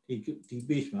ဒီ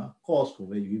page မှာ cost ကို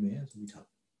ပဲယူမယ်ဆိုပြီးထား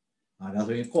ဒါ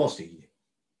ဆိုရင် cost တွေကြီး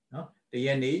နော်တရ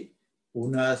က်နေ့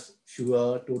bonus fuel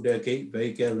total gate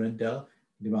vehicle rental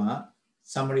ဒီမှာ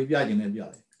summary ပြခြင်းလည်းပြ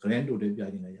တယ် grand total ပြ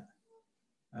ခြင်းလည်းရတယ်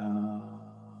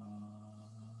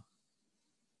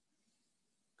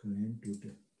grand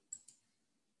total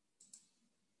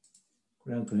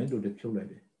grand total ဖြုတ်လိုက်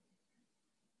တယ်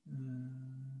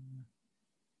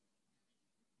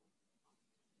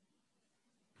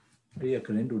ဒီက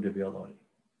grand total ပြောတော့တယ်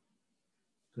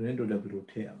grand total ဘယ်လို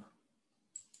ထည့်ရမှာ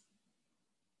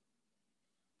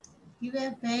ဒီပဲ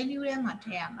value ထဲမှာထ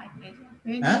ည့်ရမှာလေ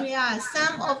value က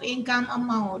sum of income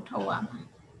amount ကိုထုတ်ရမှာ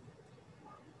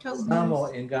ထုတ် sum of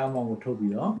income amount ကိုထုတ်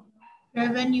ပြီးတော့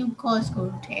revenue cost ကို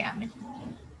ထည့်ရမယ်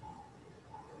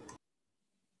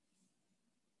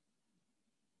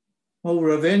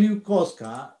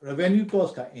revenue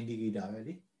cost က indicator ပဲ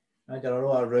လေနော်ကျွန်တော်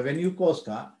တို့က revenue cost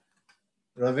က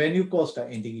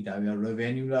indicator ပဲ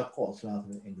revenue လား cost လား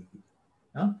ဆိုတဲ့ indicator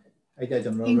နော်အဲ့ကြ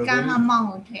ကျွန်တော်တို့ income amount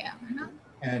ကိုထည့်ရမှာနော်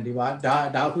ဒီမှာ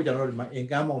ဒါအခုကျွန်တော်တို့ဒီမှာ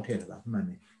income amount ထည့်တယ်လားမှန်တ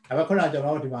ယ်ဒါပေမဲ့ခုနကျွန်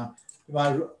တော်တို့ဒီမှာ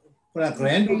ခုန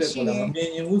grand total ကိုလည်းမမြင်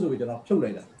ရင်ဘူးဆိုပြီးကျွန်တော်ဖြုတ်လို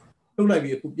က်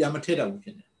ပြီးအခုပြန်မထည့်တော့ဘူးဖြ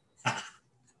စ်နေ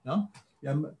နော်ပြ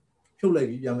န်ဖြုတ်လိုက်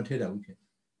ပြီးပြန်မထည့်တော့ဘူးဖြစ်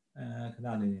ခဏ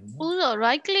လေးဥဆို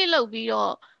right click လုပ်ပြီး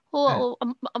တော့ဟို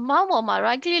amount ပေါ်မှာ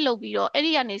right click လုပ်ပြီးတော့အဲ့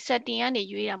ဒီကနေ setting ကနေ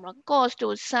ရွေးတာမလား cost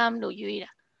တို့ sum တို့ရွေး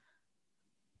တာ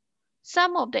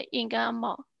sum of the income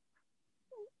amount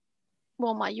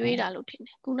ပေါ်မှာရွေးတာလို့ထင်တ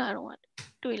ယ်ခုနကတော့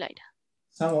တွေးလိုက်တာ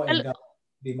sum of income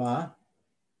ဒီမှာ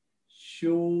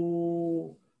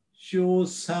show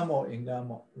sum of income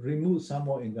amount remove sum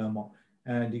of income amount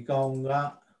ဒီကောင်က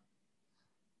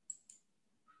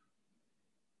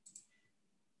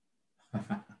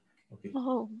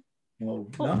ဟုတ်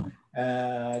နော်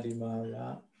ဒီမှာက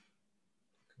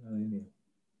ခဏလေးနေ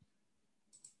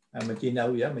မကျင်းတော့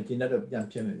မကျင်းတော့ပြန်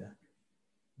ဖြစ်မယ်ဗျာ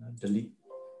နော် delete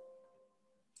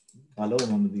ဘာလို့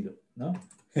မှမသိလို့နော်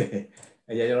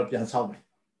အဲ့ရတော့ပြန်ဆောက်မယ်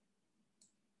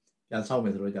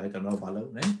ဆိုတော့ကြာကျွန်တော်ဘာလုပ်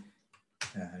လဲ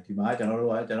ဒီမှာကျွန်တော်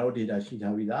တို့ data ရှိ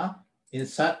ထားပြီးသား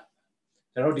insert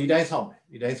ကျွန်တော်ဒီတိုင်းဆောက်မယ်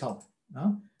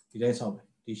နော်ဒီတိုင်းဆောက်မယ်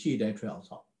ဒီရှိတိုင်းထွက်အောင်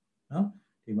ဆောက်နော်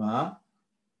ဒီမှာ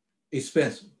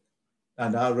expense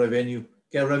ဒါ revenue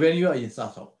ကဲ revenue အရင်စဆော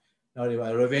က်နောက်ဒီမှာ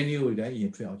revenue ကိုတိုင်းအရ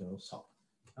င်ထွက်အောင်ကျွန်တော်ဆောက်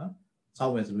နော်ဆော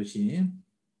က်မယ်ဆိုလို့ရှိရင်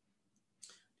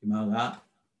ဒီမှာက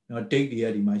နော် date တွေက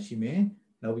ဒီမှာရှိမယ်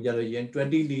နောက်ပြီးကြလို့ရင်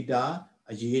20 liter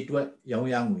အရေးအတွက်ရောင်း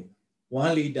ရငွေ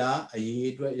1 liter အရေး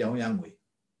အတွက်ရောင်းရငွေ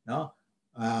နော်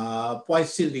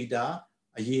0.6 liter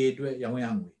အရေးအတွက်ရောင်းရ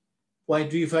ငွေ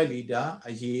0.35 liter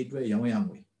အရေးအတွက်ရောင်းရ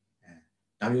ငွေ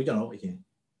ဒါမျိုးကျွန်တော်အရင်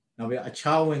နောက်ပြီးအ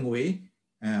ခြားဝင်ငွေ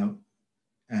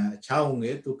အခြားဝင်ငွေ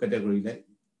သူ category လိုက်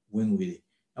ဝင်ငွေတွေ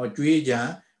နောက်ကျွေးကြံ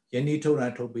ယနေ့ထုတ်တာ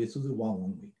ထုတ်ပေးစုစုပေါင်းဝ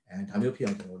င်ငွေဒါမျိုးဖြစ်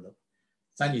အောင်ကျွန်တော်လုပ်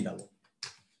စမ်းကြည့်တာပေါ့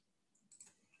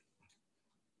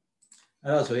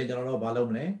အဲ့တော့ဆိုရင်ကျွန်တော်တို့ဘာလုပ်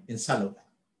မလဲ insert လုပ်မယ်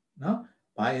နော်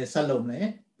ဘာ insert လုပ်မလဲ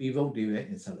pivot တွေပဲ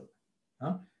insert လုပ်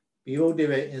နော် pivot တွေ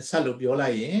ပဲ insert လို့ပြောလို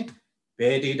က်ရင်ဘ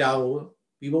ယ် data ကို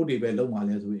pivot တွေပဲလုပ်မှာ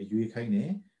လဲဆိုရင်ရွေးခိုင်းတယ်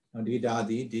နော် data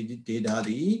သည်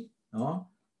နော်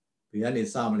ဘယ်ကနေ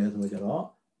စမလဲဆိုတော့ကျတော့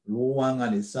row 1က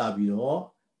နေစပြီးတော့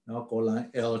နော် column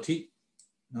lt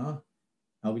နော်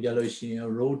နောက်ပြီးကြလို့ရှိရင်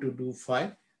row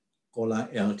 225 column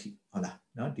lt ဟုတ်လား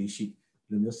နော်ဒီရှိ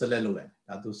ဒီလိုမျိုး select လုပ်လိုက်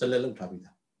ဒါသူ select လုပ်ထားပြီး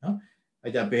သားနော်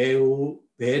အဲ့ကြဘယ်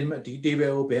ဒီ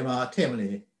table ကိုဘယ်မှာထည့်မလဲ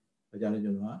ဆိုကြလို့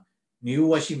ကျွန်တော်က new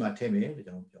worksheet မှာထည့်မယ်လို့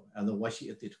ကျွန်တော်ပြောအဲ့ဒါ worksheet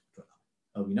အသစ်တစ်ခုထွက်လာ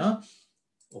ဟုတ်ပြီနော်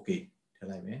okay ထည့်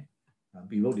လိုက်မယ်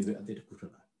pivot တွေပဲအသစ်တစ်ခုထွ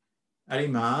က်လာအဲ့ဒီ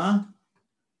မှာ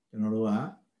ကျွန်တော်တို့က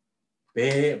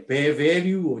ဘယ်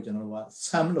value ကိုကျွန်တော်တို့က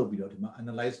sum လုပ်ပြီးတော့ဒီမှာ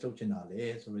analyze လုပ်ချင်တာလေ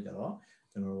ဆိုတော့ကြတော့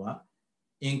ကျွန်တော်တို့က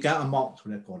income amount ဆို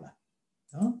တဲ့ column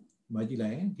နော်ဒီမှာကြည့်လို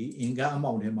က်ရင်ဒီ income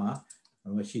amount ထဲမှာ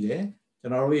ရှိတယ်ကျွ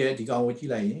န်တော်တို့ရဲ့ဒီကောင်ကိုကြ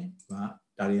ည့်လိုက်ရင်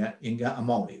ဒါတွေက income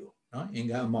amount တွေကိုနော်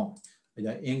income amount ဒါကြ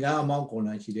income amount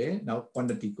column ရှိတယ်နောက်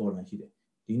quantity column ရှိတယ်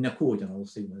ဒီနှစ်ခုကိုကျွန်တော်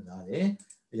တို့စိတ်ဝင်စားတယ်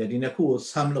ဒါကြဒီနှစ်ခုကို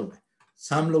sum လု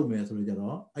ပ်မယ်ဆိုတော့ကြ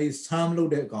တော့အဲ့ sum လုပ်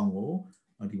တဲ့အကောင်ကို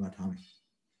ဒီမှာထားမယ်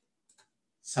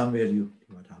sum value ဒီ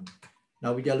မှာထားမယ်နော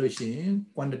က်ပြီးကြလို့ရှိရင်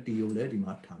quantity ကိုလည်းဒီ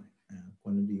မှာထားမယ်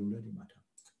quantity ကိုလည်းဒီမှာထား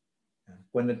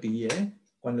quantity ရဲ့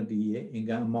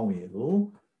income amount ရဲ့ကို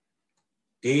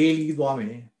daily သွားမ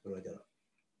ယ်ဆိုတော့ကြတော့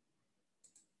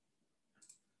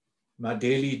မှာ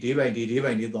daily day by day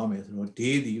သွားမယ်ဆိုတော့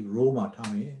day ဒီ row မှာထား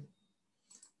မယ်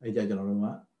အဲ့ကြကျွန်တော်တို့က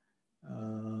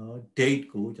date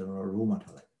ကိုကျွန်တော်တို့ row မှာ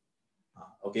ထားလိုက်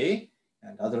okay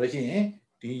ဒါဆိုလို့ရှိရင်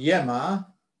ဒီရက်မှာ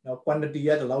နော် quantity က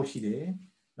ဒီလောက်ရှိတယ်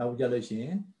နောက်ကြလို့ရှိရ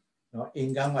င်နော်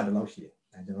income ကဒီလောက်ရှိတယ်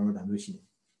ကျွန်တော်တို့ဒါမျိုးရှိတယ်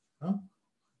နော်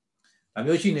ဒါ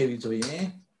မျိုးရှိနေပြီဆိုရင်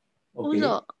okay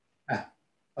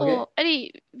အဲ့ဒီ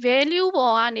value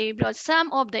ပေါ်ကနေပြီးတော့ sum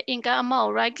of the income amount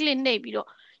right click နှိပ်ပြီးတော့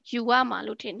ယူရမှာ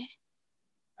လို့ထင်တယ်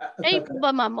အဲ့ဒီဘ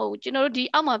က်မှာမဟုတ်ဘူးကျွန်တော်တို့ဒီ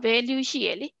အောက်မှာ value ရှိရ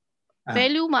လေ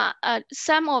value မှာ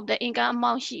sum of the income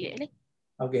amount ရှိရလေ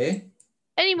Okay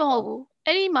အဲ့ဒီမဟုတ်ဘူး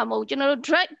အဲ့ဒီမှာမဟုတ်ကျွန်တော်တို့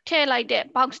drag ထည့်လိုက်တဲ့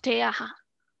box ထဲကဟာ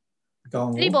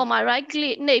အဲ့ဒီပေါ်မှာ right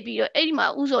click နှိပ်ပြီးတော့အဲ့ဒီမှာ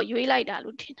ဥစော်ရွေးလိုက်တာ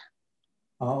လို့ထင်တာ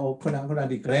ခုန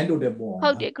ဒီ grand တို့တဲ့ပေါ်ဟု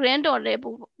တ်တယ် grand တို့လည်း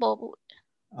ပေါ်ဖို့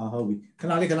ဟုတ်ပြီခ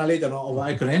ဏလေးကျွန်တော် over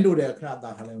grand တို့တဲ့ခဏတာ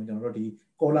ထားလိုက်မယ်ကျွန်တော်တို့ဒီ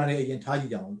collar လေးအရင်ထားကြ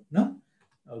ည့်ကြအောင်နော်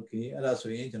Okay အဲ့ဒါ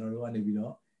ဆိုရင်ကျွန်တော်တို့ကနေပြီး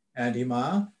တော့ဒီမှာ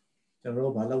ကျွန်တော်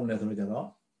တို့ဘာလုပ်လဲဆိုတော့ကျတော့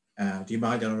ဒီမှာ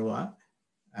ကျွန်တော်တို့က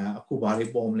အခုဘာတွေ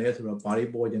ပေါ်မလဲဆိုတော့ဘာတွေ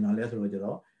ပေါ်ကျင်တာလဲဆိုတော့ကျ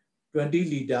တော့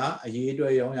20 liter အရေးအတွ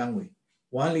က်ရောင်းရငွေ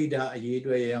1 liter အရေးအ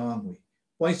တွက်ရောင်းရငွေ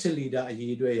 0.6 liter အ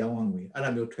ရေးအတွက်ရောင်းရငွေအဲ့ဒါ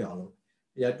မျိုးထွက်အောင်လုပ်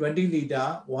20 liter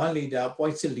 1 liter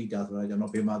 0.6 liter ဆိုတာကျွန်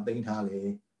တော်ဘယ်မှာသိမ်းထားလဲ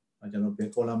ကျွန်တော်ဘယ်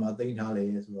column မှာသိမ်းထားလဲ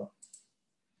ဆိုတော့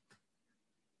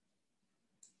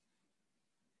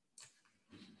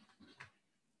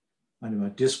ဒီမှာ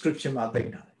description မှာသိ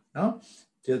မ်းထားတယ်နော်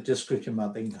description မှာ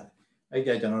သိမ်းထားတယ်အဲ့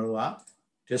ကြကျွန်တော်တို့က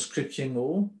description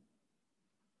ကို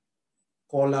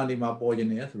column ဒီမှာပေါ်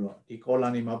နေတယ်ဆိုတော့ဒီ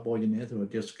column ဒီမှာပေါ်နေတယ်ဆိုတော့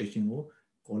description ကို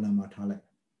column မှာထားလို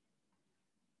က်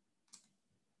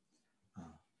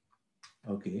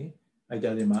Okay အဲ့ကြ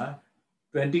ဒီမှာ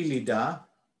20 liter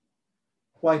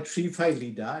 0.35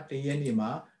 liter တရက်နေမှာ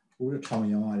ဘူး1000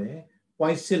ရောင်းရတယ်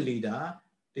 0.6 liter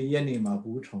တရက်နေမှာ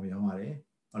ဘူး1000ရောင်းရတယ်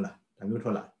ဟုတ်လားဒါမျိုးထွ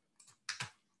က်လာ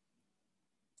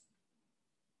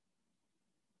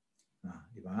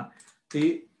ဒီမှာ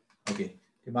Okay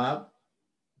ဒီမှာ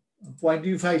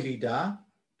 0.25 liter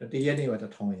တရက်နေမှာ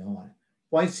1000ရောင်းရတယ်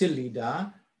 0.6 liter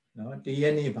နော်တရ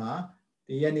က်နေမှာ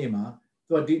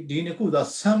သူကဒီနှစ်ခုသာ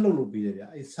sum လုပ်ပေးတယ်ဗျ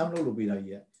အဲ့ sum လုပ်ပေးတာ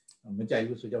ကြီးကမကြိုက်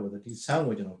ဘူးဆိုကြပါစို့ဒီ sum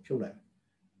ကိုကျွန်တော်ဖြုတ်လိုက်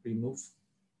remove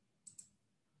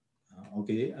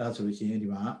Okay အဲ့ဒါဆိုလို့ရှိရင်ဒီ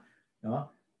မှာနော်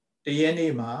တရက်နေ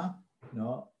မှာ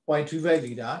နော် 0.35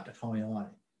 liter 1000ရောင်းရတ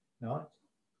ယ်နော်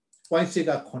 0.6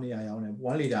 က900ရောင်းတယ်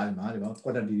1 liter ဒီမှာ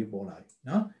quantity တွေပေါ်လာပြီ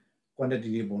နော် quantity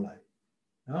တွေပေါ်လာပြီ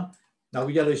နော်နောက်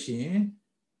ပြီးကြလို့ရှိရင်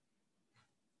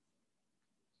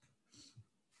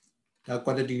ဒါ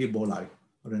quantity တွေပေါ်လာပြီ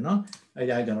ဟုတ်တယ်နော်အဲ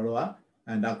ကြရင်ကျွန်တော်တို့က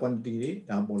ဒါ quantity တွေ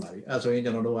ဒါပေါ်လာပြီအဲဆိုရင်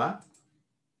ကျွန်တော်တို့က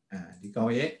ဒီကော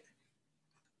င်ရဲ့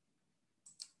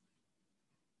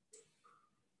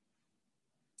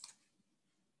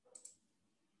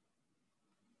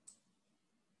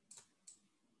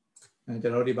ကျွ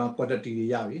န်တော်ဒီမှာ quantity တွေ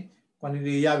ရပြီ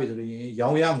quantity ရပြီဆိုလို့ရင်ရော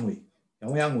င်းရငွေ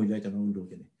လည်းကျွန်တော်တို့လုပ်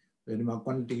နေတယ်ဒီမှာ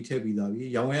quantity ထည့်ပြီးသားပြီ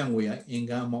ရောင်းရငွေက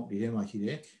income amount ဒီထဲမှာရှိတ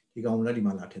ယ်ဒီကောင်လည်းဒီ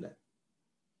မှာလာထည့်လိုက်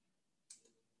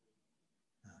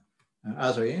အဲ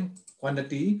ဆိုရင်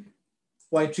quantity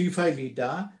 0.35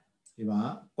 liter ဒီမှာ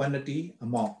quantity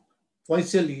amount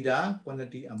 0.6 liter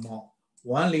quantity amount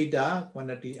 1 liter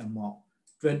quantity amount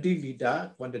 20 liter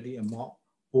quantity amount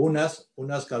bonus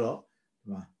ကတော့ဒီ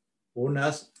မှာ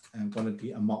bonus and quantity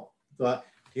amount သူက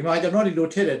ဒီမှာကျွန်တော်ဒီလို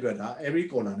ထည့်တဲ့အတွက်ဒါ every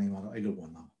column နိုင်မှာတော့အဲ့လိုပေါ့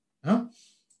နော်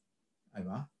အဲ့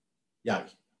ပါရ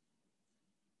ပြီ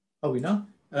ဟုတ်ပြီနော်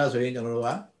အဲ့ဒါဆိုရင်ကျွန်တော်တို့က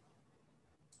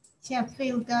ချက်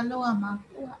filter လုပ်ရမှာ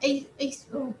အဲ့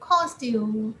cost တွေကို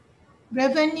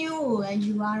revenue ကို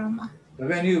ယူရတော့မှာ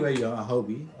revenue ပဲယူရမှာဟုတ်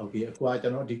ပြီ okay အခုကကျွ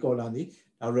န်တော်ဒီ column ဒီ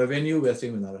ဒါ revenue ပဲစိ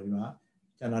တ်ဝင်စားတော့ဒီမှာ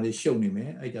ကျွန်တော်ဒီရှုပ်နေမ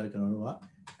ယ်အဲ့ကြတော့ကျွန်တော်တို့က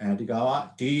ဒီကောင်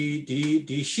က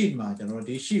ဒီ sheet မှာကျွန်တော်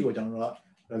ဒီ sheet ကိုကျွန်တော်တို့က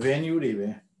revenue တွေပဲ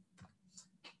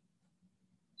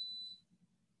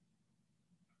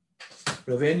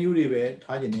revenue တွေပဲ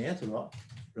ထားခြင်းနဲ့ဆိုတော့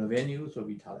revenue ဆို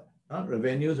ပြီးထားလိုက်နော်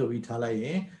revenue ဆိုပြီးထားလိုက်ရ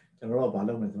င်ကျွန်တော်တို့ကဘာ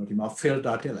လုပ်မလဲဆိုတော့ဒီမှာ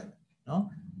filter ထည့်လိုက်နော်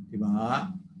ဒီမှာ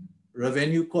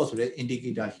revenue cost ဆိုတဲ့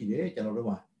indicator ရှိတယ်ကျွန်တော်တို့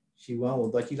မှာ sheet 1ကို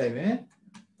သွားကြည့်လိုက်မယ်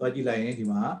သွားကြည့်လိုက်ရင်ဒီ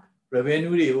မှာ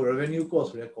revenue တွေကို revenue cost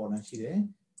ဆိုတဲ့ column ရှိတယ်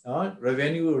နော်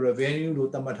revenue ကို revenue လို့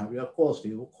သတ်မှတ်ထားပြီးတော့ cost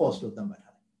တွေကို cost လို့သတ်မှတ်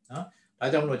ထားတယ်နော်ဒါ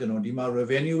ကြောင့်မလို့ကျွန်တော်ဒီမှာ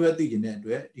revenue ပဲသိကျင်တဲ့အ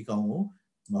တွက်ဒီကောင်ကို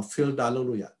ဒီမှာ filter လုပ်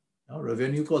လို့ရတယ်နော်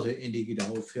revenue cost ဆိုတဲ့ indicator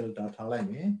ကို filter ထားလိုက်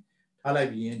မယ်ထားလိုက်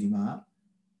ပြီးရင်ဒီမှာ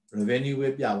revenue ပဲ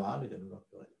ပြပါလို့ကျွန်တော်တို့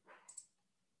ပြောလိုက်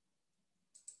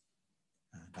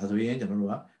ဒါဆိုရင်ကျွန်တော်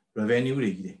တို့က revenue တွေ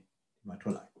ကြီးတယ်ဒီမှာထွ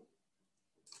က်လာ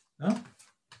နော်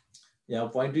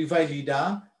 0.35 liter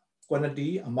quantity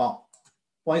amount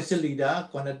 0.6 liter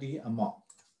quantity amount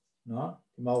နော်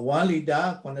ဒီမှာ1 liter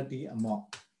quantity amount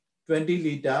 20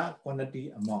 liter quantity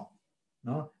amount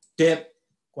နော် depth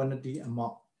quantity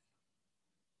amount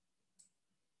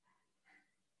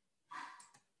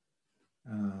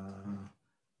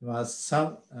ဒီမှာ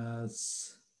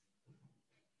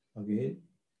okay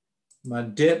ဒီမှာ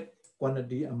depth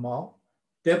quantity amount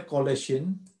depth collection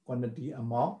quantity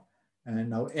amount and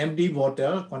now empty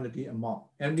bottle quantity amount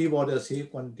empty bottle say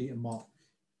quantity amount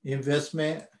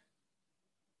investment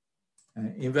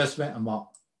investment amount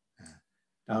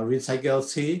recycle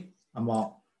say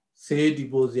amount say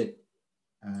deposit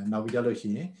now we are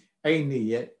seeing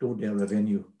any total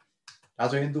revenue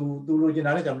that's when to look in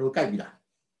a little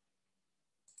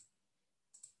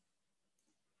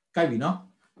Kabi no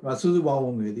was Suzu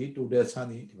Wang to the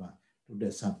sunny to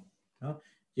the sun.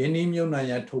 Jenny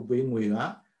Munaya to bring with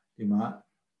her,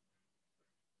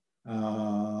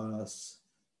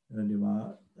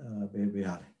 baby.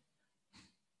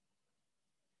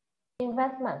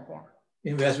 Investment, yeah.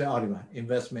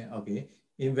 Investment, okay.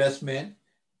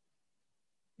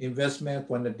 Investment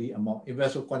quantity amount.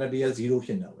 Investment quantity is 0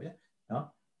 now, yeah.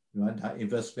 No, you want that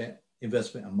investment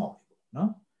amount,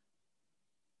 no?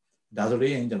 That's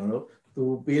already in general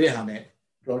to pay the hand,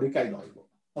 probably kind of.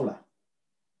 Hola.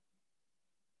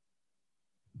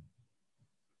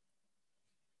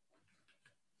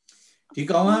 Thì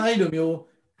còn ai được nhiều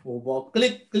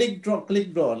click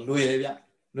draw lùi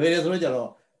rồi giờ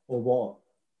rồi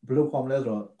blue com lên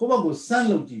rồi có bao nhiêu sẵn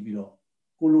lâu chỉ biết rồi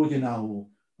cô lùi thế nào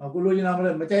mà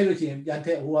chạy được chuyện chẳng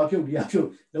thể hoa phiếu đi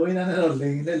phiếu lùi này nó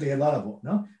lên đó là bộ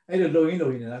nó ấy được lùi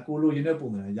này cô lùi nó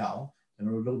bùng này dạo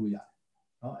nó lùi dạo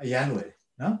nó ai ăn rồi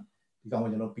nó thì còn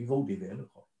bây giờ nó pivot đi về được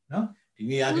nó thì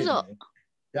nghe ai thế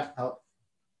dạ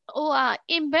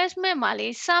investment mà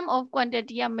lấy sum of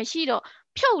quantity mà chỉ đó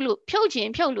phiếu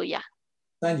tiền ya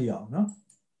tại gì nó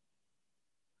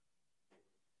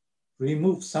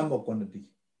remove sum of quantity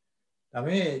ဒါပေ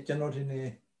မဲ့ကျွန်တော်ထင်တယ်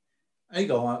အဲ့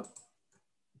ကောင်က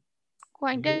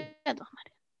quantity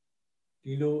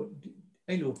ဒီလို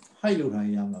အဲ့လို high လုပ်ထားရ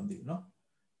င်ရမှာမသိဘူးเนาะ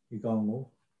ဒီကောင်ကို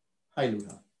high လုပ်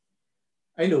ထား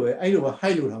အဲ့လိုပဲ high လု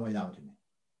ပ်ထားမှရမှာထင်တယ်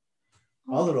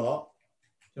ဘာလို့ဆိုတော့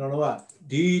ကျွန်တော်တို့က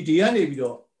ဒီကနေပြီး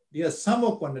တော့ဒီက sum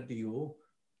of quantity ကို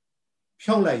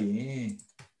ဖြောက်လိုက်ရင်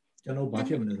ကျွန်တော်ဘာ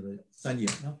ဖြစ်မလဲဆိုတော့စမ်းကြည့်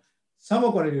ရအောင်เนาะ sum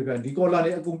of quantity ကဒီ column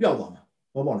တွေအကုန်ပျောက်သွားမှာ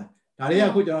ဘောပေါက်လားဒါတွေက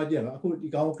အခုကျွန်တော်ကြည့်ရမှာအခုဒီ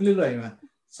ကောင်ကို click လိုက်ရင်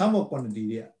sum of quantity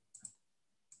တွေက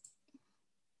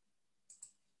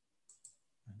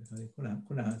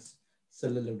ခုနဆ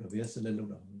က်လက်လုပ်တော့ဗျာဆက်လက်လုပ်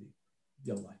တော့မသိ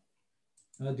ပြောက်သွား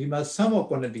ဒီမှာ sum of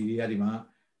quantity တွေကဒီမှာ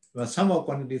sum of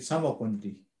quantity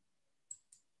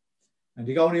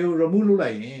ဒီကောင်တွေကို remove လုပ်လို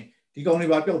က်ရင်ဒီကောင်တွေ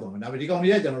ပါပျောက်သွားမှာဒါပေမဲ့ဒီကောင်တွေ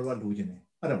ကကျွန်တော်တို့ကလိုချင်တယ်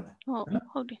ဟုတ်တယ်မလား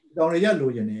ဟုတ်တယ်ဒီကောင်တွေက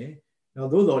လိုချင်တယ်တော့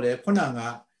သို့တော်လည်းခုနက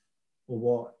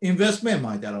investment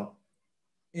မှာကြတော့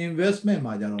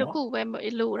တခုပဲ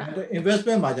လို့တာ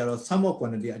investment မှာကြတော့ sum of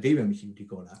quantity အဓိပ္ပာယ်မရှိဘူးဒီ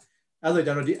ကောလာအဲ့ဆို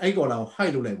ကျွန်တော်ဒီအဲ့ကောလာကို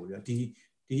hide လုပ်လိုက်ပေါ့ဗျာဒီ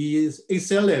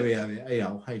Excel level ရပဲအဲ့ဒါ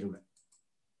ကို hide လုပ်လိုက်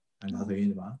အဲ့ဒါဆိုရင်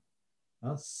ဒီမှာ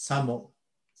နော်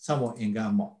sum of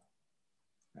income ပေါ့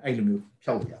အဲ့လိုမျိုး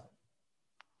ဖြောက်ရအောင်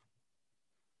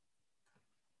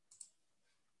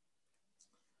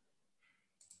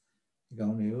ဒီကော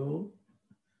င်တွေကို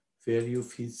value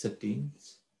field settings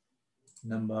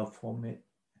number format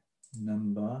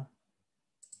number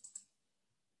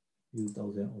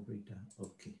 2000 operator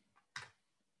okay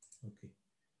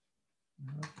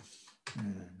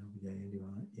နောက်ပြန်ဒီ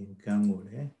မှာ income ကိုလ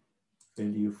ည်း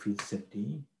value field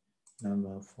setting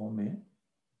number format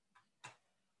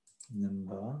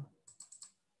number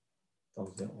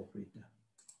 1000 operator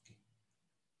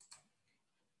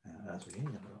ဒါဆိုရင်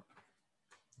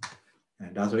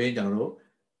ကျွန်တော်တို့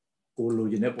ကိုလို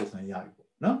ချင်တဲ့ပုံစံရပြီပေါ့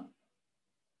နော်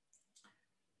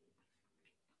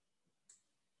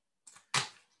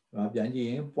ပြန်ကြည့်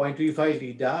ရင် 0.35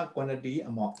 liter quantity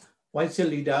amount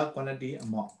 0.6 liter quantity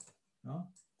amount နော်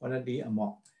quantity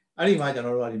amount အဲ့ဒီမှာကျွန်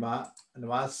တော်တို့ကဒီမှာ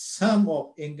sum of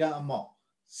income amount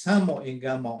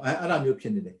အဲ့ဒါမျိုးဖြ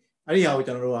စ်နေတယ်အဲ့ဒီဟာကို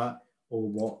ကျွန်တော်တို့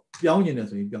ကပြောင်းနေတယ်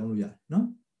ဆိုရင်ပြောင်းလို့ရတယ်နော်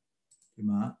ဒီ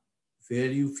မှာ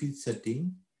value field setting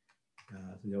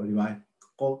ဆိုတော့ဒီမှာ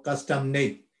custom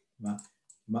name ဒီ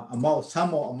မှာ amount sum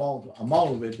of amount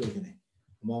လို့ပဲပြောနေတယ်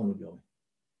amount လို့ပြောမယ်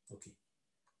okay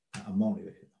amount လေး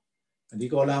ပဲဖြစ်ဒီ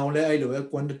column ကိုလည်းအဲ့လိုပဲ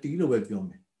quantity လို့ပဲပြော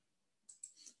မယ်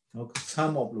နော်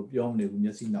sum of လို့ပြောမနေဘူးမျ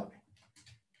က်စိနောက်ပဲ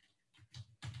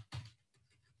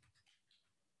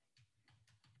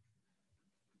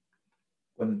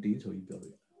quantity ဆိုပြီးပြော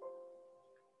လို့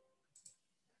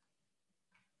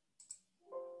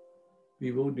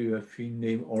people do a field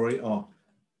name already or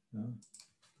နော်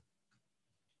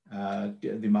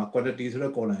ဒီမှာ quantity ဆို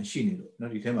တဲ့ column ရှိနေလို့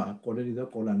နော်ဒီထဲမှာ quantity ဆိုတဲ့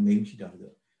column name ရှိတာဆို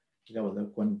တော့ဒီကဘာလဲ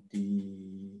quantity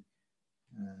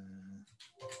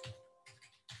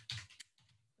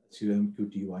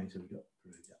CMQTY ဆိုပြီးတော့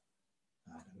ပြောကြဒါ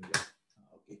မျိုးကြ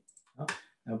okay နော်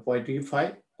 0.35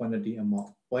 quantity amount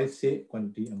 0.6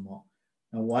 quantity amount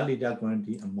now 1 liter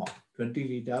quantity amount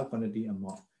 20 liter quantity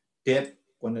amount debt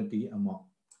quantity amount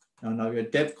now your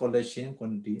debt collection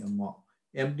quantity amount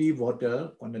empty bottle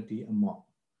quantity amount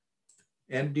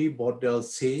empty bottle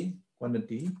say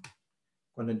quantity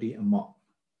amount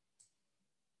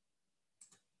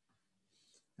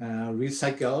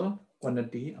recycle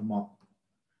quantity amount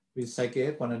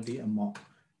recycle quantity amount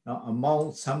now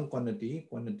amount sum quantity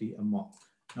amount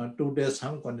now total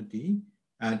sum quantity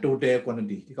and total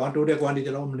quantity the total quantity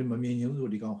ကျွန်တော်မမြင်ဘူးဆို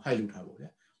ဒီကောင် high လုပ်ထားပါဗျာ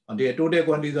ဒီ total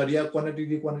quantity ဆိုတော့ဒီက quantity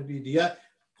ဒီက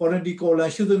quantity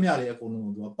column ရှိသမျှတွေအကုန်လုံး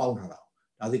ကိုသူကပေါင်းထားတာ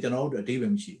ဒါဆိုကျွန်တော်တို့အဓိပ္ပာ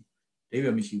ယ်မရှိ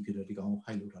ဘူးဖြစ်တော့ဒီကောင်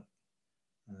high လုပ်ထားတယ်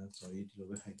sorry ဒီလို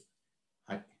ပဲ high လု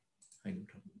ပ်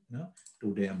ထားနော်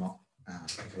total amount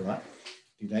ဆိုတော့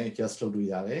ဒီတိုင်း adjust လုပ်လို့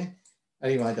ရတယ်အဲ့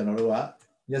ဒီမှာကျွန်တော်တို့က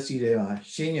မျက်စိထဲမှာ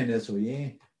ရှင်းနေတယ်ဆိုရင်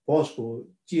boss ကို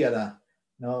ကြည့်ရတာ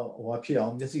နော်ဟိုဖြစ်အော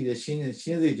င်မျက်စိထဲရှင်း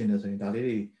စေချင်တယ်ဆိုရင်ဒါလေး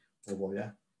တွေဟိုပေါ့ဗျာ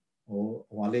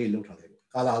ဟိုလေးလောက်ထားလိုက်ပေါ့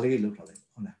ကာလာလေးလောက်ထားလိုက်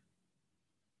ဟုတ်လား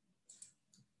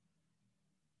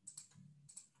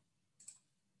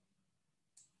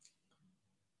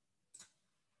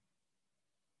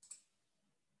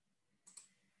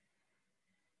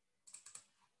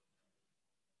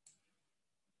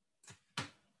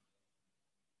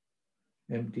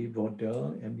empty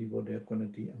bottle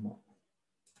quantity amount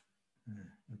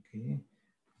okay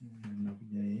now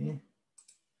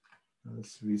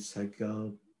let's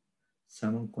recycle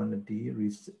some quantity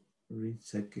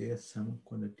recycle some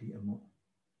quantity amount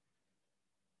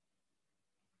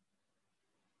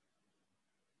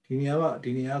ဒီ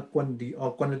နေရာ quantity or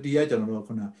quantity ကကျွန်တော်တို့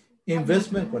ခုန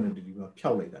investment quantity ဒီပါ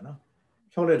ဖြောက်လိုက်တာနော်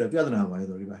ဖြောက်လိုက်တော့ပြဿနာပါလေ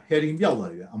ဆိုဒီပါ heading ပြောက်သွား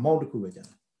တယ်ဗျ amount တစ်ခုပဲကျန်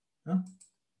တယ်နော်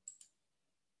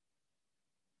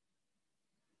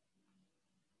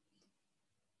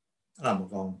အဲ့ဒါမ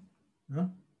ကောင်းနော်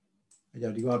အဲ့ကြော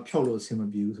င့်ဒီကဖြောက်လို့အဆင်မ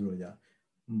ပြေဘူးဆိုတော့じゃ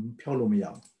ဖြောက်လို့မရ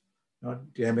ဘူးနော်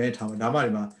ဒီမဲထားမှာဒါမှ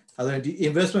ဒီမှာဒါဆိုရင်ဒီ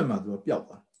investment မှာသူကပျောက်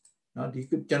သွားနော်ဒီ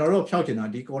ကျွန်တော်တို့ဖြောက်ချင်တာ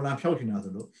ဒီ column ဖြောက်ချင်တာ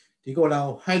ဆိုလို့ဒီ column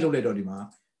ကို hide လုပ်လိုက်တော့ဒီမှာ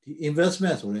ဒီ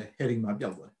investment ဆိုတဲ့ heading မှာပျော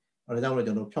က်သွားတယ်ဒါကြောင့်လည်း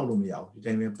ကျွန်တော်ဖြောက်လို့မရဘူးဒီ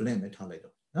တိုင်းပဲ blank ပဲထားလိုက်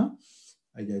တော့နော်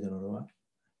အဲ့ကြကျွန်တော်တို့က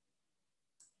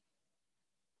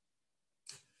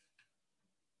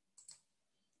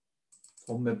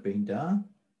format painter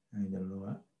အဲ့ကျွန်တော်တို့က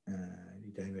ဒီ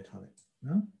တိုင်းပဲထားလိုက်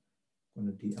နော်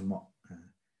quantity amount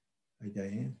အဲ့ကြ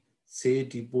ရင် say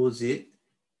deposit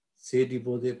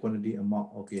quantity amount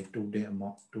okay total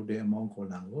amount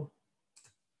column ကို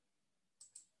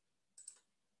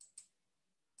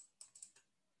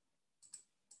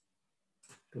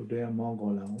total amount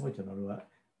column ကိုကျွန်တော်တို့က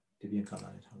ဒီပြင်ခါလာ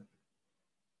နေထားလိုက်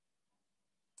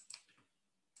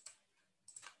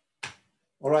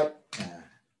all right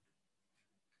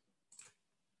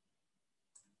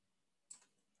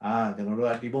ကျွန်တော်တို့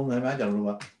ကဒီပုံစံမှာကျွန်တော်တို့က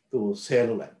သူ့ကို sell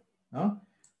လုပ်လိုက်နော်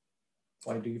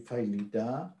 0.5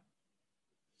 liter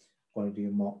quantity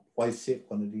amount 0.6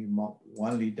 quantity amount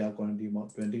 1 liter quantity amount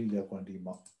 20 liter quantity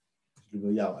amount ဒီ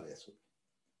လိုရပါလေဆို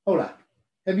ဟုတ်လား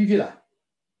happy ဖြစ်လား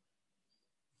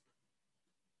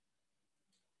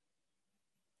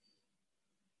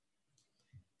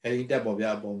အဲဒီတက်ပေါ်ပြ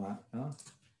အပေါ်မှာနော်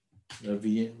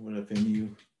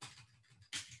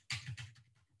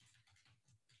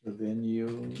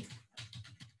revenue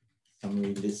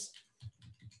summary list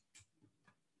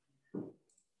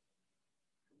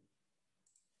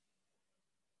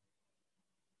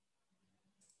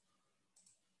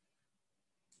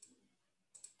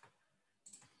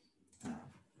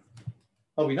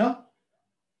ဟုတ်ပြီနော်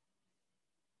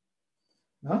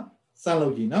စလု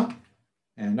ပ်ကြည့်နော်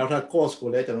နောက်ထပ် course ကို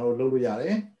လည်းကျွန်တော်တို့လုပ်လို့ရတ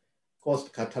ယ် course တ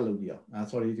စ်ခါထပ်လုပ်ကြည့်အောင်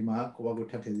sorry ဒီမှာကိုယ့်ဘက်ကို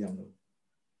ထပ်ထည့်ရအောင်လို့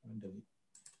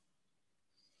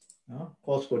နော်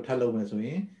course ကိုထပ်လုပ်မယ်ဆိုရ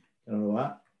င်ကျွန်တော်တို့က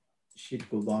sheet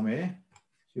ကိုသွားမယ်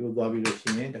sheet ကိုသွားပြီးလို့ရှိ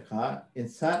ရင်တစ်ခါ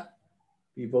insert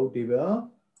pivot table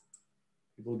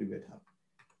ထား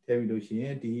ထည့်ပြီးလို့ရှိရ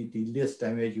င်ဒီ list တို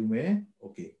င်းပဲယူမယ်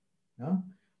okay နော်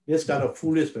list ကတော့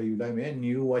full list ပဲယူလိုက်မယ်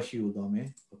new worksheet ကိုသွားမယ်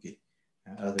okay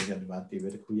အဲ့ဒါဆိုရင်ဒီမှာ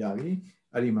table တစ်ခုရပြီ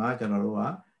အဲ့ဒီမှာကျွန်တော်တို့က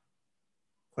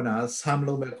ခုန sum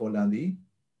လုပ်မဲ့ column ဒီ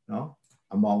နော်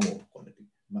amount ကို quantity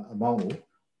amount ကို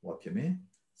ဟောဖြစ်မယ်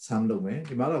sum လုပ်မယ်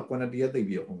ဒီမှာတော့ quantity ရသိ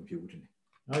ပြီးတော့မဖြစ်ဘူးတင်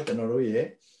เนาะကျွန်တော်တို့ရဲ့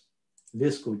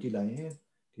list ကိုကြည့်လိုက်ရင်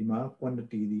ဒီမှာ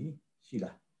quantity ဒီရှိ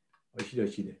လားရှိ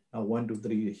တယ်เนาะ1 2 3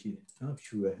တွေရှိတယ်เนาะ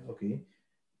sure okay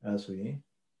အဲဆိုရင်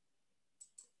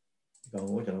ဒီကောင်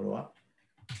ကိုကျွန်တော်တို့က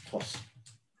cost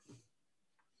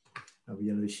နောက်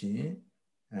ပြီးလို့ရှိရင်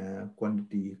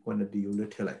quantity ကိုလည်းထ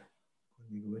ည့်လိုက်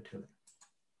quantity ကိုပဲထည့်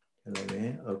လိုက်မယ်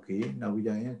okay နောက်ပြီးရ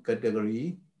င် category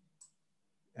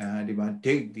ဒီမှာ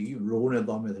date ဒီ row နဲ့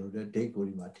သွားမယ်ဆိုတော့ date ကို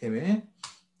ဒီမှာထည့်မယ်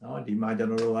เนาะဒီမှာကျွန်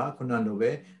တော်တို့ကခုနလို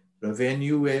ပဲ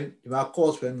revenue ပဲဒီမှာ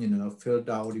cost ပဲမြင်တယ်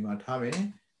filter ကိုဒီမှာထားမယ်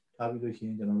ထားပြီးလို့ရှိရ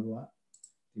င်ကျွန်တော်တို့က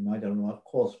ဒီမှာကျွန်တော်တို့က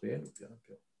cost ပဲလို့ပြော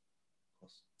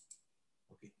cost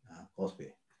okay cost ပဲ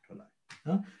ထွက်လာเน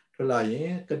าะထွက်လာရင်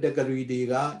category တွေ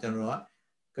ကကျွန်တော်တို့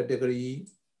က category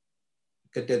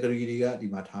တွေကဒီ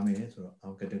မှာထားမယ်ဆို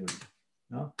တော့ category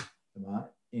เนาะဒီမှာ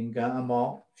income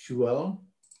amount, fuel,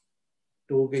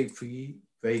 toll gate fee,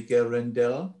 vehicle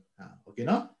rental, okay,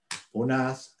 no?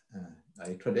 Bonus,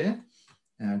 I tried it,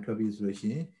 and 12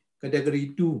 solution.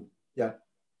 Category 2, yeah,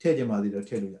 tell you,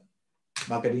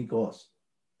 marketing cost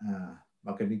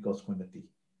quantity,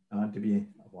 to be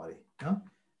a body, no?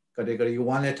 Category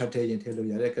 1 let tell you,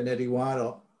 category 1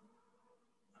 or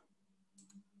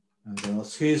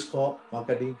sales cost,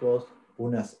 marketing cost,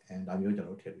 bonus, and I'm going to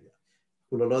tell you.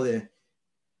 Kulo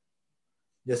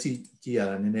just see GR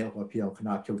and then what Pia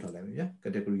cannot kill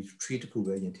category 3 to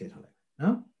cover in Teta.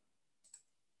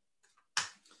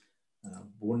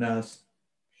 Bonus,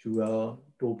 fuel,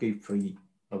 toll gate free,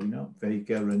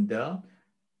 vehicle rental,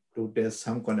 to test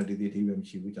some quantity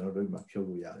which are not much of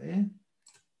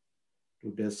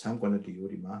to test some quantity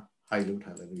high load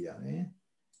hallelujah.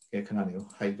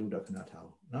 High load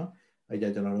no? I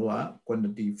just know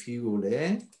quantity fuel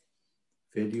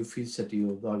value fee set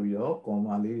you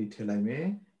comma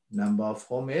number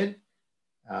format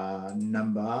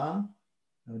number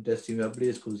decimal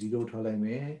place ko 0 ထားလိုက်မ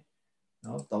ယ်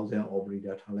နော် 1000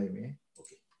 operator ထားလိုက်မယ်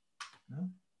okay နော်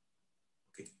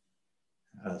okay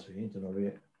အဲ့ဒါဆိုရင်ကျွန်တော်တို့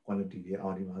ရဲ့ quantity တွေ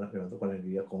အော်ဒီမှာတော့ quantity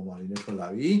တွေ comma လေးနဲ့ထွက်လာ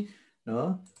ပြီနော်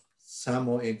sum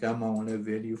of income amount and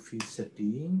value fee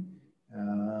setting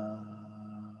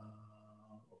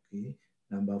okay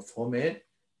number format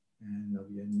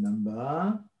and number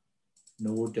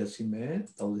no decimal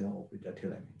 1000 operator ထ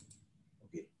ည့်လိုက်မယ်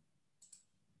okay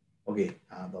okay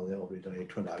 1000 operator တွေ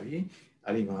ထွက်လာပြီ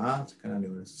အဲ့ဒီမှာခဏ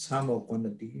လေး sum of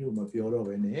quantity လို့မပြောတော့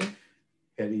ဘဲနဲ့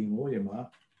heading ကိုဒီမှာ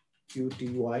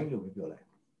QTY လို့ပြောလိုက်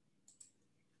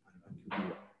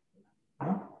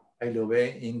နော်အဲ့လိုပဲ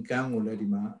income ကိုလည်းဒီ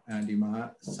မှာ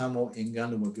sum of income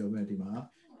လို့မပြောဘဲဒီမှာ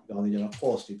ဒီကောင်ကြီးကျတော့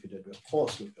cost တွေဖြစ်တဲ့အတွက်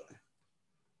cost လို့ပြောလိုက်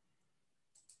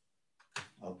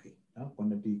okay now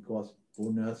quantity cost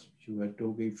bonus fuel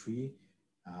toll gate fee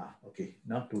okay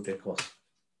now total cost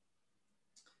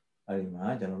အဲ့ဒီမှာ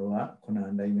ကျွန်တော်တို့ကခုန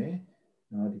အတိုင်းပဲ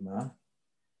เนาะဒီမှာ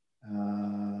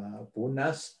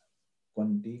bonus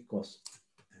quantity cost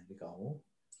ဒီကောင်ကို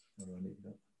ကျွန်တော်နေပြီး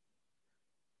တော့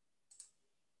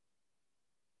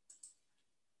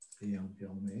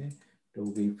ပြောင်းမယ် toll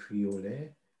gate fee ကိုလည်း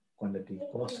quantity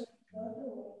cost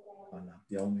ဟောလာ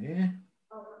ပြောင်းမယ်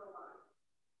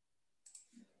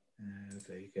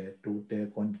total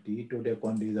quantity ဆိုတော့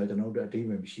ကျွန်တော်တို့အတိအ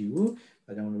ကျမရှိဘူး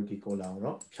ဒါကြောင့်မလို့ဒီ column ကို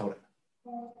တော့ဖြောက်လိုက်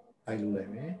အဲ့လိုလို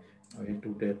က်မယ်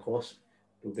total cost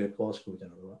ကိုကျွ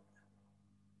န်တော်တို့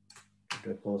က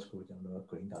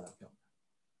green color ပြောင်း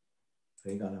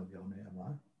green color ပြောင်းနေအမှာ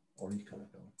orange color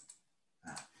ပြောင်း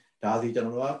ဒါဒီကျွန်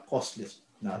တော်တို့က cost list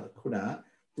နာခုနက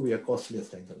သူ့ရဲ့ cost list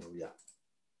တိုင်းကျွန်တော်တို့ရ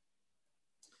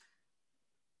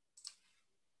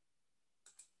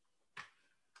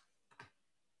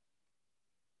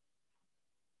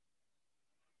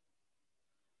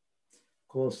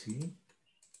Cosi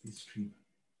history.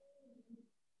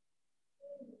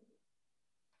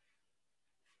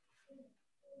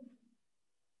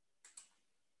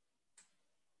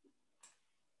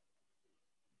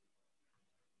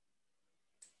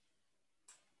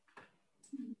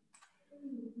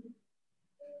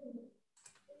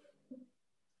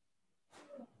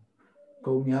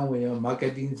 Công nhau về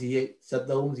marketing gì, sát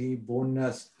đông gì,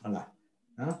 bonus, là,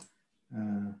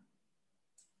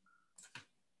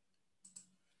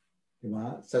ဒီမှာ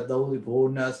73စီ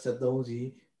bonus 73စီ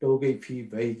toll gate fee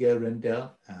vehicle rental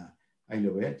အဲ့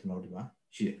လိုပဲကျွန်တော်ဒီမှာ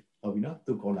ရှိတယ်ဟုတ်ပြီနော်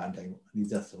သူ column အတိုင်းပေါ့အနည်း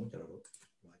ဆက်ဆုံးကျွန်တော်တို့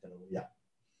ဒီမှာကျွန်တော်တို့ရ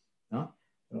နော်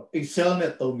Excel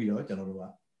နဲ့သုံးပြီးတော့ကျွန်တော်တို့က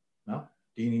နော်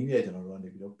ဒီနည်းနဲ့ကျွန်တော်တို့ကနေ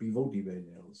ပြီးတော့ pivot table တွေ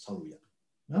ဆောက်လို့ရ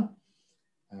နော်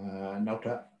နောက်ထ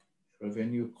ပ်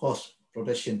revenue cost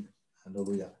protection လုပ်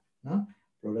လို့ရနော်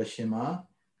protection မှာ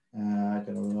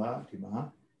ကျွန်တော်တို့ကဒီ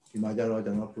မှာကျတော့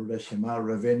ကျွန်တော် protection မှာ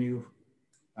revenue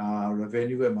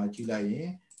ပဲမှာကြည့်လိုက်ရင်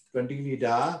20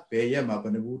 liter ဘယ်ရက်မှာဘ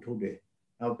ယ်နှဘူးထုတ်တယ်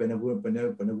နောက်ဘယ်နှဘူး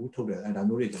ထုတ်တယ်အဲဒါ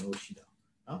မျိုးတွေကျွန်တော်တို့ရှိတာ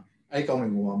နော်အဲ့ကောင်း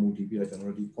တဲ့ပုံမှာမူတည်ပြီးတော့ကျွန်တော်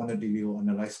တို့ဒီ quantity လေးကို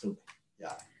analyze လုပ်တယ်ရ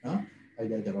တယ်နော်အဲ့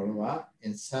ဒါကျွန်တော်တို့က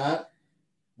insert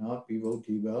နော် pivot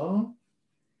table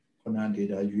ခုန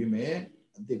data ရွေးမယ်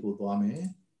အသစ်ကိုသွားမယ်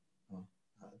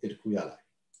အသစ်တစ်ခုရလာ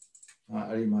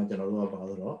အဲ့ဒီမှာကျွန်တော်တို့ကဘာ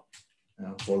လို့တော့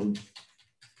volume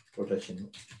protection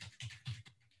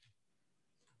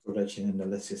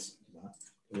analysis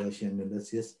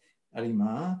အဲ့ဒီ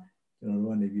မှာကျွန်တော်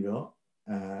တို့ကနေပြီးတော့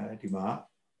ဒီမှာ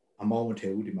amount မထ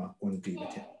ည့်ဘူးဒီမှာ quantity ပဲ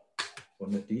ထည့်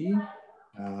quantity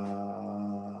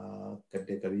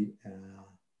category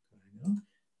နော်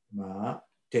ဒီမှာ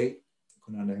date ခု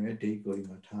နတိုင်းပဲ date ကိုဒီ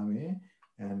မှာထားမယ်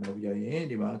နောက်ပြီးရင်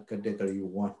ဒီမှာ category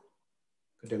 1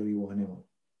 နဲ့ပေါ့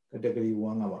category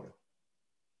 1ကပါလို့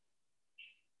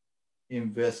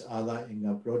invest other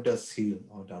income product sale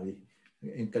ဒါလေး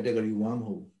in category 1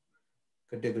 who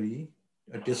category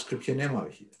a description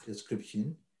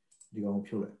description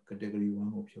category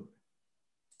 1 of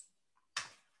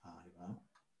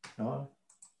no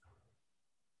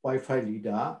 0.5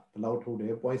 liter below to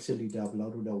the 0.6 liter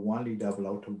below to the 1 liter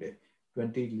below to the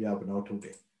 20 liter below to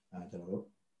the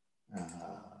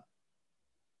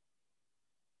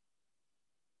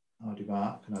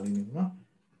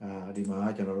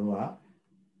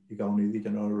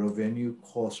revenue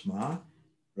cost ma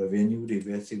revenue de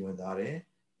basic with are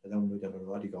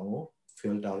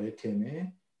filter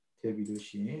teme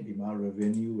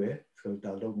revenue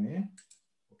filter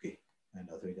okay and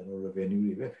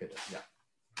revenue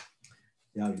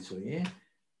yeah so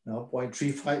now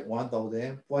 0.35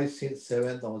 1,000 0.6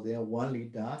 7,000 1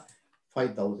 liter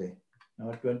 5,000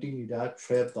 now 20 liter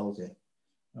 12,000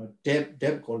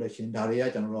 debt collection daria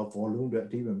general volume the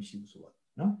DVM shoe so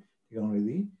no the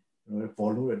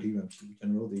volume the DVM shoe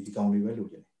general the county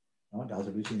value no that's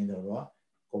a vision in the raw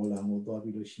cola motor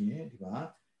vision a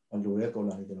lower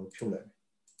cola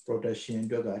protection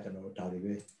to a general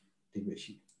daria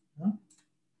division no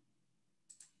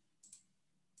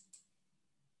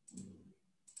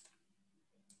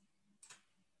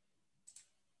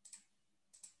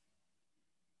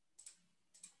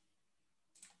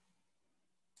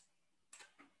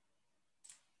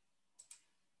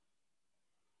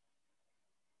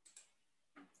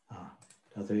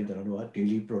that's a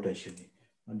daily protection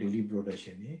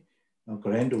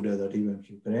grand to the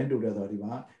DVM grand to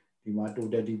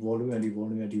the volume and the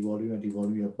volume and the volume and the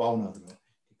volume of pound of the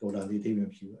cola the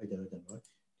DVM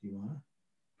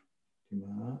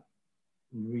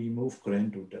remove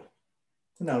grand to the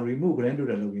now remove grand to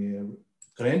the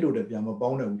grand to the Yama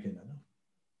bound of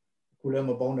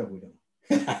Kulama bound of them.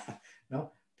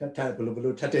 No, that type of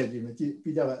blue tatted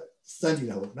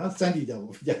Sandy now Sandy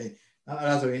double.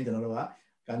 As in the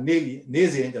can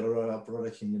nazi in the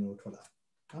production in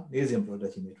nazi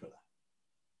production in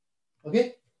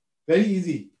okay, very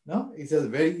easy. No, it's a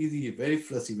very easy, very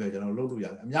flexible. It's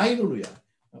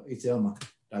a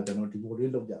that not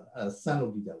the son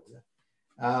of the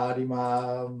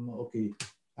okay.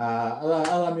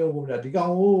 Alamio, the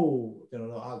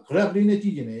gang, crabby in a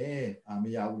tigine,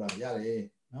 Amiaula, Yare,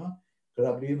 no,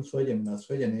 crabby in Sweden,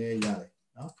 Yare,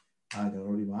 no, I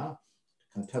don't know,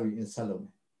 can tell you in Salome.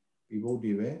 People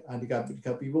dive, and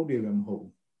the people dive them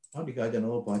home. Not the guy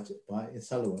know by in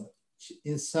Salome.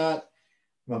 Inside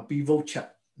my people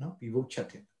chat, no, people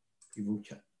chatting, people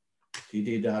chat. Did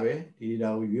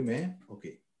you may,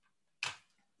 okay.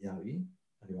 Yavi,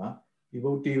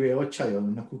 people dive or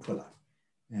child, Nakutala.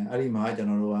 Arima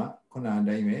Janoroa, Kona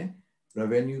Daime,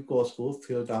 revenue cost go,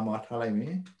 filter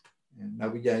matalime,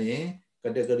 Navijaye,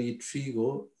 category 3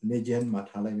 go, legend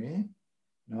matalime,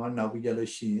 now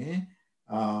Navijaloshi,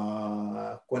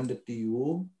 quantity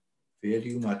you,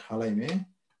 value matalime,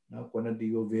 now quantity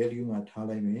you value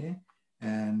matalime,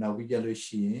 and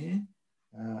Navijaloshi,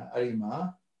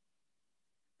 Arima,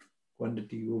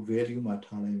 quantity you value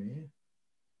matalime,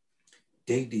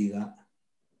 take the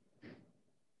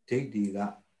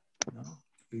no,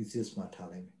 easiest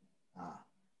matalime.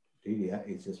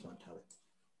 Easiest matalime.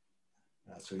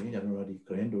 So in general, the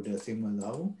grand order same as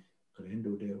now, grand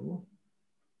order,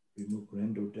 remove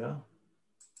grand order,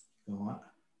 go on.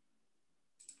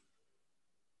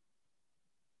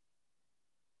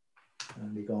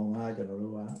 And the Goma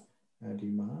general,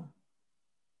 Dima,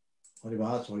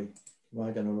 or sorry,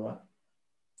 Dima general,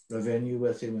 revenue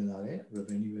was same as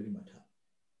revenue very much.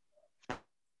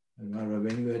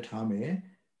 Revenue time,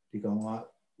 the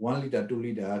 1 liter, 2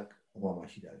 liter,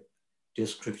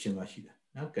 description machine,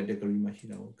 category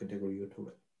machine, category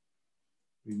total.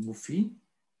 Remove fee,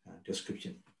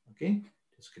 description, okay,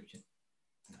 description.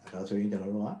 Also in the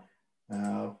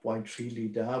 0.3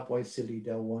 liter, 0.6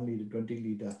 liter, 1 liter, 20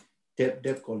 liter,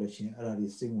 depth collection, the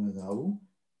same as how,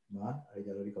 I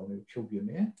already call it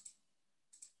children.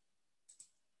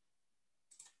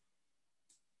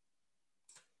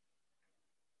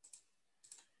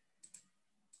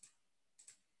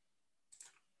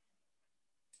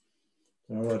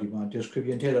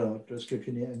 Description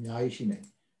in Yaishine.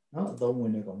 No, don't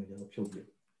win a comedy of children.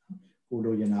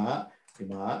 Udojana,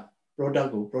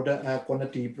 product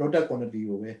quantity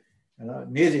away.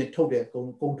 Nazi told that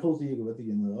Contosi with the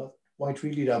 0.3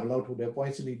 liter allowed to the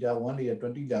 0.6 liter, 1 liter,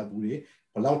 20 liter booty,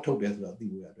 allowed to get the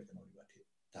way I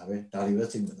reckon.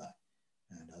 Diversing with that.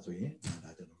 And that's way, and I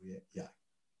don't know, yeah.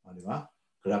 Oliver,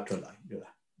 character line,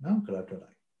 no, character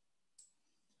line.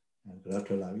 And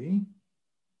character line.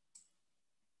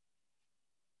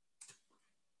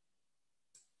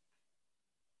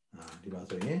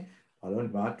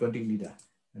 About 20 liter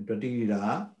and 20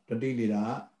 liter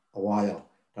a while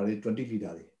ဒါတွေ20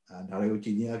 liter တွေဒါတွေကိုကြ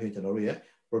ည့်ချင်းအဖြစ်ကျွန်တော်တို့ရဲ့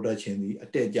production ဒီအ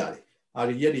တက်ကြတယ်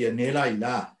ဒီရက်တွေနည်းလိုက်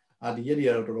လားဒီရက်တွေက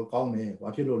တော့တော်တော်ကောင်းတယ်ဘာ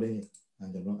ဖြစ်လို့လဲကျွ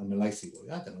န်တော် analyze စီပေါ့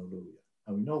ဗျာကျွန်တော်လုပ်လို့ရ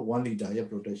1 liter ရဲ့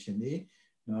production တွေ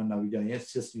နောက်ပြီးရင်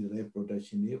6 liter ရဲ့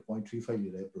production တွေ 0.35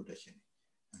 liter ရဲ့ production တွေ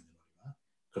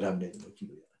ကျွန်တော်ဒီမှာ graph နဲ့ကျွန်တော်ကြည့်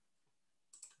လို့ရတယ်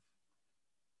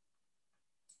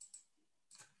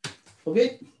okay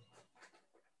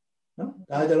နော်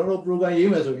ဒါကျွန်တော်တို့ program ရေး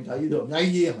မယ်ဆိုရင်ဒါကြီးတော့အများ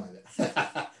ကြီးရေးရမှာဗျ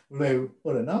မလွယ်ဘူးဟု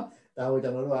တ်တယ်နော်ဒါကိုကျွ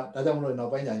န်တော်တို့ကဒါကြောင့်မလို့နော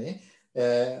က်ပိုင်းကျရင်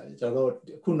ကျွန်တော်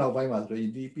တို့အခုနောက်ပိုင်းမှာဆိုရ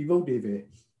င်ဒီ pivot table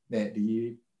နဲ့ဒီ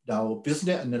ဒါကို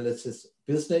business analysis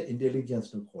business intelligence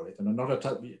လို့ခေါ်တယ်ကျွန်တော်နောက်ထ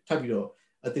ပ်ပြီးတော့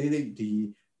အသေးစိတ်ဒီ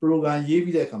program ရေး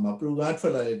ပြီးတဲ့အခါမှာ program ထွ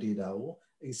က်လာတဲ့ data ကို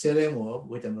Excel ထဲမှာ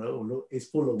ကျွန်တော်တို့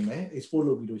export လုပ်မယ် export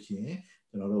လုပ်ပြီးလို့ရှိရင်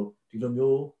ကျွန်တော်တို့ဒီလို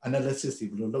မျိုး analysis တွေ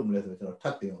ဘယ်လိုလုပ်မလဲဆိုတော့ကျွန်တော်ထ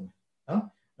ပ်တင်အောင်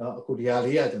နော်အခုဒီဟာ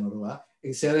လေးကကျွန်တော်တို့က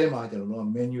Excel ထဲမှာကျွန်တော်တို့က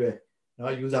manual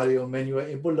နော် user တွေကို manual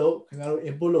input လုပ်ခင်ဗျားတို့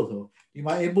input လုပ်ဆိုဒီ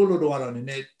မှာ input လုပ်တော့နည်း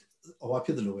နည်းဟိုဟာဖြ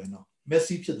စ်တယ်လို့ပဲနော်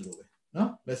messy ဖြစ်တယ်လို့ပဲနော်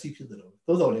messy ဖြစ်တယ်လို့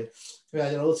သို့တော်လေခင်ဗျာ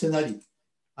ကျွန်တော်တို့စဉ်းစားကြည့်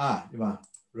ဒီမှာ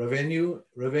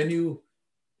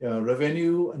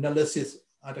revenue analysis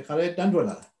တခါလေတန်းထွက်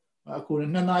လာတာအခု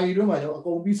2နာရီတွင်းမှာကျွန်တော်အ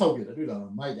ကုန်ပြီးဆောက်ပြတယ်တွေ့လား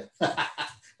မိုက်တယ်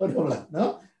ဟုတ်တယ်မလား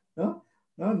နော်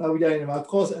နောက်ပြီးရင်ဒီမှာ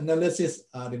cost analysis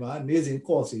ဒီမှာနေ့စဉ်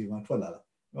cost တွေမှာထွက်လာတာ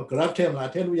graph ထဲမှာ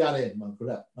ထည့်လို့ရတယ်ဒီမှာ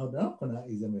graph နော်ခုန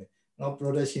example နော်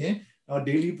production နော်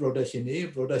daily production တွေ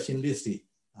production list တွေ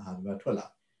ဒီမှာထွက်လာ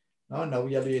နော်နောက်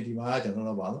ပြီးရဒီမှာကျွန်တော်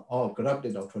တို့ပါတော့graph တွေ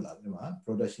တော့ထွက်လာတယ်ဒီမှာ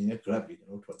production ရဲ့ graph တွေကျွန်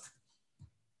တော်ထွက်လာ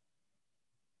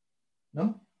နော်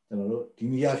ကျွန်တော်တို့ဒီ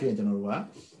နည်းအားဖြင့်ကျွန်တော်တို့က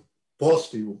boss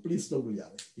တွေကို please လုပ်လို့ရ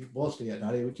တယ်ဒီ boss တွေကဒါ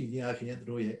တွေကိုကြည့်ခြင်းအားဖြင့်သူ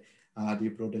တို့ရဲ့ဒီ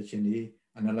production တွေ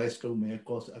analyze လုပ်မယ်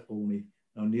cost အကုန်တွေ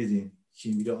နော်နေ့စဉ်ရှ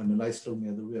င်းပြီးတော့ analyze လုပ်မ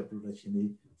ယ်သူတို့ရဲ့ production တွေ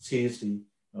sales တွေ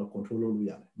control လုပ်လို့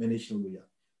ရတယ် manage လုပ်လို့ရတယ်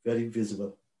very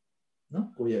visible နော်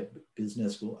ကိုယ့်ရဲ့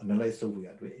business ကို analyze လုပ်လို့ရ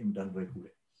အတွက် intern ပဲခုတ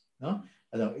ယ်နော်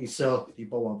အဲဒါ Excel ဒီ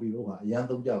Power BI ဟာအရင်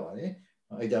သုံးကြပါတယ်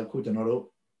အဲဒါခုကျွန်တော်တို့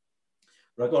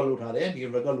record လုပ်ထားတယ်ဒီ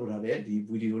record လုပ်ထားတယ်ဒီ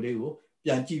video လေးကိုပြ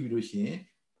န်ကြည့်ပြီးလို့ရှိရင်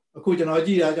အခုကျွန်တော်ကြ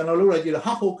ည့်တာကျွန်တော်လုပ်လိုက်ကြည့်တာ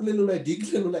ဟာဟို click လုပ်လိုက်ဒီ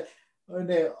click လုပ်လိုက်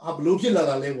နဲ့ဘလို့ဖြစ်လာ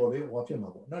တာလဲပေါ့လေဟောဖြစ်မှာ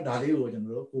ပေါ့နော်ဒါလေးကိုကျွန်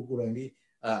တော်တို့ကိုယ်တိုင်လေး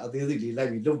အသေးစိတ်လေးလိုက်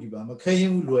ပြီးလုပ်ကြည့်ပါမခဲရ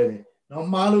င်ဘူးလွယ်တယ်နော်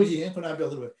မှားလို့ရှိရင်ခုနပြော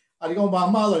သလိုဒီကောင်ဘာ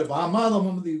မှားတော့လဲဘာမှားတော့မှ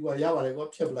မသိဘူးကွာရပါတယ်ကွာ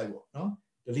ဖြတ်ပလိုက်ပေါ့နော်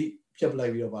delete ဖြတ်ပလို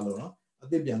က်ပြီးတော့ပါလို့နော်အ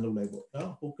သစ်ပြန်လုပ်လိုက်ပေါ့နော်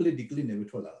ဟို click ဒီ click နဲ့ပဲ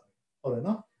ထွက်လာတာဟုတ်တယ်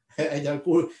နော်အဲကြောင့်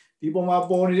ကိုဒီပုံမှာ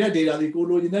ပေါ်နေတဲ့ data တွေကို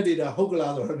လိုချင်တဲ့ data ဟုတ်က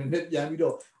လားဆိုတော့နည်းနည်းပြန်ပြီး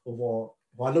တော့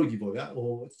ဘာလုပ်ကြည့်ပေါ့ဗျာ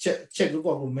check လို့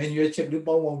ကော manual check လို့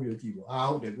ပေါင်းပြီးတော့ကြည့်ပေါ့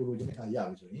ဟုတ်တယ်ကိုလိုချင်တဲ့အားရ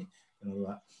ပြီဆိုရင်ကျွန်တော်တို့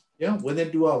က within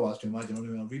 2 hours တွင်မှာကျွန်တော်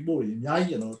တို့ report တွေအများကြီး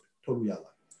ကျွန်တော်ထုတ်လို့ရပါ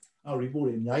တယ်report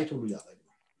တွေအများကြီးထုတ်လို့ရတယ်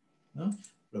နော်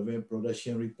revenue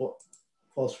production report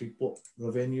cost report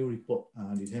revenue report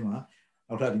ဒီထဲမှာ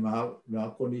နောက်ထပ်ဒီမှာ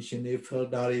condition တွေ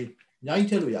filter တွေအများကြီး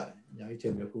ထည့်လို့ရတယ်အများကြီးထ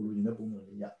ည့်ပြီးကိုလိုချင်တဲ့ပုံစံ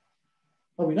တွေရ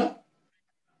ဟုတ်ပြီနော်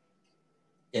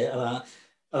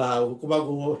ကိုဘ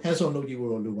ကို hands on လုပ်ကြည့်ဖို့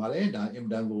လိုပါတယ်ဒါ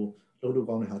intern ကိုလုပ်လို့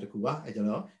ကောင်းတဲ့ဟာတစ်ခုပါကျွန်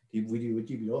တော်ဒီ video ကို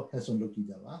ကြည့်ပြီးတော့ hands on လုပ်ကြည့်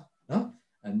ကြပါနော်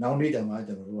နောက်နေ့ကျမှ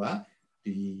ကျွန်တော်တို့က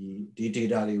ဒီ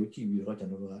data တွေကိုကြည့်ပြီးတော့ကျွန်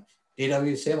တော်တို့က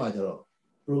database ထဲမှာကျတော့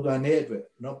program နဲ့အတွက်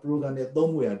เนาะ program နဲ့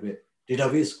သုံးဖို့ရအတွက်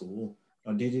database ကို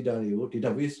ဒီ data တွေကို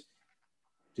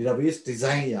database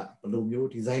design ရဘယ်လိုမျိုး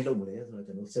design လုပ်မလဲဆိုတော့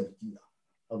ကျွန်တော်ဆက်ပြီးကြည့်တာ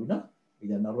ဟုတ်ပြီနော်ဒီ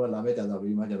ကနောက်တော့လာမယ့်ကြာစာ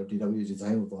ပြီးမှကျွန်တော် database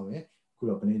design ကိုသွားမယ်ခု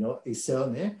တော့ဘယ်နေတော့ Excel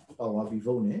နဲ့ Power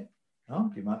Pivot နဲ့เนาะ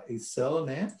ဒီမှာ Excel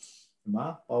နဲ့ဒီမှာ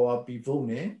Power Pivot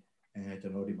နဲ့ကျွ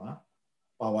န်တော်ဒီမှာ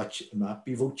Power ဒီမှာ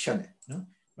Pivot Chat နဲ့เนาะ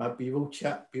ဒီမှာ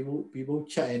Pivot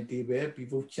Chat and table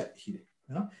Pivot Chat ရှိတယ်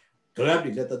เนาะ graph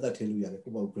တွေလက်သက်ထည့်လို့ရတယ်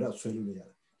ကိုပေါ့ graph ဆွဲလို့ရတယ်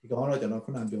ဒီကောင်ကတော့ကျွန်တော်ခု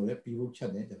နပြောတယ် Pivot Chat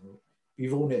နဲ့ကျွန်တော်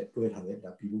Pivot နဲ့တွဲထားတယ်ဒါ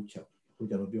Pivot Chat ကို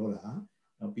ကျွန်တော်ပြောတာ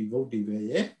နော် Pivot table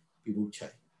ရဲ့ Pivot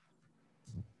Chat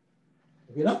โอ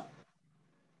เคနော်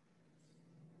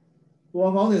ကိုအော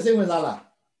င်ကောင်းနေစိတ်ဝင်စားလား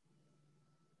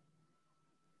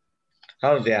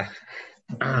ဟုတ်ဗျာ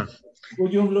ကို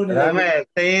ကျုံဘလို့နေဒါပေမဲ့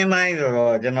သင်းမိုင်းဆို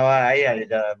တော့ကျွန်တော်ကအဲ့ရ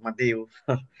ကြမသိဘူး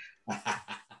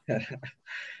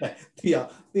တီ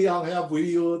အောင်ခင်ဗျာဗီ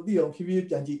ဒီယိုတီအောင်ဖြည်းဖြည်း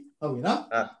ပြန်ကြည့်ဟုတ်ပြီနော်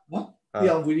တီ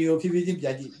အောင်ဗီဒီယိုဖြည်းဖြည်းချင်းပြ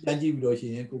န်ကြည့်ပြီးတော့ရှိ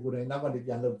ရင်ကိုယ်တိုင်နောက်ကနေ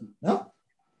ပြန်လုပ်ကြည့်နော်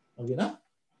โอเคနော်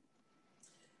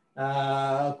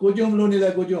ကိုကျုံဘလို့နေလဲ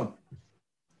ကိုကျုံ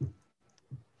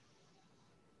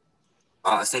အ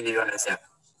ဆင်ပြေပါတယ်ဆရာ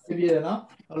အဆင်ပြေတယ်နော်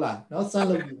ဟုတ်လားနော်စမ်း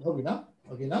လုပ်ကြည့်ဟုတ်ပြီနော်โ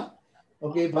อเคနော်โอ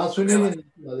เคဘာဆွေးနွေးနေ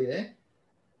ပါသေးတယ်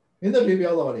မင်းတို့ပြေ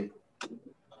ပြောတော့ပါလေ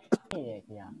ရှိတယ်ခ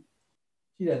င်ဗျာ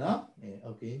ရှိတယ်နော်โอ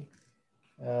เค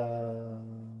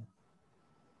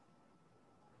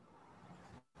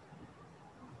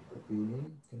โอเค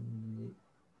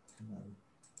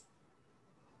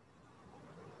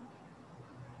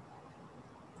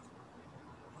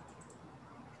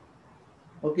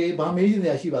Okay ဘာမေးချင်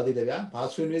ရရှိပါသေးလဲဗျာဘာ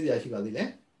ဆွေးနွေးရရှိပါသေးလဲ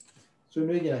ဆွေး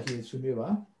နွေးကြရရှိဆွေးနွေးပါ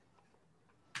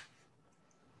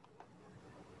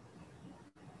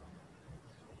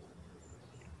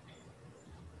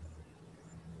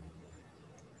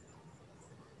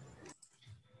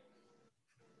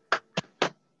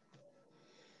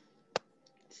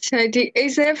ဆရာဒီ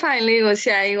Excel file လေးကိုဆ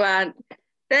ရာကြီးက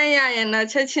တန်းရရင်တော့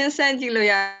ချက်ချင်းစမ်းကြည့်လို့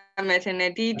ရမယ်ထင်တ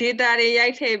ယ်ဒီ data တွေရို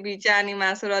က်ထည့်ပြီးကြာနေမှာ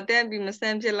ဆိုတော့တန်းပြီးမစ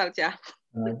မ်းဖြစ်တော့ကြာ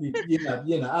ဒီပြင်းတာ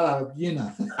အဲ့ဒါတော့ပြင်းတာ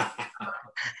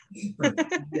ဒီ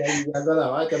က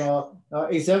တော့ပါကျွန်တော်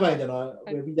Excel file ကျွန်တော်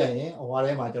ဝယ်ပြီးကြရင်ဟိုဟာ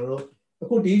ထဲမှာကျွန်တော်တို့အ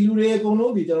ခုဒီလူတွေအကုန်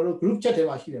လုံးဒီကျွန်တော်တို့ group chat ထဲ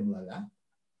မှာရှိတယ်မလားဗျာ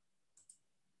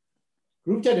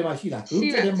group chat ထဲမှာရှိလား group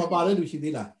chat ထဲမှာပါတဲ့လူရှိ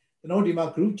သေးလားကျွန်တော်တို့ဒီမှာ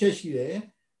group chat ရှိတယ်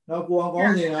နောက်ကိုအောင်ကော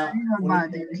င်းစင်က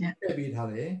တက်ပေးထား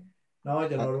တယ်နောက်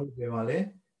ကျွန်တော်တို့ပြန်ပါလေ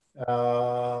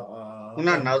ခုန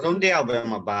နောက်ဆုံးတစ်ယောက်ပဲ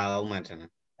မပါအောင်မှထင်တယ်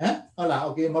ဟုတ်လား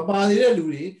okay မပါသေးတဲ့လူ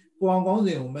တွေကိုအောင်ကောင်းစ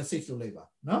င်ကို message လုပ်လိုက်ပါ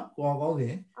နော်ကိုအောင်ကောင်းစ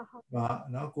င်ဟာ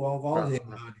နော်ကိုအောင်ကောင်းစင်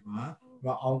ကဒီမှာ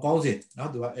အောင်ကောင်းစင်နော်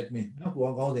သူက admin နော်ကို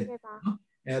အောင်ကောင်းစင်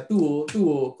နော်သူ့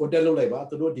ကို contact လုပ်လိုက်ပါ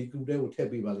သူတို့ဒီ group ထဲကိုထည့်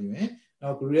ပေးပါလိမ့်မယ်နော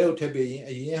က် group ထဲကိုထည့်ပေးရင်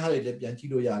အရင်ဟာတွေလည်းပြန်ကြ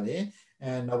ည့်လို့ရတယ်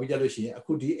နောက်ပြီးကြလို့ရှိရင်အ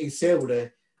ခုဒီ Excel ကိုလည်း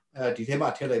ဒီထဲမှာ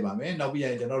ထည့်လိုက်ပါမယ်နောက်ပြီးရ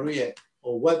င်ကျွန်တော်တို့ရဲ့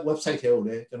ဟို website ထဲကိုလ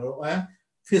ည်းကျွန်တော်တို့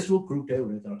Facebook group ထဲကို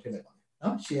လည်းကျွန်တော်ထည့်လိုက်ပါမယ်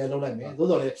နော် share လုပ်လိုက်မယ်သို့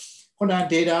တော်လည်းခုန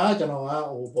data ကကျွန်တော်က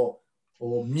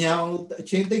ဟိုမြောင်အ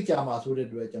ချင်းသိကြမှာဆိုတဲ့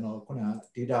အတွက်ကျွန်တော်ခုန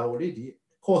data ကိုလေဒီ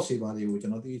cost တွေပါတွေကိုကျွ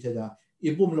န်တော်သိချာချာ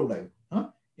input မလုပ်လိုက်ဘူးနော်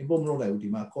input မလုပ်လိုက်ဘူးဒီ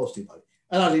မှာ cost တွေပါလေ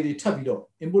အဲ့ဒါလေးတွေထပ်ပြီးတော့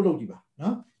input လုပ်ကြည့်ပါ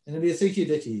နော်နည်းနည်းလေးစိတ်ရှိ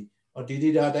တဲ့ချီဒီ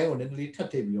data အတိုင်းကိုနည်းနည်းလေးထပ်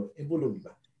ထည့်ပြီးတော့ input လုပ်ကြည့်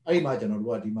ပါအဲ့ဒီမှာကျွန်တော်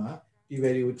တို့ကဒီမှာဒီ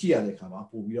value ကိုကြည့်ရတဲ့အခါမှာ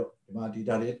ပို့ပြီးတော့ဒီမှာ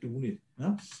data တွေတူးနေတယ်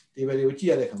နော်ဒီ value ကိုကြည့်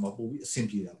ရတဲ့အခါမှာပို့ပြီးအဆင်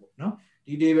ပြေတာပေါ့နော်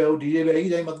ဒီ table ကိုဒီ table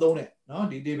ကြီးတိုင်းမသုံးနဲ့နော်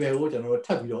ဒီ table ကိုကျွန်တော်တို့ထ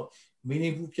ပ်ပြီးတော့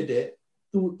meaningful ဖြစ်တဲ့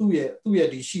သူ့ရဲ့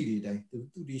ဒီ sheet တွေအတိုင်း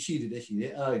သူဒီ sheet တွေလည်းရှိတ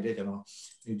ယ်အဲ့ဒါတွေလည်းကျွန်တော်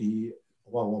ဒီ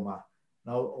ဟိုမှာ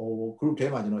နောက်ဟို group ထဲ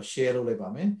မှာကျွန်တော် share လုပ်လိုက်ပါ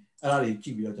မယ်အဲ့ဒါတွေကြ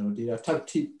ည့်ပြီးတော့ကျွန်တော် data ထပ်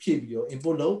ဖြည့်ပြီးတော့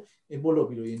input လုပ်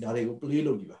ပြီးတော့ရင်ဒါတွေကို play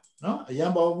လုပ်ကြည့်ပါနော်အရ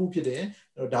န်ပေါင်းမှုဖြစ်တယ်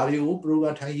ဒါတွေကို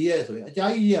program ထိုင်ရေးရဆိုရင်အကြို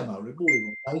က်ရေးရမှာ report တွေ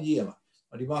ကိုထိုင်ရေးရမှာ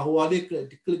ဒီမှာဟိုဟာလေး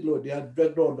click လို့တရား drag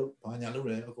drop လုပ်ဘာညာလုပ်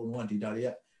တယ်အကုန်လုံးက data တွေက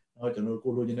နော်ကျွန်တော်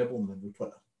ကိုလိုချင်တဲ့ပုံစံမျိုးထွက်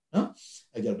လာနော်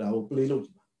အဲ့ကြောင့်ဒါကို play လုပ်ကြ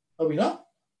ည့်ပါဟုတ်ပြီနော်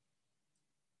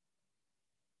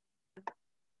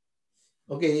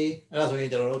okay အဲ့ဒါဆိုရင်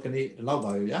ကျွန်တော်တို့ခဏဒီလောက်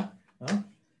ပါပဲဗျာနော်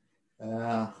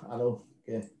အားလုံး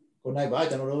ကဲကိုနိုင်ပါ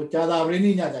ကျွန်တော်တို့ကြာသာပရိ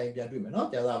နိညကြရင်ပြန်တွေ့မယ်နော်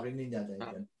ကြာသာပရိနိညကြရင်ပြန်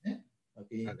နော်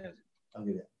okay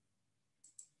okay ဗျာ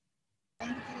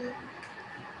Thank you